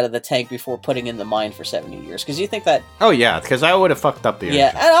gas out of the tank before putting in the mine for 70 years, because you think that... Oh yeah, because I would have fucked up the engine.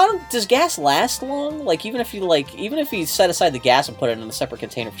 Yeah, and does gas last long? Like, even if you set aside the gas and put it in a separate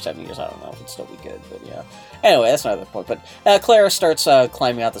container for 70 years, I don't know if it'd still be good, but yeah. Anyway, that's not the point, but Clara starts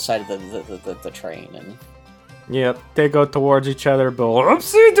climbing out the side of the train, and... Yep, they go towards each other, but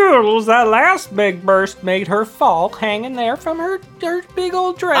oopsie doodles, that last big burst made her fall hanging there from her big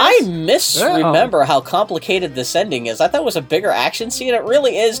old dress. I misremember how complicated this ending is. I thought it was a bigger action scene. It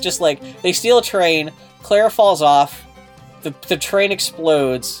really is just like, they steal a train, Clara falls off, the train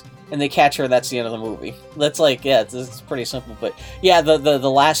explodes, and they catch her, and that's the end of the movie. That's like, yeah, it's pretty simple, but yeah, the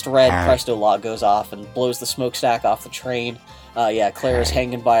last red Presto log goes off and blows the smokestack off the train. Clara's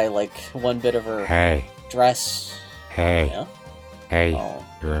hanging by, like, one bit of her... dress. You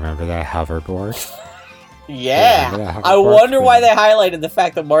remember that hoverboard? Yeah. I wonder why they highlighted the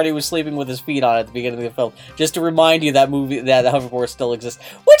fact that Marty was sleeping with his feet on at the beginning of the film, just to remind you that the hoverboard still exists,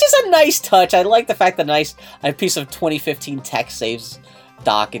 which is a nice touch. I like the fact that a piece of 2015 tech saves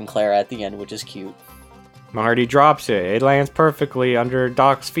Doc and Clara at the end, which is cute. Marty drops it. It lands perfectly under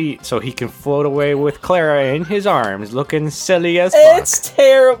Doc's feet, so he can float away with Clara in his arms, looking silly as fuck. It's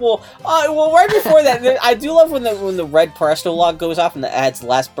terrible. Well, right before that, I do love when the red Presto log goes off and it adds the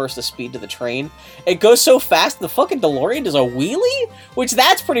last burst of speed to the train. It goes so fast, the fucking DeLorean does a wheelie, which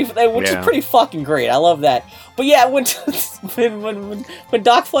is pretty fucking great. I love that. But yeah, when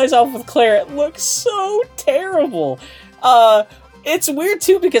Doc flies off with Clara, it looks so terrible. It's weird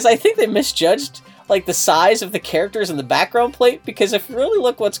too because I think they misjudged like the size of the characters in the background plate, because if you really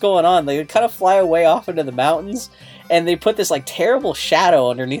look what's going on, they kind of fly away off into the mountains, and they put this like terrible shadow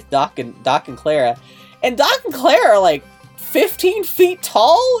underneath Doc and Clara, and Doc and Clara are like 15 feet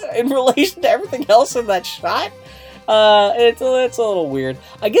tall in relation to everything else in that shot. It's a little weird.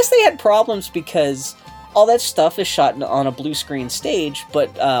 I guess they had problems because all that stuff is shot on a blue screen stage, but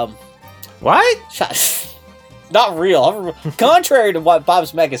what? Shot. Not real. Contrary to what Bob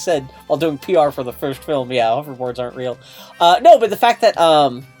Zemeckis said while doing PR for the first film, yeah, hoverboards aren't real. No, but the fact that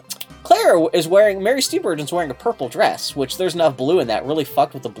Clara is Mary Steenburgen's wearing a purple dress, which there's enough blue in that, really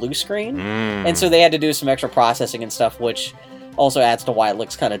fucked with the blue screen. And so they had to do some extra processing and stuff, which also adds to why it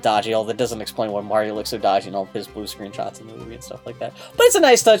looks kind of dodgy, although it doesn't explain why Marty looks so dodgy and all his blue screen shots in the movie and stuff like that. But it's a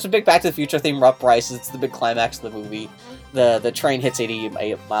nice touch. The big Back to the Future theme uprises. It's the big climax of the movie. The train hits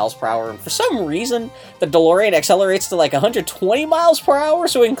 88 miles per hour, and for some reason, the DeLorean accelerates to like 120 miles per hour,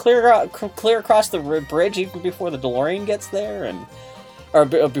 so we can clear across the bridge even before the DeLorean gets there, or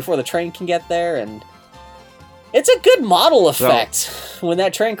before the train can get there, and it's a good model effect when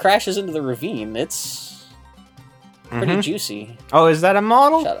that train crashes into the ravine. It's pretty juicy. Oh, is that a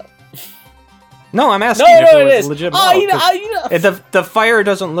model? Shut up. No, I'm asking if it was a legit model. The fire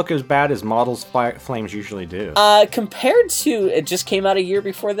doesn't look as bad as models' flames usually do. Compared to, it just came out a year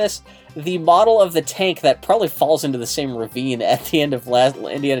before this, the model of the tank that probably falls into the same ravine at the end of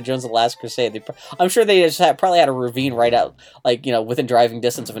Indiana Jones and the Last Crusade. They, I'm sure they just probably had a ravine right out, like, you know, within driving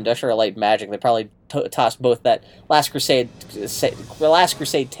distance of Industrial Light and Magic. They probably tossed both that Last Crusade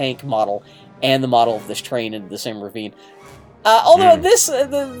tank model and the model of this train into the same ravine. Although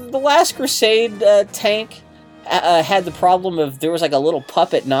the Last Crusade tank had the problem of there was like a little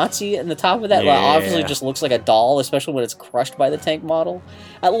puppet Nazi in the top of that. Well, obviously just looks like a doll, especially when it's crushed by the tank model.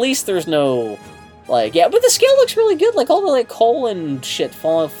 At least there's no Like, yeah, but the scale looks really good. Like, all the, like, coal and shit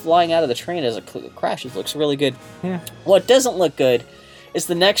flying out of the train as it crashes looks really good. Yeah. What doesn't look good is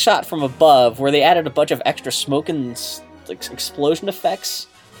the next shot from above, where they added a bunch of extra smoke and, like, explosion effects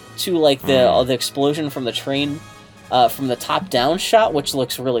to, like, the explosion from the train, from the top-down shot, which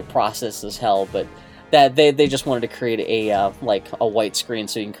looks really processed as hell, but that they just wanted to create a white screen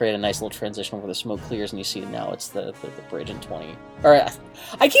so you can create a nice little transition where the smoke clears and you see now it's the bridge in 20. Or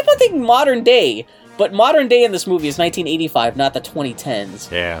I keep on thinking modern day, but modern day in this movie is 1985, not the 2010s.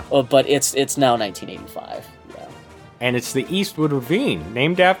 Yeah. But it's now 1985. Yeah. And it's the Eastwood Ravine,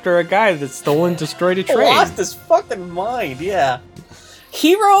 named after a guy that stole and destroyed a train. Lost his fucking mind. Yeah.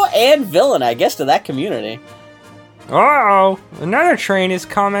 Hero and villain, I guess, to that community. Uh-oh, another train is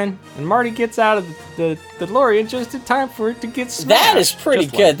coming, and Marty gets out of the DeLorean just in time for it to get smashed. That is pretty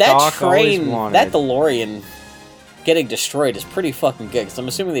just good. Like That Doc train, wanted. that DeLorean getting destroyed is pretty fucking good, because I'm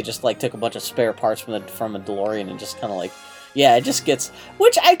assuming they just, like, took a bunch of spare parts from a DeLorean and just kind of, like, yeah, it just gets...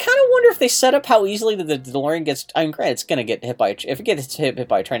 Which, I kind of wonder if they set up how easily the DeLorean gets... I mean, granted, it's going to get hit by... If it gets hit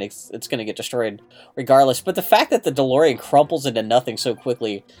by a train, it's going to get destroyed regardless, but the fact that the DeLorean crumples into nothing so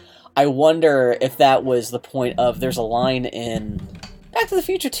quickly... I wonder if that was the point of... There's a line in Back to the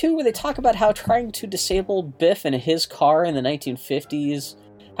Future 2 where they talk about how trying to disable Biff in his car in the 1950s,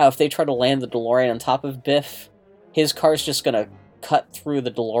 how if they try to land the DeLorean on top of Biff, his car's just going to cut through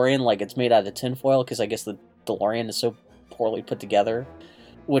the DeLorean like it's made out of tinfoil, because I guess the DeLorean is so poorly put together.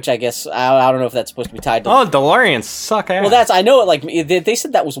 Which I guess, I don't know if that's supposed to be tied to... Oh, DeLoreans suck ass. Well, I know it, like, they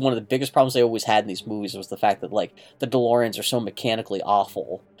said that was one of the biggest problems they always had in these movies, was the fact that, like, the DeLoreans are so mechanically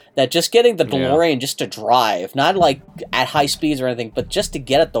awful, that just getting the DeLorean just to drive, not, like, at high speeds or anything, but just to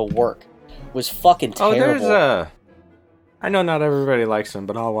get it to work, was fucking terrible. Oh, I know not everybody likes them,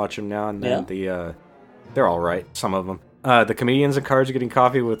 but I'll watch them now and then. Yeah. They're alright, some of them. The comedians in Cars Getting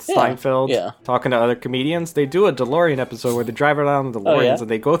Coffee with Seinfeld, talking to other comedians. They do a DeLorean episode where they drive around the DeLoreans and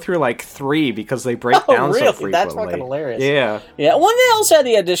they go through like 3 because they break down so frequently. That's fucking hilarious. Yeah. Yeah, one thing else had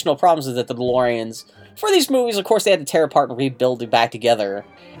the additional problems is that the DeLoreans, for these movies, of course, they had to tear apart and rebuild it back together.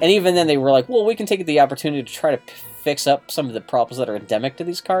 And even then they were like, well, we can take the opportunity to try to fix up some of the problems that are endemic to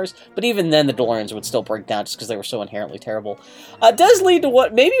these cars. But even then the DeLoreans would still break down just because they were so inherently terrible. Does lead to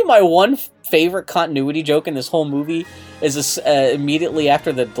what, maybe my one favorite continuity joke in this whole movie is this, immediately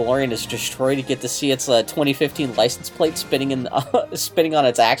after the DeLorean is destroyed, you get to see its 2015 license plate spinning on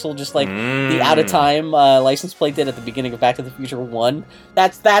its axle, just like the out of time license plate did at the beginning of Back to the Future 1.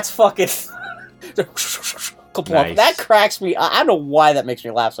 That's fucking nice. That cracks me. I don't know why that makes me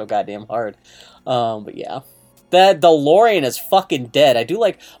laugh so goddamn hard. But yeah. The DeLorean is fucking dead. I do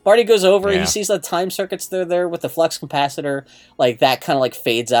like... Marty goes over, he sees the time circuits there with the flux capacitor. Like, that kind of, like,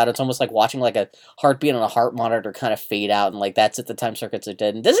 fades out. It's almost like watching, like, a heartbeat on a heart monitor kind of fade out. And, like, that's it. The time circuits are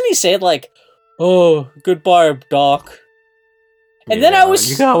dead. And doesn't he say, like, oh, goodbye, Doc? And then I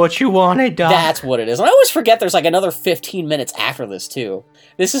was... You got what you wanted, Doc. That's what it is. And I always forget there's, like, another 15 minutes after this, too.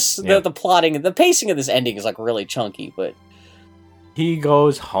 This is... The plotting... The pacing of this ending is, like, really chunky, but... He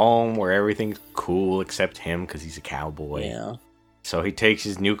goes home where everything's cool except him because he's a cowboy. Yeah. So he takes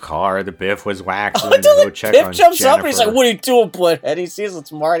his new car. The Biff was waxing to go check on Biff jumps Jennifer. up and he's like, "What are you doing, butthead?" He sees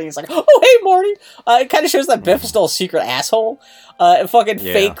it's Marty. He's like, "Oh, hey, Marty." It kind of shows that Biff is still a secret asshole. And fucking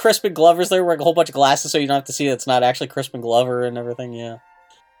fake Crispin Glover's there wearing a whole bunch of glasses so you don't have to see that it's not actually Crispin Glover and everything. Yeah.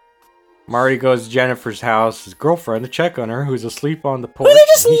 Marty goes to Jennifer's house, his girlfriend, to check on her, who's asleep on the porch. Well, they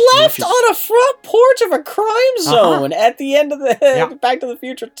just left on a front porch of a crime zone at the end of the Back to the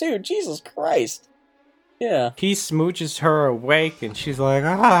Future 2. Jesus Christ. Yeah. He smooches her awake, and she's like,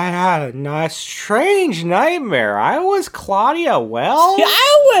 I had a strange nightmare. I was Claudia Wells? Yeah,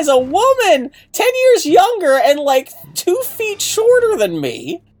 I was a woman 10 years younger and like 2 feet shorter than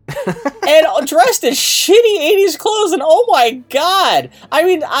me. And dressed in shitty 80s clothes, and oh my god! I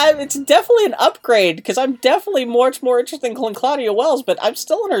mean, it's definitely an upgrade, because I'm definitely much more interesting than Claudia Wells, but I'm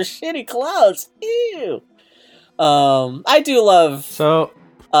still in her shitty clothes. Ew. I do love... So...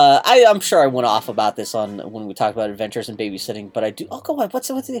 I'm sure I went off about this when we talked about Adventures in Babysitting, but I do... Oh, go on,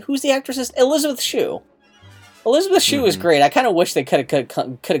 who's the actress? Elizabeth Shue. Elizabeth Shue is great. I kind of wish they could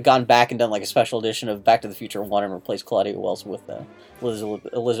have gone back and done like a special edition of Back to the Future 1 and replaced Claudia Wells with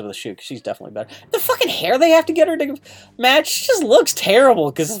Elizabeth Shue, because she's definitely better. The fucking hair they have to get her to match just looks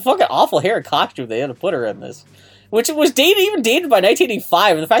terrible, because it's a fucking awful hair and costume they had to put her in this. Which was even dated by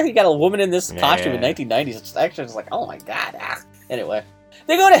 1985, and the fact that you got a woman in this costume in 1990s, it's actually just like, oh my god. Anyway,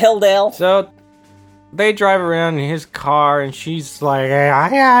 they go to Hilldale. So... They drive around in his car, and she's like, hey, I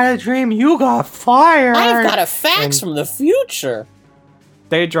had a dream you got fired. I've got a fax from the future.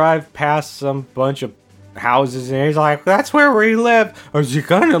 They drive past some bunch of houses, and he's like, that's where we live. Or is he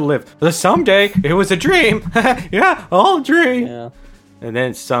gonna live? Someday, it was a dream. Yeah, all a dream. Yeah. And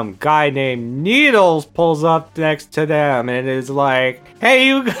then some guy named Needles pulls up next to them and is like, hey,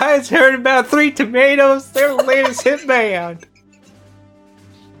 you guys heard about Three Tomatoes? They're the latest hit band.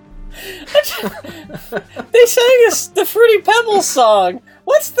 They sang us the Fruity Pebbles song.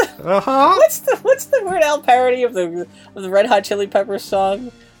 What's the Weird Al parody of the Red Hot Chili Peppers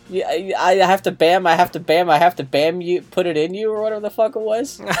song? Yeah, I have to bam you, put it in you, or whatever the fuck it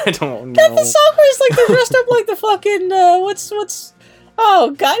was. I don't know. That the song where it's like they're dressed up like the fucking what's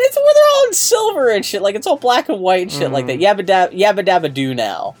oh god, it's where they're all in silver and shit, like it's all black and white and shit like that. Yabba dabba do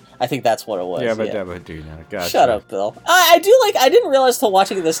now. I think that's what it was. Yabba dabba do now. Gotcha. Shut up, Bill. I didn't realize till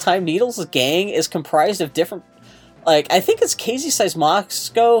watching it this time, Needles' gang is comprised of different, like, I think it's Casey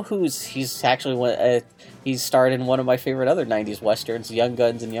Siemaszko, he's actually he starred in one of my favorite other 90s westerns, Young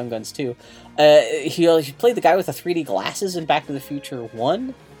Guns and Young Guns 2. He played the guy with the 3D glasses in Back to the Future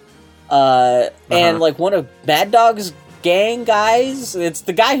 1. And, like, one of Mad Dog's gang guys, it's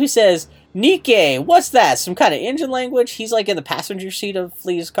the guy who says, Nike, what's that? Some kind of engine language? He's, like, in the passenger seat of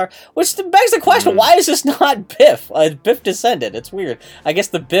Flea's car. Which begs the question, why is this not Biff? Biff descendant. It's weird. I guess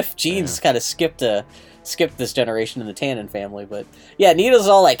the Biff genes kind of skipped this generation in the Tannen family, but yeah, Needle's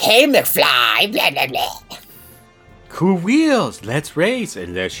all like, hey, McFly, blah, blah, blah. Cool wheels, let's race,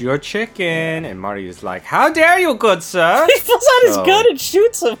 unless you're chicken. And Marty's like, how dare you, good sir? He pulls out his gun and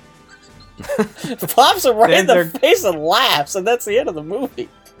shoots him. Pops him right in the face and laughs, and that's the end of the movie.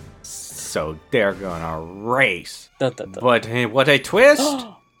 So they're gonna race. Dun, dun, dun. But hey, what a twist!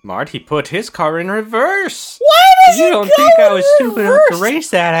 Marty put his car in reverse. Why does he You don't think I was stupid enough to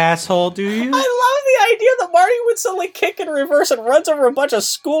race that asshole, do you? I love the idea that Marty would suddenly kick in reverse and runs over a bunch of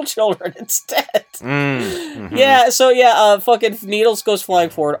school children instead. Yeah, so fucking Needles goes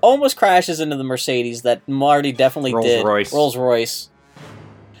flying forward, almost crashes into the Mercedes that Marty definitely did. Rolls Royce.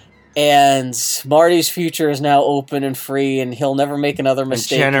 And Marty's future is now open and free, and he'll never make another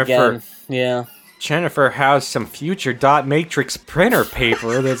mistake again. Yeah. Jennifer has some future dot matrix printer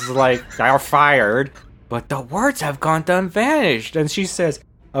paper that's like, they're fired, but the words have gone unvanished. And she says,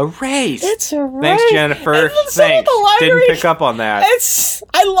 a race. It's a race. Thanks, Jennifer. Thanks. Didn't pick up on that.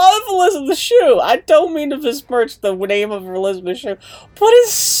 I love Elizabeth Shue. I don't mean to besmirch the name of Elizabeth Shue, but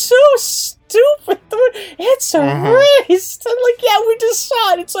it's so stupid. It's a race. I'm like, yeah, we just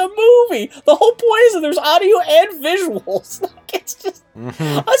saw it. It's a movie. The whole point is that there's audio and visuals. Like, it's just... I'm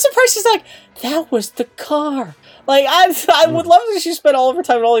surprised she's like, that was the car. Like, I would love that she spent all of her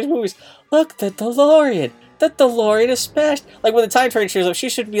time in all these movies. Look, the DeLorean. The DeLorean is smashed. Like, when the time train shows up, she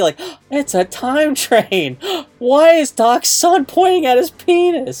should be like, it's a time train. Why is Doc's son pointing at his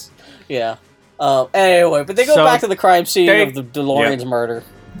penis? Yeah. Anyway, but they go back to the crime scene of the DeLorean's murder.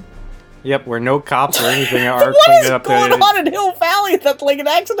 Yep, where no cops or anything are cleaning up there. What is going on in Hill Valley? That, like, an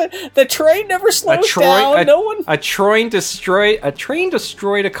accident. The train never slows down. No one. A train destroyed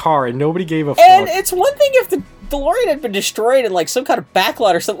a car, and nobody gave a fuck. And it's one thing if the DeLorean had been destroyed in, like, some kind of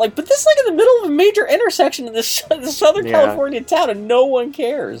backlot or something, like, but this is, like, in the middle of a major intersection in this Southern California town, and no one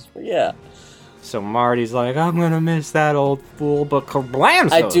cares. But yeah. So Marty's like, I'm gonna miss that old fool, but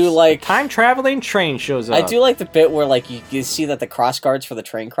kablamsos! I do like... time-traveling train shows up. I do like the bit where, like, you see that the cross guards for the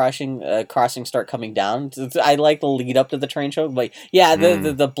train crossing start coming down. I like the lead up to the train show. Like, yeah,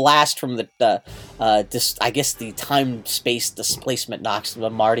 the blast from I guess the time-space displacement knocks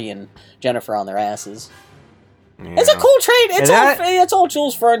Marty and Jennifer on their asses. Yeah. It's a cool train! It's all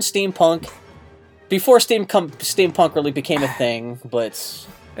Jules Verne steampunk. Before steampunk really became a thing, but...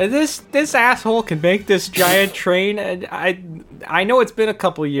 And this asshole can make this giant train, and I know it's been a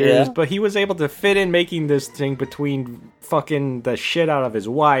couple years, but he was able to fit in making this thing between fucking the shit out of his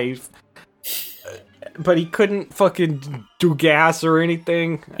wife, but he couldn't fucking do gas or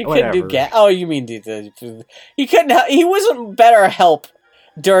anything. He couldn't do gas? Oh, you mean he couldn't? He wasn't better help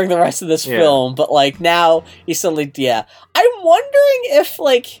during the rest of this film, but like now he's suddenly I'm wondering if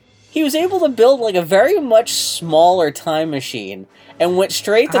like he was able to build like a very much smaller time machine. And went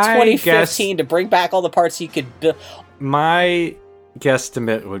straight to 2015 to bring back all the parts he could build. My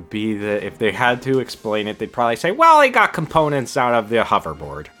guesstimate would be that if they had to explain it, they'd probably say, well, he got components out of the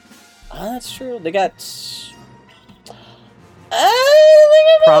hoverboard. Oh, that's true. They got...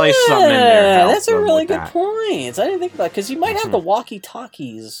 probably something in there. That's a really good point. I didn't think about it, because he might have the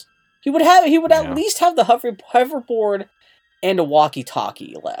walkie-talkies. He would at least have the hoverboard and a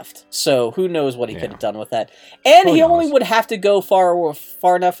walkie-talkie left. So who knows what he could have done with that. And he only would have to go far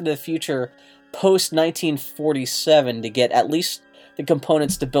enough into the future, post-1947, to get at least the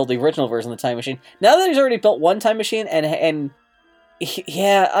components to build the original version of the time machine. Now that he's already built one time machine, and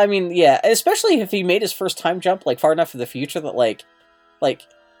Yeah, I mean, yeah, especially if he made his first time jump like far enough for the future that like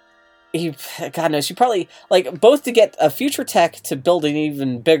he, God knows, he probably like both to get a future tech to build an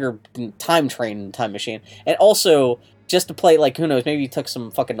even bigger time machine, and also just to play like who knows, maybe he took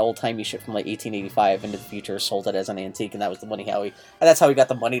some fucking old timey shit from like 1885 into the future, sold it as an antique, and that was the money that's how he got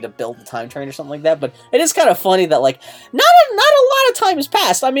the money to build the time train or something like that. But it is kind of funny that like not a lot of time has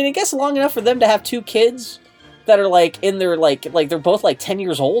passed. I mean, I guess long enough for them to have two kids that are like in their like they're both like 10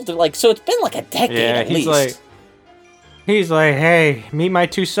 years old. They're like, so it's been like a decade at least. He's like, hey, meet my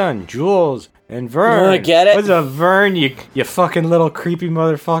two sons, Jules and Vern. Get it? What's up, Vern? You fucking little creepy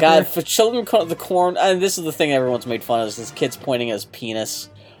motherfucker. God, for Children of the Corn, and this is the thing everyone's made fun of, is this kid's pointing at his penis.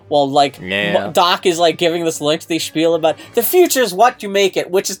 While, like, Doc is, like, giving this lengthy spiel about, the future's what you make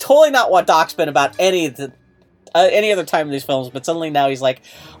it, which is totally not what Doc's been about any other time in these films, but suddenly now he's like,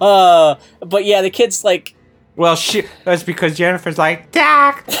 but yeah, the kid's, like... Well, that's because Jennifer's like,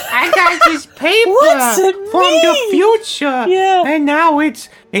 Doc, I got this paper from the future, and now it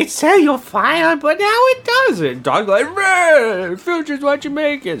said you'll fire, but now it doesn't. Doc's like, future's what you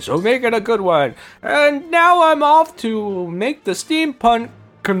make it, so make it a good one. And now I'm off to make the steampunk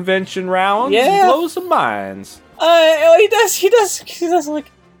convention rounds and blow some minds. He does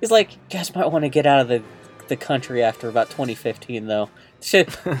like, he's like, you guys might want to get out of the country after about 2015, though. Should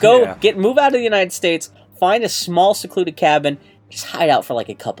go move out of the United States. Find a small secluded cabin, just hide out for like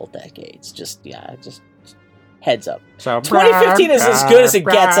a couple decades. Just heads up. So 2015 is as good as it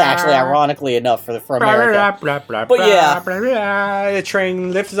gets, actually, ironically enough, for America. But yeah, the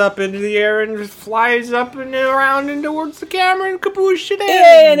train lifts up into the air and flies up and around and towards the camera and kaboosh it ends.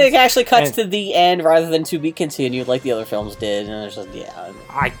 And it actually cuts to the end rather than to be continued like the other films did. And it's just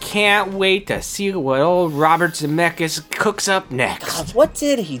I can't wait to see what old Robert Zemeckis cooks up next. God, what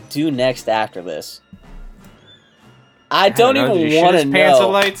did he do next after this? I don't even want to know. Pants at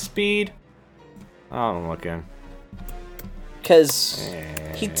light speed? I'm looking. Because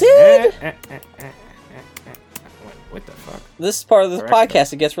he did. What the fuck? This is part of this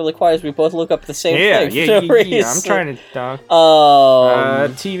podcast. It gets really quiet as we both look up the same thing. Yeah. I'm trying to talk.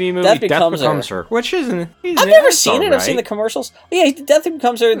 TV movie Death Becomes Her. Which isn't. I've never seen it. I've seen the commercials. Yeah, Death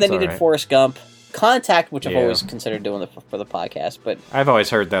Becomes Her. Then he did Forrest Gump. Contact, which I've always considered doing for the podcast, but I've always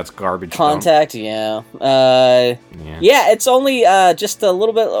heard that's garbage. Contact, yeah, it's only just a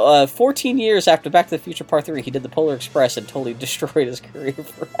little bit 14 years after Back to the Future Part 3, he did the Polar Express and totally destroyed his career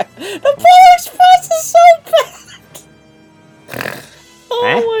forever. The Polar Express is so bad.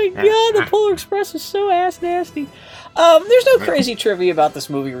 Oh my god, the Polar Express is so ass nasty. There's no crazy trivia about this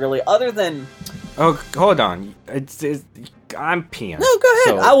movie really, other than hold on, I'm peeing. No, go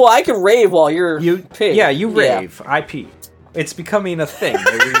ahead. So I can rave while you pee. Yeah, you rave. I pee. It's becoming a thing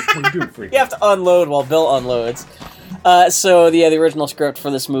that we do for you. You have to unload while Bill unloads. The original script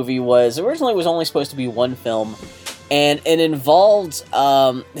for this movie was only supposed to be one film, and it involved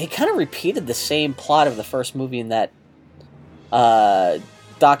they kind of repeated the same plot of the first movie in that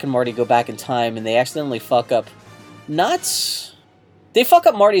Doc and Marty go back in time and they accidentally fuck up They fuck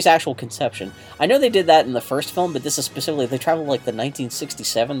up Marty's actual conception. I know they did that in the first film, but this is specifically, they travel like the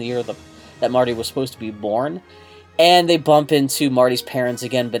 1967, the year that Marty was supposed to be born, and they bump into Marty's parents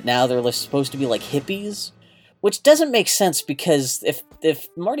again, but now they're supposed to be like hippies, which doesn't make sense because if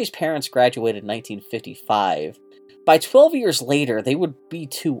Marty's parents graduated in 1955, by 12 years later, they would be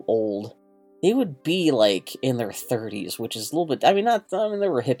too old. They would be like in their 30s, which is a little bit, there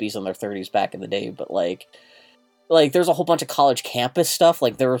were hippies in their 30s back in the day, but like there's a whole bunch of college campus stuff.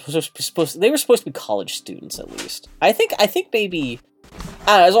 Like they were supposed to be college students at least. I think maybe I don't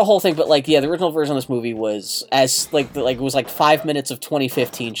know, there's a whole thing, but the original version of this movie was it was 5 minutes of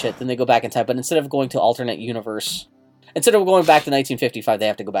 2015 shit. Then they go back in time, but instead of going to alternate universe, instead of going back to 1955, they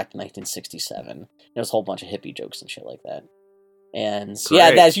have to go back to 1967. There's a whole bunch of hippie jokes and shit like that. And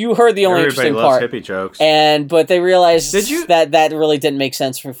great. As you heard, the only Everybody interesting loves part. Hippie jokes. But they realized that really didn't make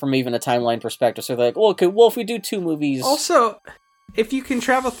sense from even a timeline perspective. So they're like, well, okay, if we do two movies. Also, if you can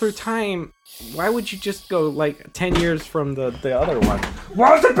travel through time, why would you just go 10 years from the other one?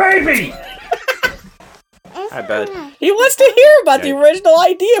 Where's the baby? I bet. He wants to hear about the original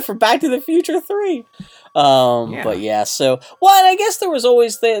idea for Back to the Future 3. But yeah, so, and I guess there was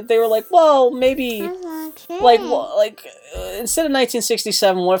always, they were like, well, maybe, instead of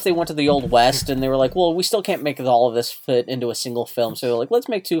 1967, what if they went to the Old West, and they were like, well, we still can't make all of this fit into a single film, so they're like, let's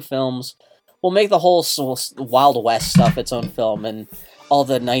make two films, we'll make the whole Wild West stuff its own film, and all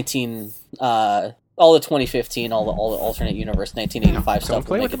the 2015, all the alternate universe 1985 stuff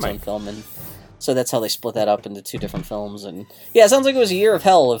will make its own film, and so that's how they split that up into two different films. And yeah, it sounds like it was a year of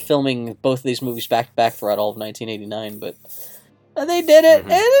hell of filming both of these movies back to back throughout all of 1989, but And they did it,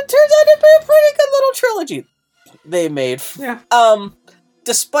 and it turns out to be a pretty good little trilogy they made. Yeah.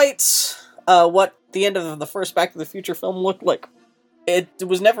 Despite what the end of the first Back to the Future film looked like, it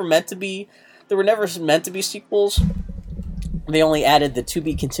was never meant to be. There were never meant to be sequels. They only added the to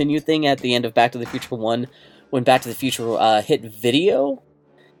be continued thing at the end of Back to the Future 1 when Back to the Future hit video.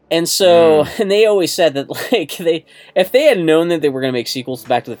 And so, and they always said that, like, if they had known that they were going to make sequels to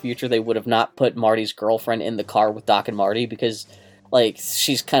Back to the Future, they would have not put Marty's girlfriend in the car with Doc and Marty, because, like,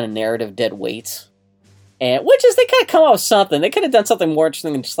 she's kind of narrative dead weight. And, which is, they kind of come out with something. They could have done something more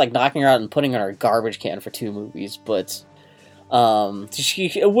interesting than just, like, knocking her out and putting her in a garbage can for 2 movies, but,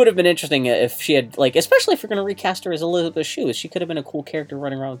 it would have been interesting if she had, like, especially if you're going to recast her as Elizabeth Shue, she could have been a cool character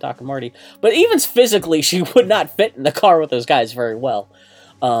running around with Doc and Marty. But even physically, she would not fit in the car with those guys very well.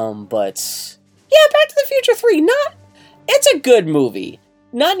 But yeah, Back to the Future 3, it's a good movie.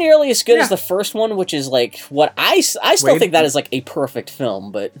 Not nearly as good as the first one, which is like what I still think that is like a perfect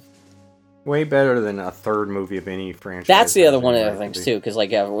film, but way better than a third movie of any franchise. That's the other one of the things too, because like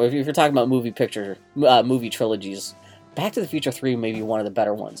if you're talking about movie trilogies, Back to the Future 3 may be one of the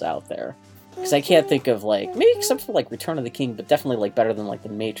better ones out there. Because I can't think of, like, maybe except for, like, Return of the King, but definitely, like, better than, like, The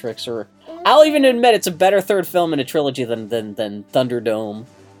Matrix, or... I'll even admit it's a better third film in a trilogy than Thunderdome,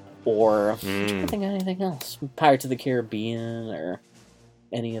 or... I'm trying to think of anything else. Pirates of the Caribbean, or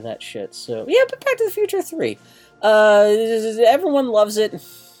any of that shit, so... Yeah, but Back to the Future 3. Everyone loves it,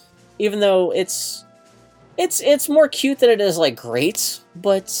 even though it's more cute than it is, like, great,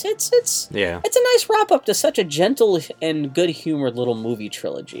 but it's a nice wrap-up to such a gentle and good-humored little movie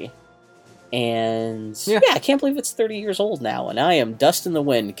trilogy. And yeah, I can't believe it's 30 years old now, and I am dust in the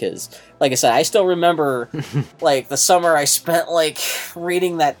wind, because, like I said, I still remember, like, the summer I spent, like,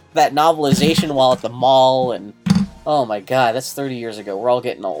 reading that novelization while at the mall, and, oh my god, that's 30 years ago. We're all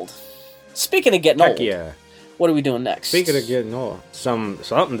getting old. Speaking of getting old, yeah. What are we doing next? Speaking of getting old,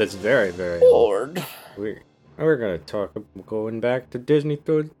 something that's very, very old. We're going to talk going back to Disney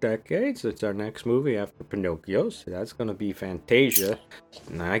through the decades. It's our next movie after Pinocchio, so that's going to be Fantasia.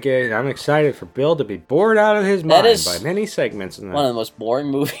 And I'm excited for Bill to be bored out of his mind by many segments. In that. One of the most boring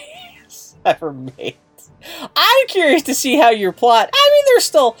movies ever made. I'm curious to see how your plot... I mean, there's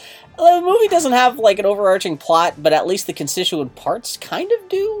still... The movie doesn't have, like, an overarching plot, but at least the constituent parts kind of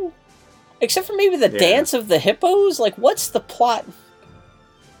do. Except for maybe the dance of the hippos. Like, what's the plot...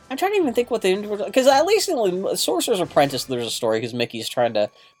 I'm trying to even think what the... Because at least in Sorcerer's Apprentice, there's a story, because Mickey's trying to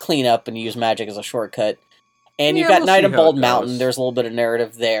clean up and use magic as a shortcut. And you've got Night on Bald Mountain, there's a little bit of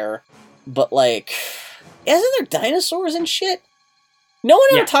narrative there. But, like... Isn't there dinosaurs and shit? No one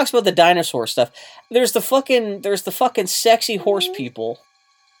ever talks about the dinosaur stuff. There's the fucking sexy horse people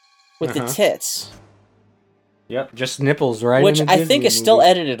with the tits. Yep, just nipples, right? Which I think is still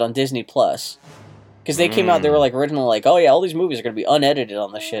edited on Disney Plus. Because they came out, they were like originally like, oh yeah, all these movies are going to be unedited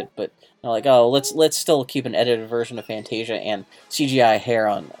on this shit, but they're like, oh, let's still keep an edited version of Fantasia and CGI hair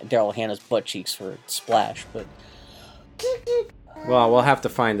on Daryl Hannah's butt cheeks for Splash, but... Well, we'll have to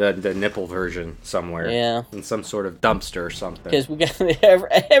find the nipple version somewhere. Yeah. In some sort of dumpster or something. Because we got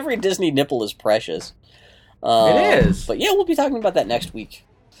every Disney nipple is precious. It is. But yeah, we'll be talking about that next week.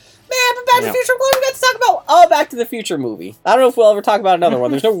 Man, but Back to the Future, what we got to talk about? Back to the Future movie. I don't know if we'll ever talk about another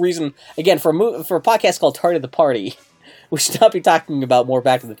one. There's no reason, again, for a podcast called Tardy the Party, we should not be talking about more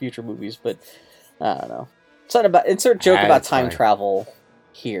Back to the Future movies, but I don't know. Insert joke about time travel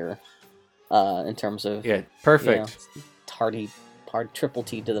here, in terms of... Yeah, perfect. You know, triple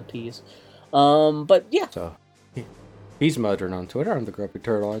T to the P's. But yeah. So, he's muttering on Twitter. I'm the Grumpy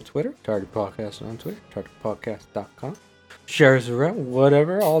Turtle on Twitter. Tardy Podcast on Twitter. TardyPodcast.com. Shares around,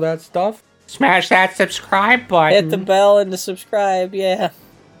 whatever, all that stuff. Smash that subscribe button. Hit the bell and the subscribe, yeah.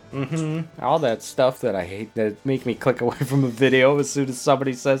 All that stuff that I hate that make me click away from a video as soon as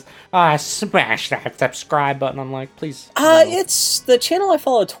somebody says, smash that subscribe button. I'm like, please. No. It's the channel I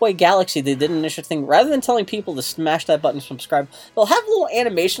follow, Toy Galaxy. They did an initiative thing. Rather than telling people to smash that button and subscribe, they'll have a little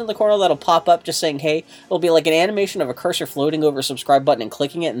animation in the corner that'll pop up just saying, hey. It'll be like an animation of a cursor floating over a subscribe button and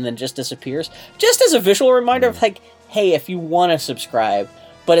clicking it and then just disappears. Just as a visual reminder of like, hey, if you want to subscribe.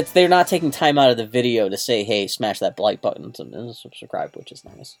 But they're not taking time out of the video to say, hey, smash that like button and subscribe, which is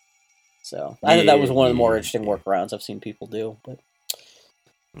nice. So, I think that was one of the more interesting workarounds I've seen people do. But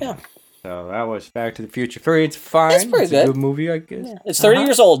yeah. So, that was Back to the Future 3. It's fine. It's pretty good. A good movie, I guess. Yeah. It's 30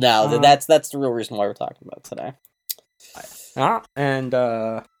 years old now. That's the real reason why we're talking about it today. And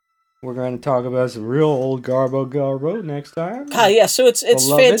we're going to talk about some real old Garbo next time. Yeah, so it's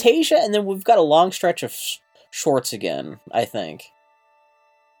Fantasia, and then we've got a long stretch of shorts again, I think.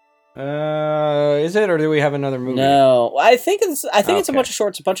 Is it, or do we have another movie? No, I think it's a bunch of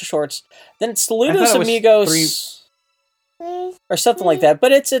shorts. Then it's Saludos Amigos. or something like that.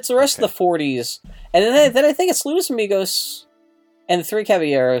 But it's the rest of the 40s, and then I think it's Ludus Amigos and the Three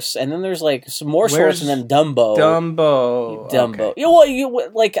Caballeros, and then there's like some more shorts, and then Dumbo. Dumbo.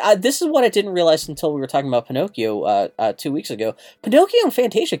 Okay. This is what I didn't realize until we were talking about Pinocchio 2 weeks ago. Pinocchio and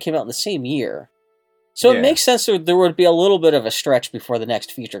Fantasia came out in the same year. So it makes sense that there would be a little bit of a stretch before the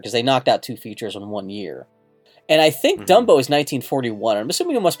next feature, because they knocked out 2 features in 1 year. And I think Dumbo is 1941. I'm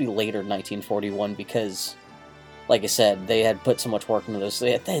assuming it must be later 1941, because, like I said, they had put so much work into this.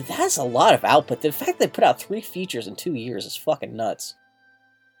 That's a lot of output. The fact they put out 3 features in 2 years is fucking nuts.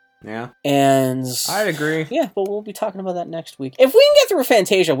 Yeah. And I'd agree. Yeah, but we'll be talking about that next week. If we can get through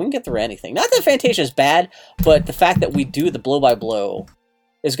Fantasia, we can get through anything. Not that Fantasia is bad, but the fact that we do the blow-by-blow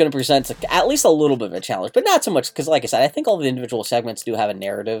is going to present at least a little bit of a challenge, but not so much, because like I said, I think all the individual segments do have a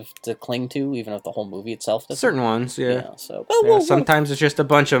narrative to cling to, even if the whole movie itself doesn't. Certain ones, yeah. So sometimes it's just a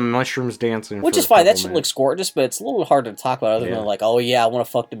bunch of mushrooms dancing. Which is fine, that shit looks gorgeous, but it's a little hard to talk about other than like, oh yeah, I want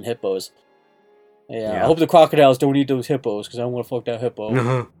to fuck them hippos. Yeah, I hope the crocodiles don't eat those hippos, because I want to fuck that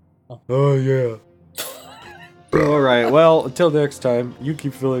hippo. Oh yeah. Alright, well, until next time, you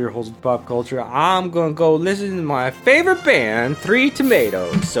keep filling your holes with pop culture. I'm gonna go listen to my favorite band, Three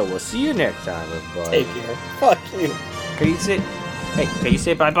Tomatoes. So we'll see you next time, everybody. Take care. Fuck you. Can you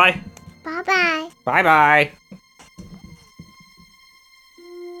say bye-bye? Bye-bye. Bye-bye.